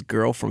Stamos'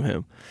 girl from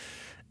him.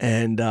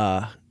 And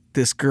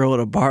this girl at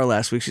a bar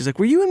last week, she's like,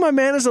 were you in My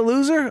Man is a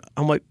Loser?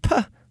 I'm like,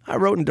 puh, I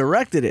wrote and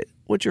directed it.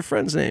 What's your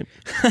friend's name?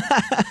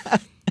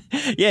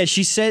 Yeah,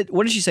 she said,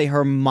 what did she say?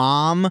 Her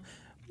mom,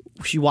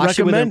 she watched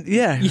it with her...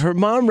 Yeah, her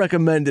mom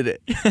recommended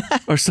it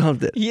or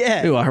something.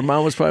 Yeah. Well, her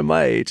mom was probably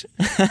my age.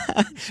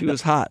 She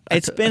was hot.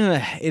 It's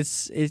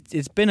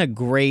been a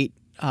great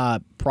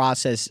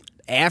process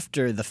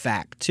after the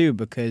fact too,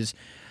 because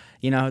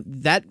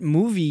that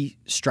movie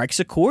strikes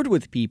a chord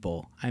with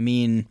people. I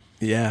mean,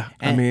 yeah.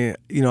 I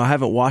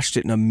haven't watched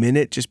it in a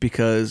minute just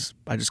because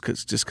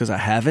I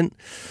haven't.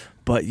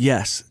 But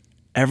yes,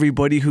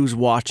 everybody who's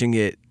watching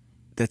it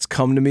that's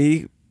come to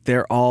me,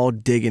 they're all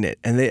digging it,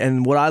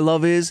 and what I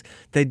love is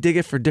they dig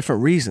it for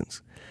different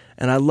reasons.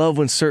 And I love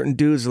when certain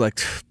dudes are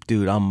like,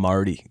 dude, I'm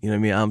Marty. You know what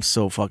I mean? I'm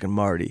so fucking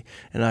Marty.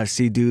 And I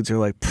see dudes who are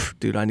like,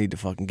 dude, I need to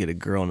fucking get a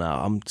girl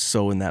now. I'm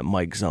so in that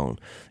Mike zone.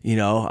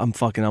 I'm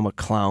a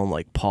clown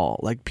like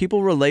Paul. Like,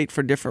 people relate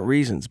for different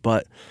reasons.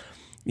 But,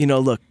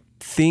 look,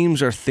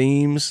 themes are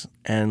themes.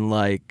 And,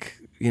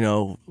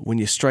 when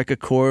you strike a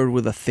chord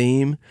with a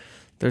theme,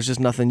 there's just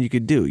nothing you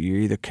could do. You're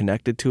either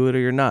connected to it or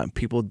you're not. And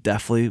people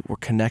definitely were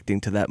connecting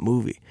to that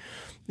movie.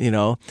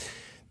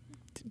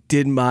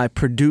 Did my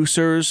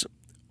producers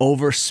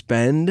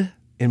overspend,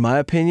 in my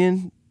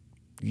opinion?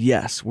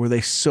 Yes. Were they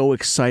so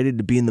excited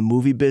to be in the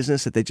movie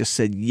business that they just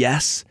said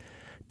yes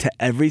to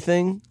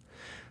everything?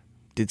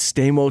 Did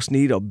Stamos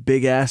need a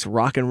big ass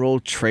rock and roll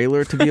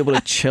trailer to be able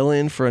to chill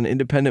in for an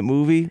independent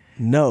movie?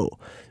 No.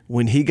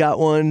 When he got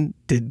one,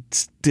 did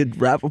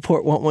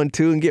Rappaport want one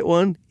too and get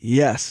one?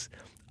 Yes.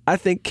 I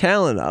think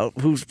Callen,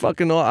 who's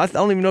fucking... I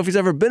don't even know if he's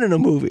ever been in a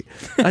movie.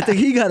 I think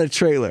he got a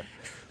trailer.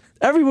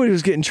 Everybody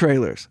was getting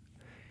trailers.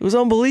 It was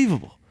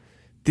unbelievable.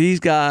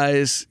 These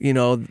guys,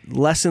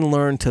 lesson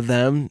learned to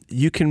them,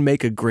 you can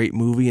make a great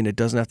movie and it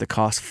doesn't have to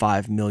cost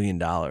 $5 million.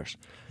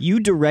 You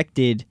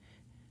directed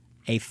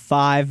a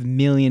 $5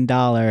 million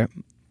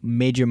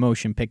major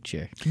motion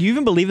picture. Can you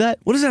even believe that?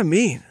 What does that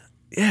mean?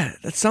 Yeah,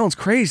 that sounds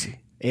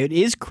crazy. It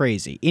is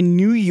crazy. In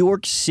New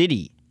York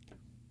City.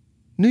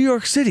 New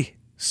York City.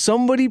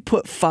 Somebody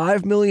put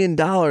 $5 million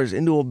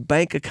into a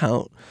bank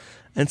account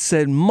and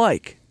said,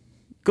 Mike,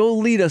 go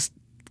lead us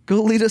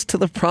to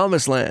the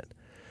promised land.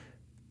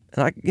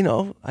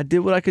 And I did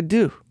what I could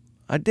do.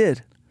 I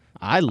did.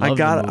 I love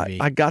the movie.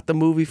 I got the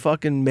movie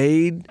fucking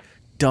made,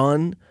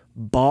 done,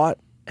 bought,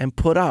 and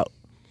put out.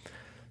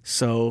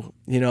 So,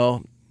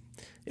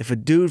 if a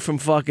dude from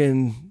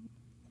fucking,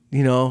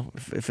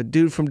 if a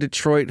dude from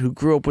Detroit who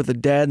grew up with a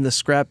dad in the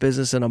scrap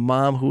business and a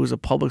mom who was a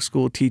public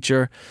school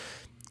teacher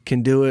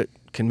can do it,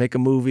 can make a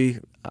movie,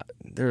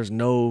 there's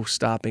no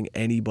stopping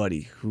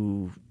anybody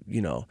who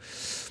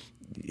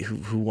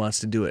wants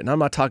to do it. And I'm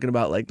not talking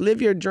about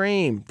live your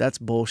dream. That's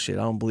bullshit.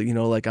 I don't believe,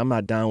 I'm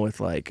not down with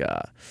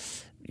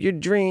your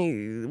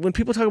dream. When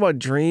people talk about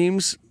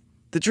dreams,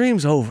 the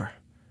dream's over.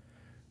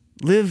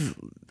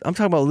 I'm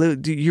talking about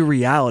live your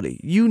reality.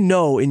 You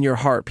know in your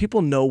heart,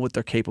 people know what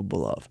they're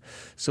capable of.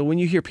 So when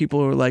you hear people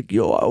who are like,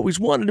 yo, I always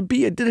wanted to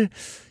be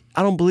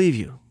I don't believe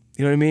you.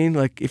 You know what I mean?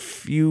 Like,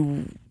 if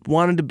you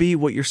wanted to be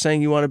what you're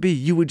saying you want to be,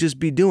 you would just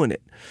be doing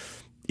it.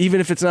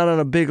 Even if it's not on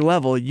a big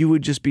level, you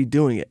would just be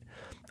doing it.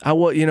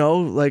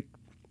 Like,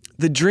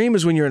 the dream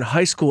is when you're in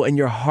high school and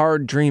you're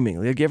hard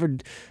dreaming. Like,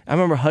 I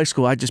remember high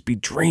school, I'd just be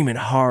dreaming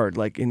hard,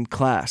 like in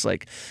class,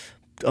 like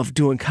of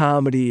doing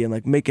comedy and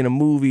like making a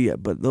movie.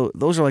 But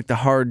those are like the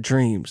hard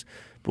dreams.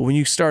 But when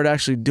you start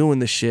actually doing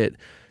the shit,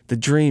 the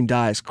dream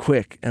dies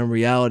quick and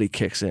reality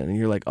kicks in. And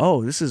you're like,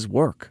 oh, this is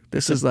work.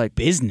 This is like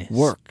business.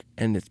 Work,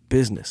 and it's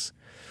business.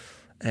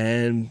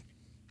 And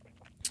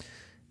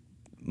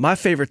my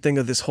favorite thing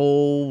of this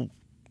whole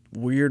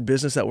weird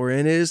business that we're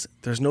in is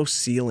there's no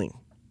ceiling.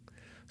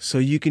 So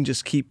you can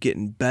just keep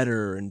getting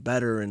better and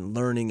better and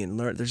learning.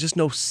 There's just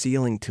no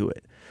ceiling to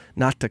it.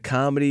 Not to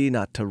comedy,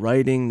 not to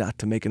writing, not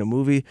to making a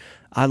movie.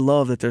 I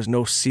love that there's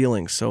no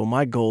ceiling. So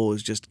my goal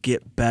is just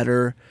get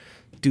better,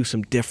 do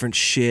some different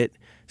shit,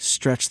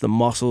 stretch the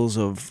muscles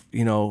of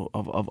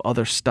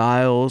other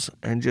styles,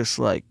 and just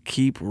like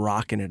keep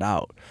rocking it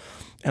out.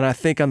 And I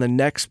think on the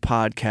next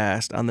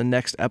podcast, on the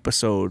next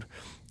episode,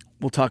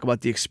 we'll talk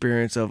about the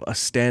experience of A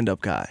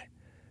Stand-Up Guy,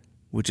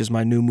 which is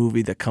my new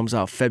movie that comes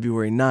out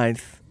February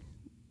 9th.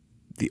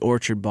 The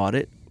Orchard bought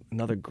it.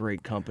 Another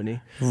great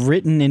company.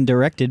 Written and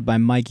directed by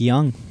Mike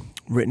Young.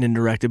 Written and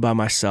directed by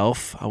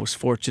myself. I was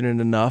fortunate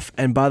enough.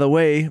 And by the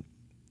way,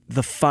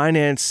 the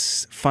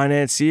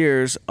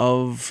financiers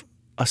of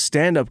A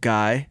Stand-Up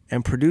Guy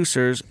and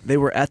producers, they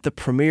were at the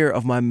premiere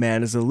of My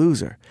Man is a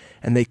Loser.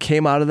 And they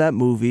came out of that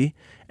movie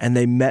and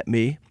they met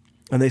me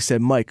and they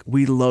said, Mike,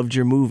 we loved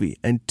your movie.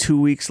 And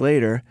 2 weeks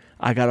later,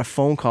 I got a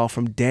phone call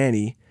from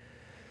Danny,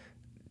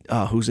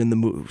 who's in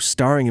the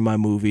starring in my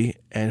movie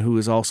and who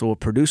is also a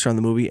producer on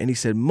the movie. And he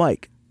said,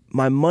 Mike,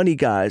 my money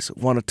guys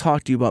want to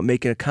talk to you about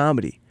making a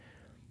comedy.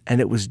 And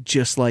it was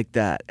just like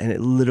that. And it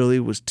literally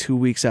was 2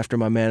 weeks after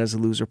My Man is a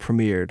Loser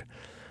premiered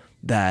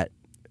that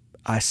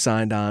I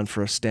signed on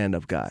for A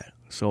Stand-Up Guy.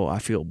 So I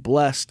feel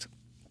blessed.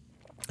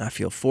 I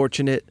feel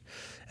fortunate.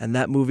 And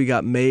that movie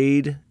got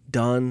made,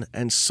 done,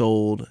 and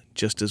sold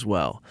just as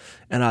well.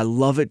 And I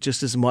love it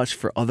just as much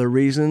for other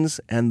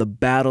reasons. And the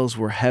battles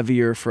were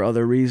heavier for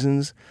other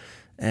reasons.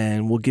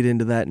 And we'll get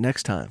into that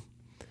next time.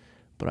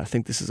 But I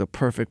think this is a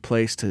perfect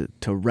place to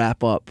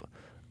wrap up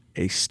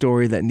a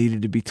story that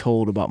needed to be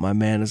told about My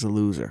Man is a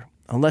Loser.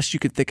 Unless you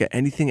could think of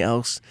anything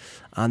else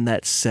on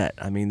that set.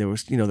 I mean,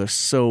 there's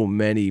so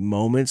many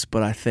moments,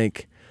 but I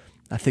think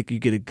you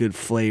get a good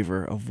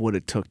flavor of what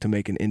it took to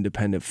make an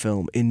independent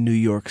film in New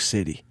York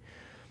City.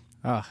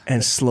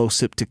 And slow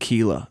sip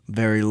tequila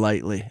very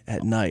lightly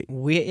at night.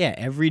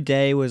 Every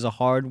day was a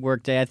hard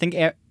work day. I think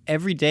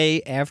every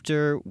day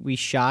after we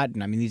shot,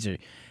 and I mean, these are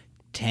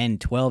 10,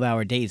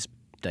 12-hour days.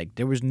 Like,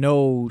 there was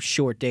no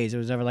short days. It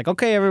was ever like,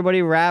 okay,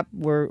 everybody wrap.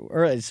 We're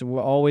early. So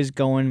we're always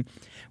going.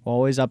 We're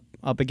always up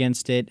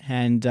against it.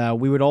 And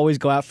we would always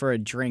go out for a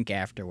drink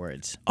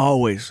afterwards.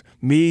 Always.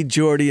 Me,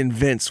 Jordy, and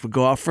Vince would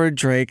go out for a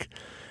drink.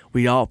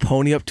 We all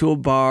pony up to a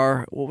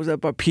bar. What was that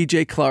bar?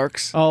 PJ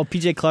Clark's. Oh,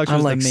 PJ Clark's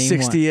was on the main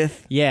 60th.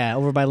 One. Yeah,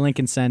 over by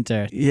Lincoln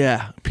Center.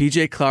 Yeah,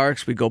 PJ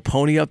Clark's. We go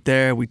pony up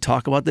there. We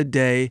talk about the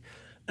day.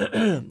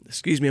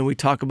 Excuse me, and we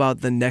talk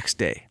about the next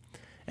day.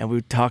 And we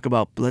would talk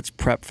about, let's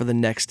prep for the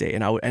next day.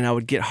 And I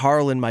would get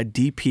Harlan, my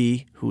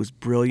DP, who was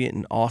brilliant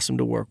and awesome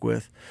to work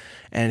with,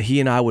 and he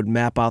and I would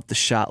map out the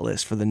shot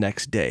list for the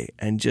next day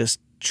and just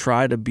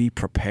try to be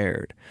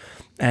prepared.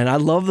 And I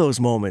love those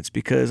moments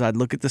because I'd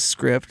look at the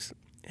script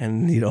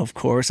and, of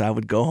course, I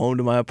would go home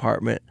to my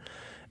apartment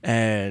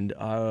and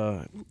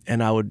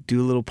I would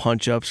do little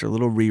punch-ups or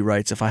little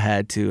rewrites if I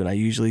had to, and I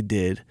usually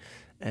did,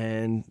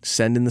 and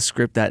send in the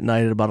script that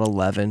night at about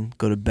 11,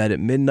 go to bed at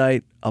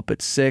midnight, up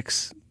at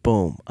 6,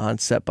 boom, on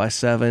set by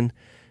 7,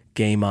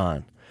 game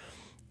on.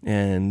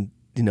 And,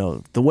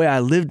 the way I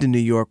lived in New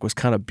York was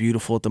kind of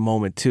beautiful at the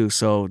moment too.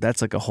 So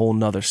that's like a whole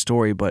nother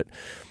story. But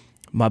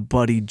my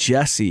buddy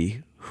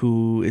Jesse,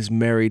 who is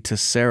married to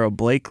Sarah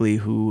Blakely,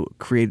 who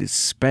created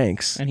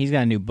Spanx. And he's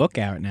got a new book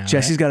out now.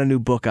 Jesse's got a new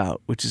book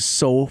out, which is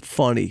so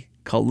funny,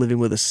 called Living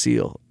with a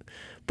Seal.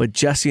 But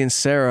Jesse and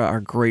Sarah are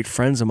great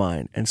friends of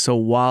mine. And so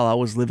while I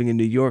was living in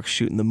New York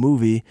shooting the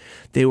movie,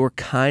 they were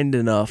kind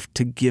enough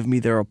to give me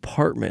their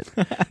apartment,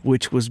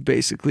 which was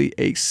basically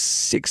a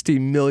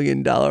 $60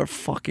 million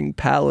fucking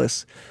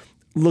palace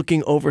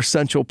looking over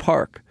Central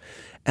Park.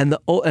 And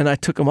I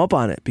took them up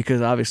on it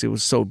because obviously it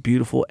was so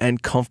beautiful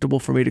and comfortable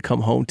for me to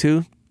come home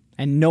to.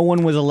 And no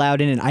one was allowed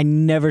in it. I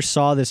never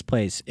saw this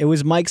place. It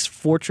was Mike's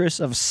fortress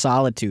of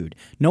solitude.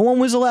 No one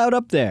was allowed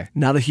up there.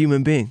 Not a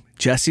human being.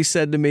 Jesse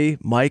said to me,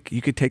 Mike,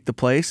 you could take the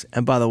place.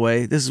 And by the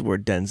way, this is where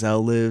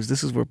Denzel lives.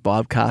 This is where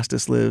Bob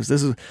Costas lives.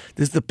 This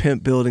is the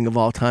pimp building of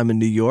all time in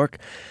New York.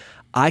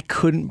 I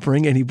couldn't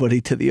bring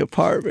anybody to the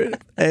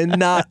apartment, and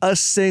not a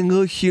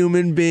single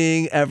human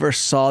being ever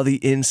saw the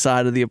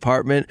inside of the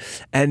apartment,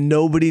 and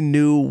nobody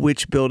knew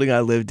which building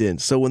I lived in.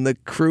 So when the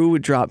crew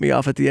would drop me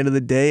off at the end of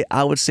the day,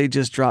 I would say,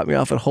 just drop me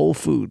off at Whole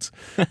Foods.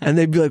 And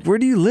they'd be like, where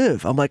do you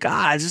live? I'm like,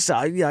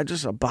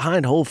 just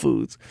behind Whole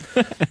Foods.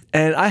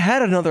 And I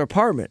had another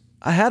apartment.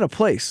 I had a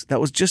place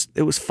that was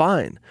it was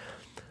fine.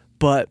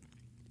 But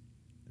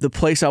the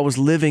place I was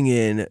living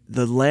in,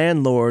 the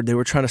landlord, they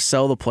were trying to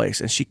sell the place,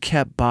 and she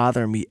kept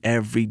bothering me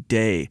every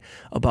day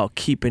about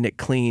keeping it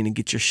clean and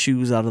get your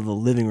shoes out of the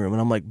living room.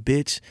 And I'm like,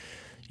 bitch,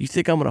 you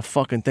think I'm gonna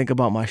fucking think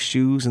about my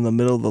shoes in the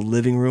middle of the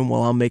living room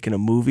while I'm making a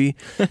movie?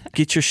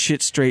 Get your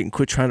shit straight and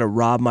quit trying to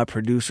rob my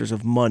producers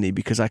of money,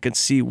 because I can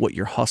see what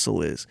your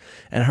hustle is.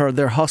 And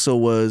their hustle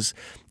was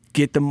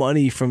get the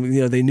money from,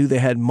 they knew they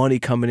had money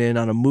coming in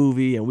on a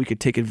movie and we could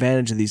take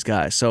advantage of these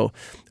guys. So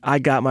I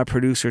got my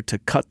producer to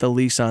cut the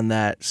lease on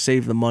that,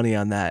 save the money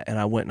on that, and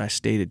I went and I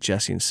stayed at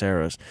Jesse and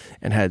Sarah's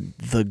and had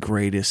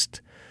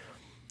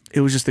it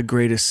was just the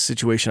greatest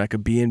situation I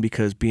could be in,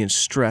 because being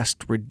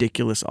stressed,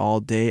 ridiculous all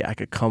day, I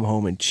could come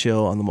home and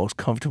chill on the most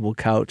comfortable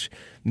couch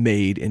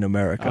made in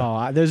America.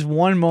 Oh, there's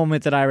one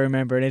moment that I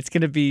remember, and it's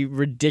going to be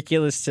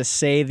ridiculous to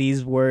say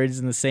these words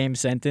in the same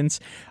sentence.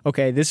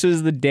 Okay, this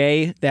was the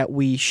day that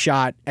we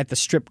shot at the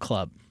strip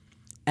club.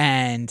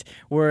 And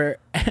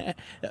that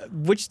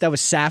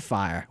was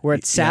Sapphire. We're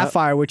at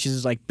Sapphire, which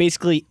is like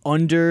basically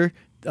under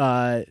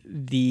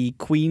the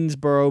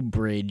Queensboro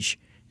Bridge,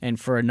 and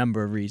for a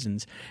number of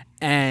reasons.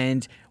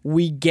 And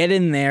we get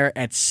in there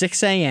at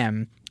 6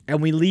 a.m.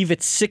 and we leave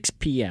at 6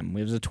 p.m.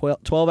 It was a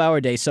 12-hour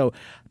day. So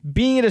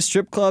being at a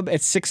strip club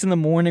at 6 in the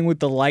morning with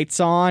the lights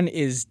on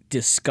is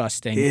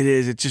disgusting. It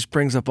is. It just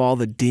brings up all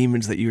the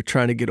demons that you're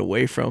trying to get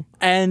away from.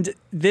 And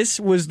this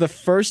was the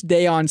first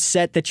day on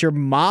set that your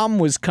mom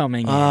was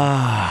coming in.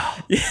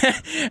 And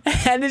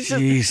it's just,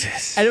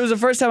 Jesus. And it was the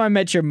first time I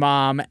met your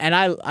mom, and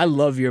I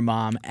love your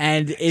mom.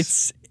 And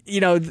it's...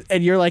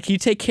 and you're like, you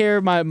take care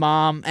of my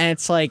mom, and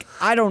it's like,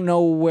 I don't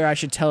know where I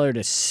should tell her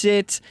to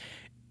sit.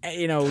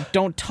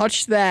 Don't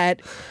touch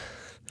that.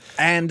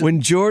 And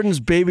when Jordan's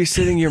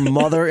babysitting your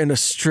mother in a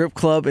strip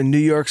club in New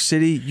York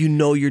City,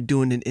 you're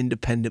doing an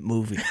independent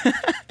movie.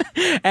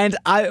 And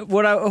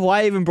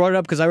why I even brought it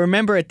up, because I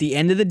remember at the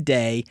end of the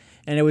day,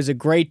 and it was a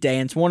great day,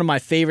 and it's one of my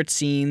favorite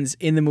scenes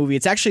in the movie.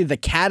 It's actually the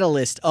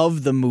catalyst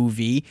of the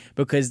movie,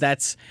 because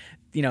that's...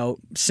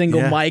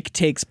 Single Mike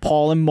takes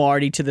Paul and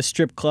Marty to the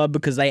strip club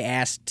because they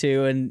asked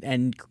to,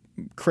 and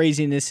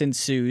craziness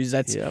ensues.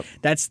 That's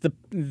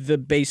the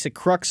basic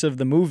crux of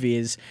the movie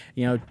is,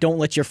 don't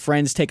let your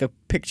friends take a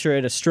picture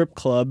at a strip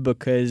club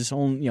because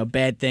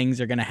bad things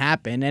are going to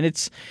happen, and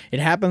it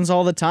happens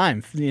all the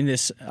time in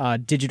this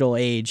digital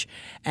age.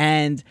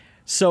 And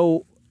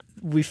so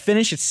we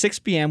finish at 6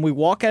 p.m. We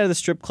walk out of the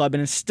strip club,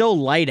 and it's still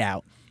light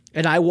out.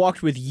 And I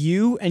walked with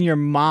you and your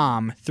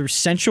mom through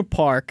Central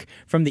Park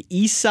from the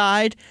east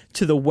side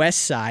to the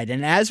west side.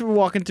 And as we're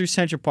walking through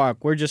Central Park,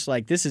 we're just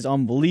like, this is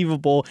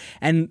unbelievable.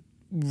 And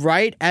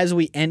right as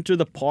we enter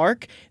the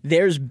park,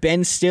 there's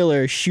Ben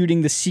Stiller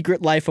shooting The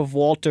Secret Life of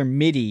Walter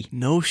Mitty.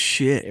 No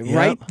shit.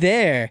 Right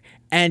there.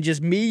 And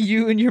just me,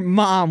 you, and your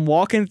mom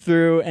walking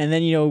through, and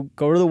then,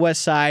 go to the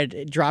west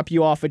side, drop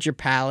you off at your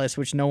palace,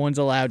 which no one's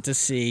allowed to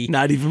see.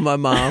 Not even my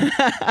mom.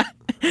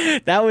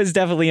 That was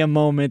definitely a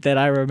moment that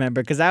I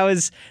remember, because that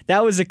was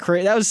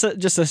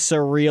just a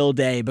surreal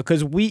day,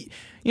 because we,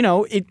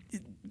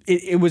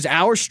 it was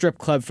our strip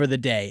club for the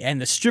day, and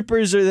the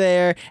strippers are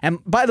there. And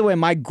by the way,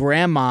 my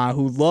grandma,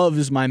 who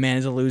loves My Man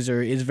is a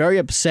Loser, is very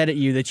upset at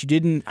you that you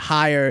didn't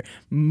hire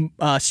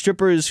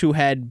strippers who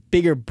had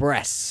bigger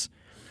breasts.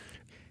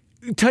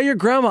 Tell your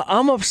grandma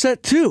I'm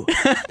upset too.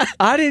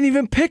 I didn't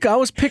even pick. I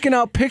was picking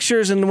out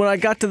pictures, and when I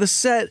got to the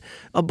set,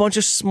 a bunch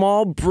of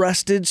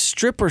small-breasted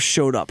strippers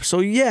showed up. So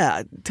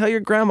yeah, tell your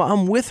grandma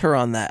I'm with her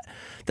on that.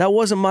 That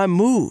wasn't my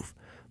move.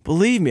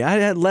 Believe me, I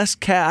had less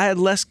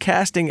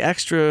casting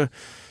extra,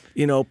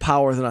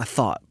 power than I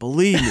thought.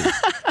 Believe me.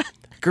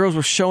 Girls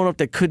were showing up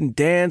that couldn't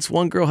dance.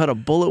 One girl had a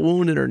bullet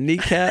wound in her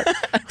kneecap.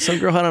 Some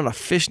girl had on a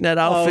fishnet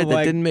outfit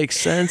that didn't make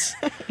sense.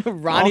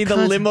 Ronnie the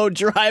limo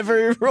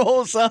driver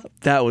rolls up.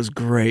 That was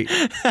great.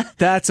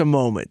 That's a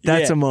moment.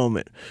 A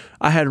moment.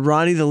 I had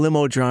Ronnie the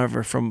limo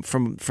driver from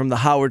the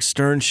Howard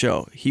Stern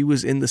show. He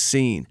was in the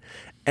scene.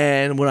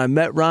 And when I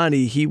met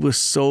Ronnie, he was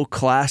so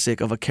classic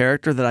of a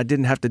character that I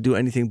didn't have to do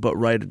anything but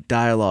write a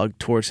dialogue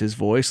towards his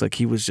voice. Like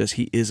he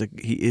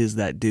is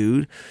that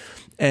dude.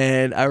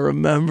 And I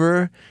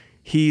remember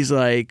he's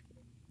like,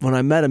 when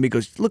I met him, he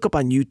goes, look up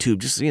on YouTube,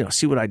 just,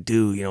 see what I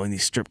do, in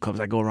these strip clubs.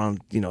 I go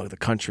around, the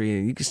country,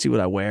 and you can see what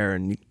I wear,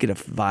 and you get a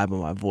vibe of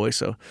my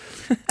voice.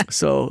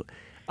 So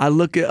I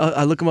look him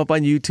up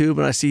on YouTube,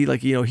 and I see,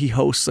 he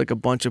hosts like a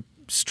bunch of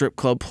strip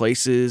club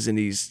places, and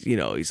he's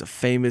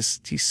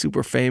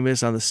super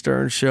famous on the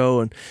Stern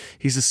show, and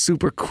he's a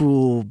super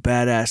cool,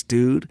 badass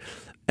dude.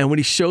 And when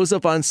he shows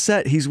up on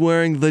set, he's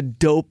wearing the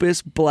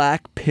dopest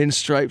black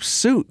pinstripe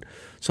suit.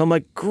 So I'm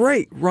like,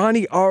 great,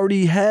 Ronnie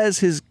already has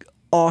his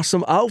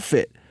awesome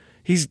outfit.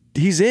 He's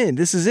in.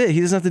 This is it.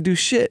 He doesn't have to do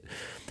shit.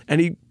 And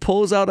he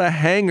pulls out a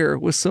hanger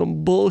with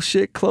some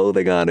bullshit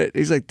clothing on it.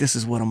 He's like, this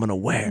is what I'm going to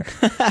wear.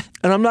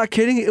 And I'm not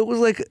kidding. It was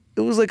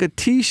like a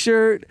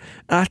t-shirt.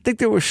 And I think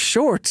there were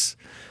shorts.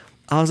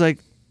 I was like,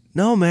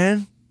 no,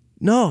 man.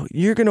 No,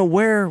 you're going to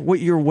wear what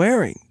you're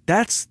wearing.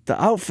 That's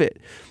the outfit.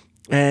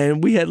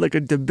 And we had like a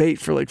debate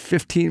for like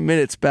 15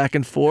 minutes back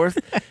and forth.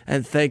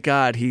 And thank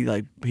God he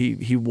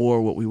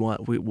wore what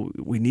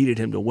we needed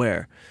him to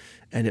wear.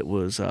 And it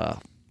was,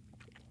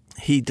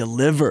 he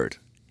delivered.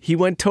 He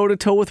went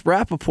toe-to-toe with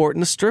Rappaport in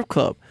the strip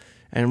club,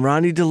 and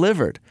Ronnie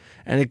delivered.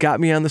 And it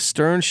got me on the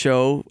Stern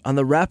Show, on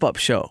the wrap-up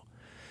show,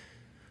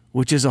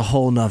 which is a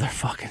whole nother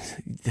fucking...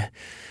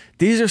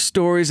 These are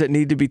stories that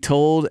need to be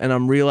told, and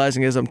I'm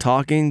realizing as I'm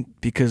talking,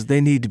 because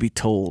they need to be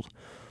told.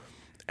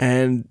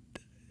 And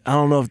I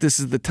don't know if this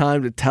is the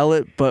time to tell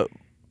it, but,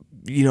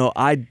 you know,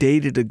 I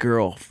dated a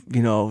girl,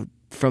 you know,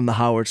 from the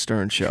Howard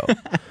Stern Show.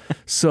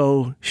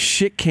 So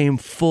shit came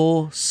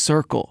full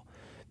circle.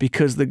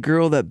 Because the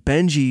girl that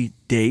Benji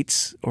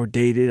dates or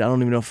dated, I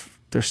don't even know if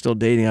they're still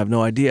dating, I have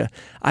no idea.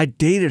 I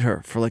dated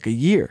her for like a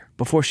year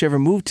before she ever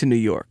moved to New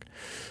York.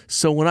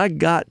 So when I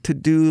got to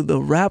do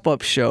the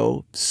wrap-up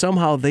show,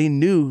 somehow they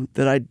knew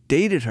that I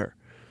dated her.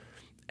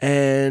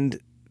 And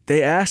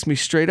they asked me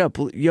straight up,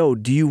 yo,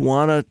 do you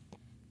want to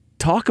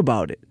talk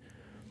about it?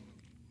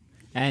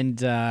 And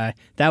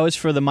that was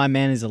for the My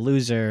Man is a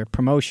Loser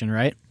promotion,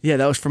 right? Yeah,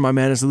 that was for My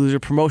Man is a Loser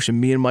promotion.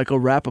 Me and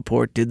Michael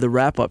Rappaport did the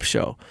wrap-up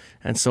show.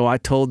 And so I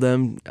told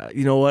them,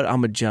 you know what?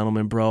 I'm a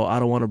gentleman, bro. I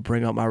don't want to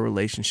bring up my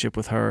relationship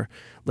with her.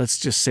 Let's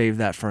just save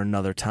that for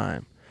another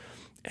time.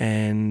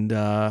 And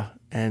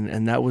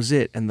that was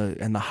it. And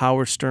the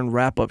Howard Stern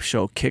wrap-up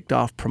show kicked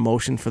off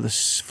promotion for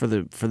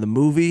the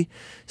movie.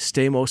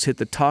 Stamos hit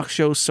the talk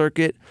show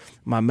circuit.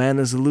 My Man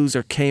is a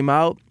Loser came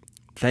out.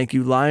 Thank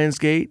you,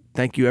 Lionsgate.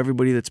 Thank you,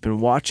 everybody that's been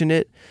watching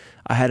it.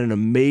 I had an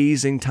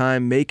amazing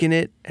time making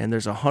it, and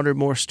there's 100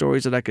 more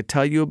stories that I could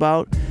tell you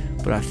about,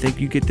 but I think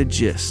you get the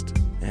gist.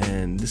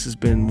 And this has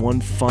been one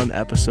fun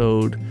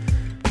episode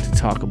to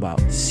talk about.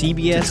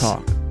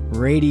 CBS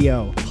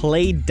Radio.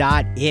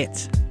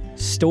 Play.it.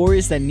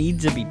 Stories that need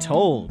to be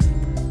told.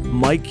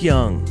 Mike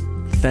Young,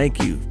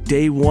 thank you.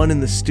 Day one in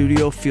the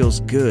studio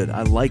feels good.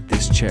 I like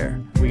this chair.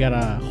 We got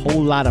a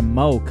whole lot of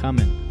Mo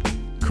coming.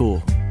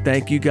 Cool.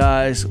 Thank you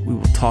guys. We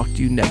will talk to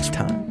you next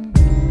time.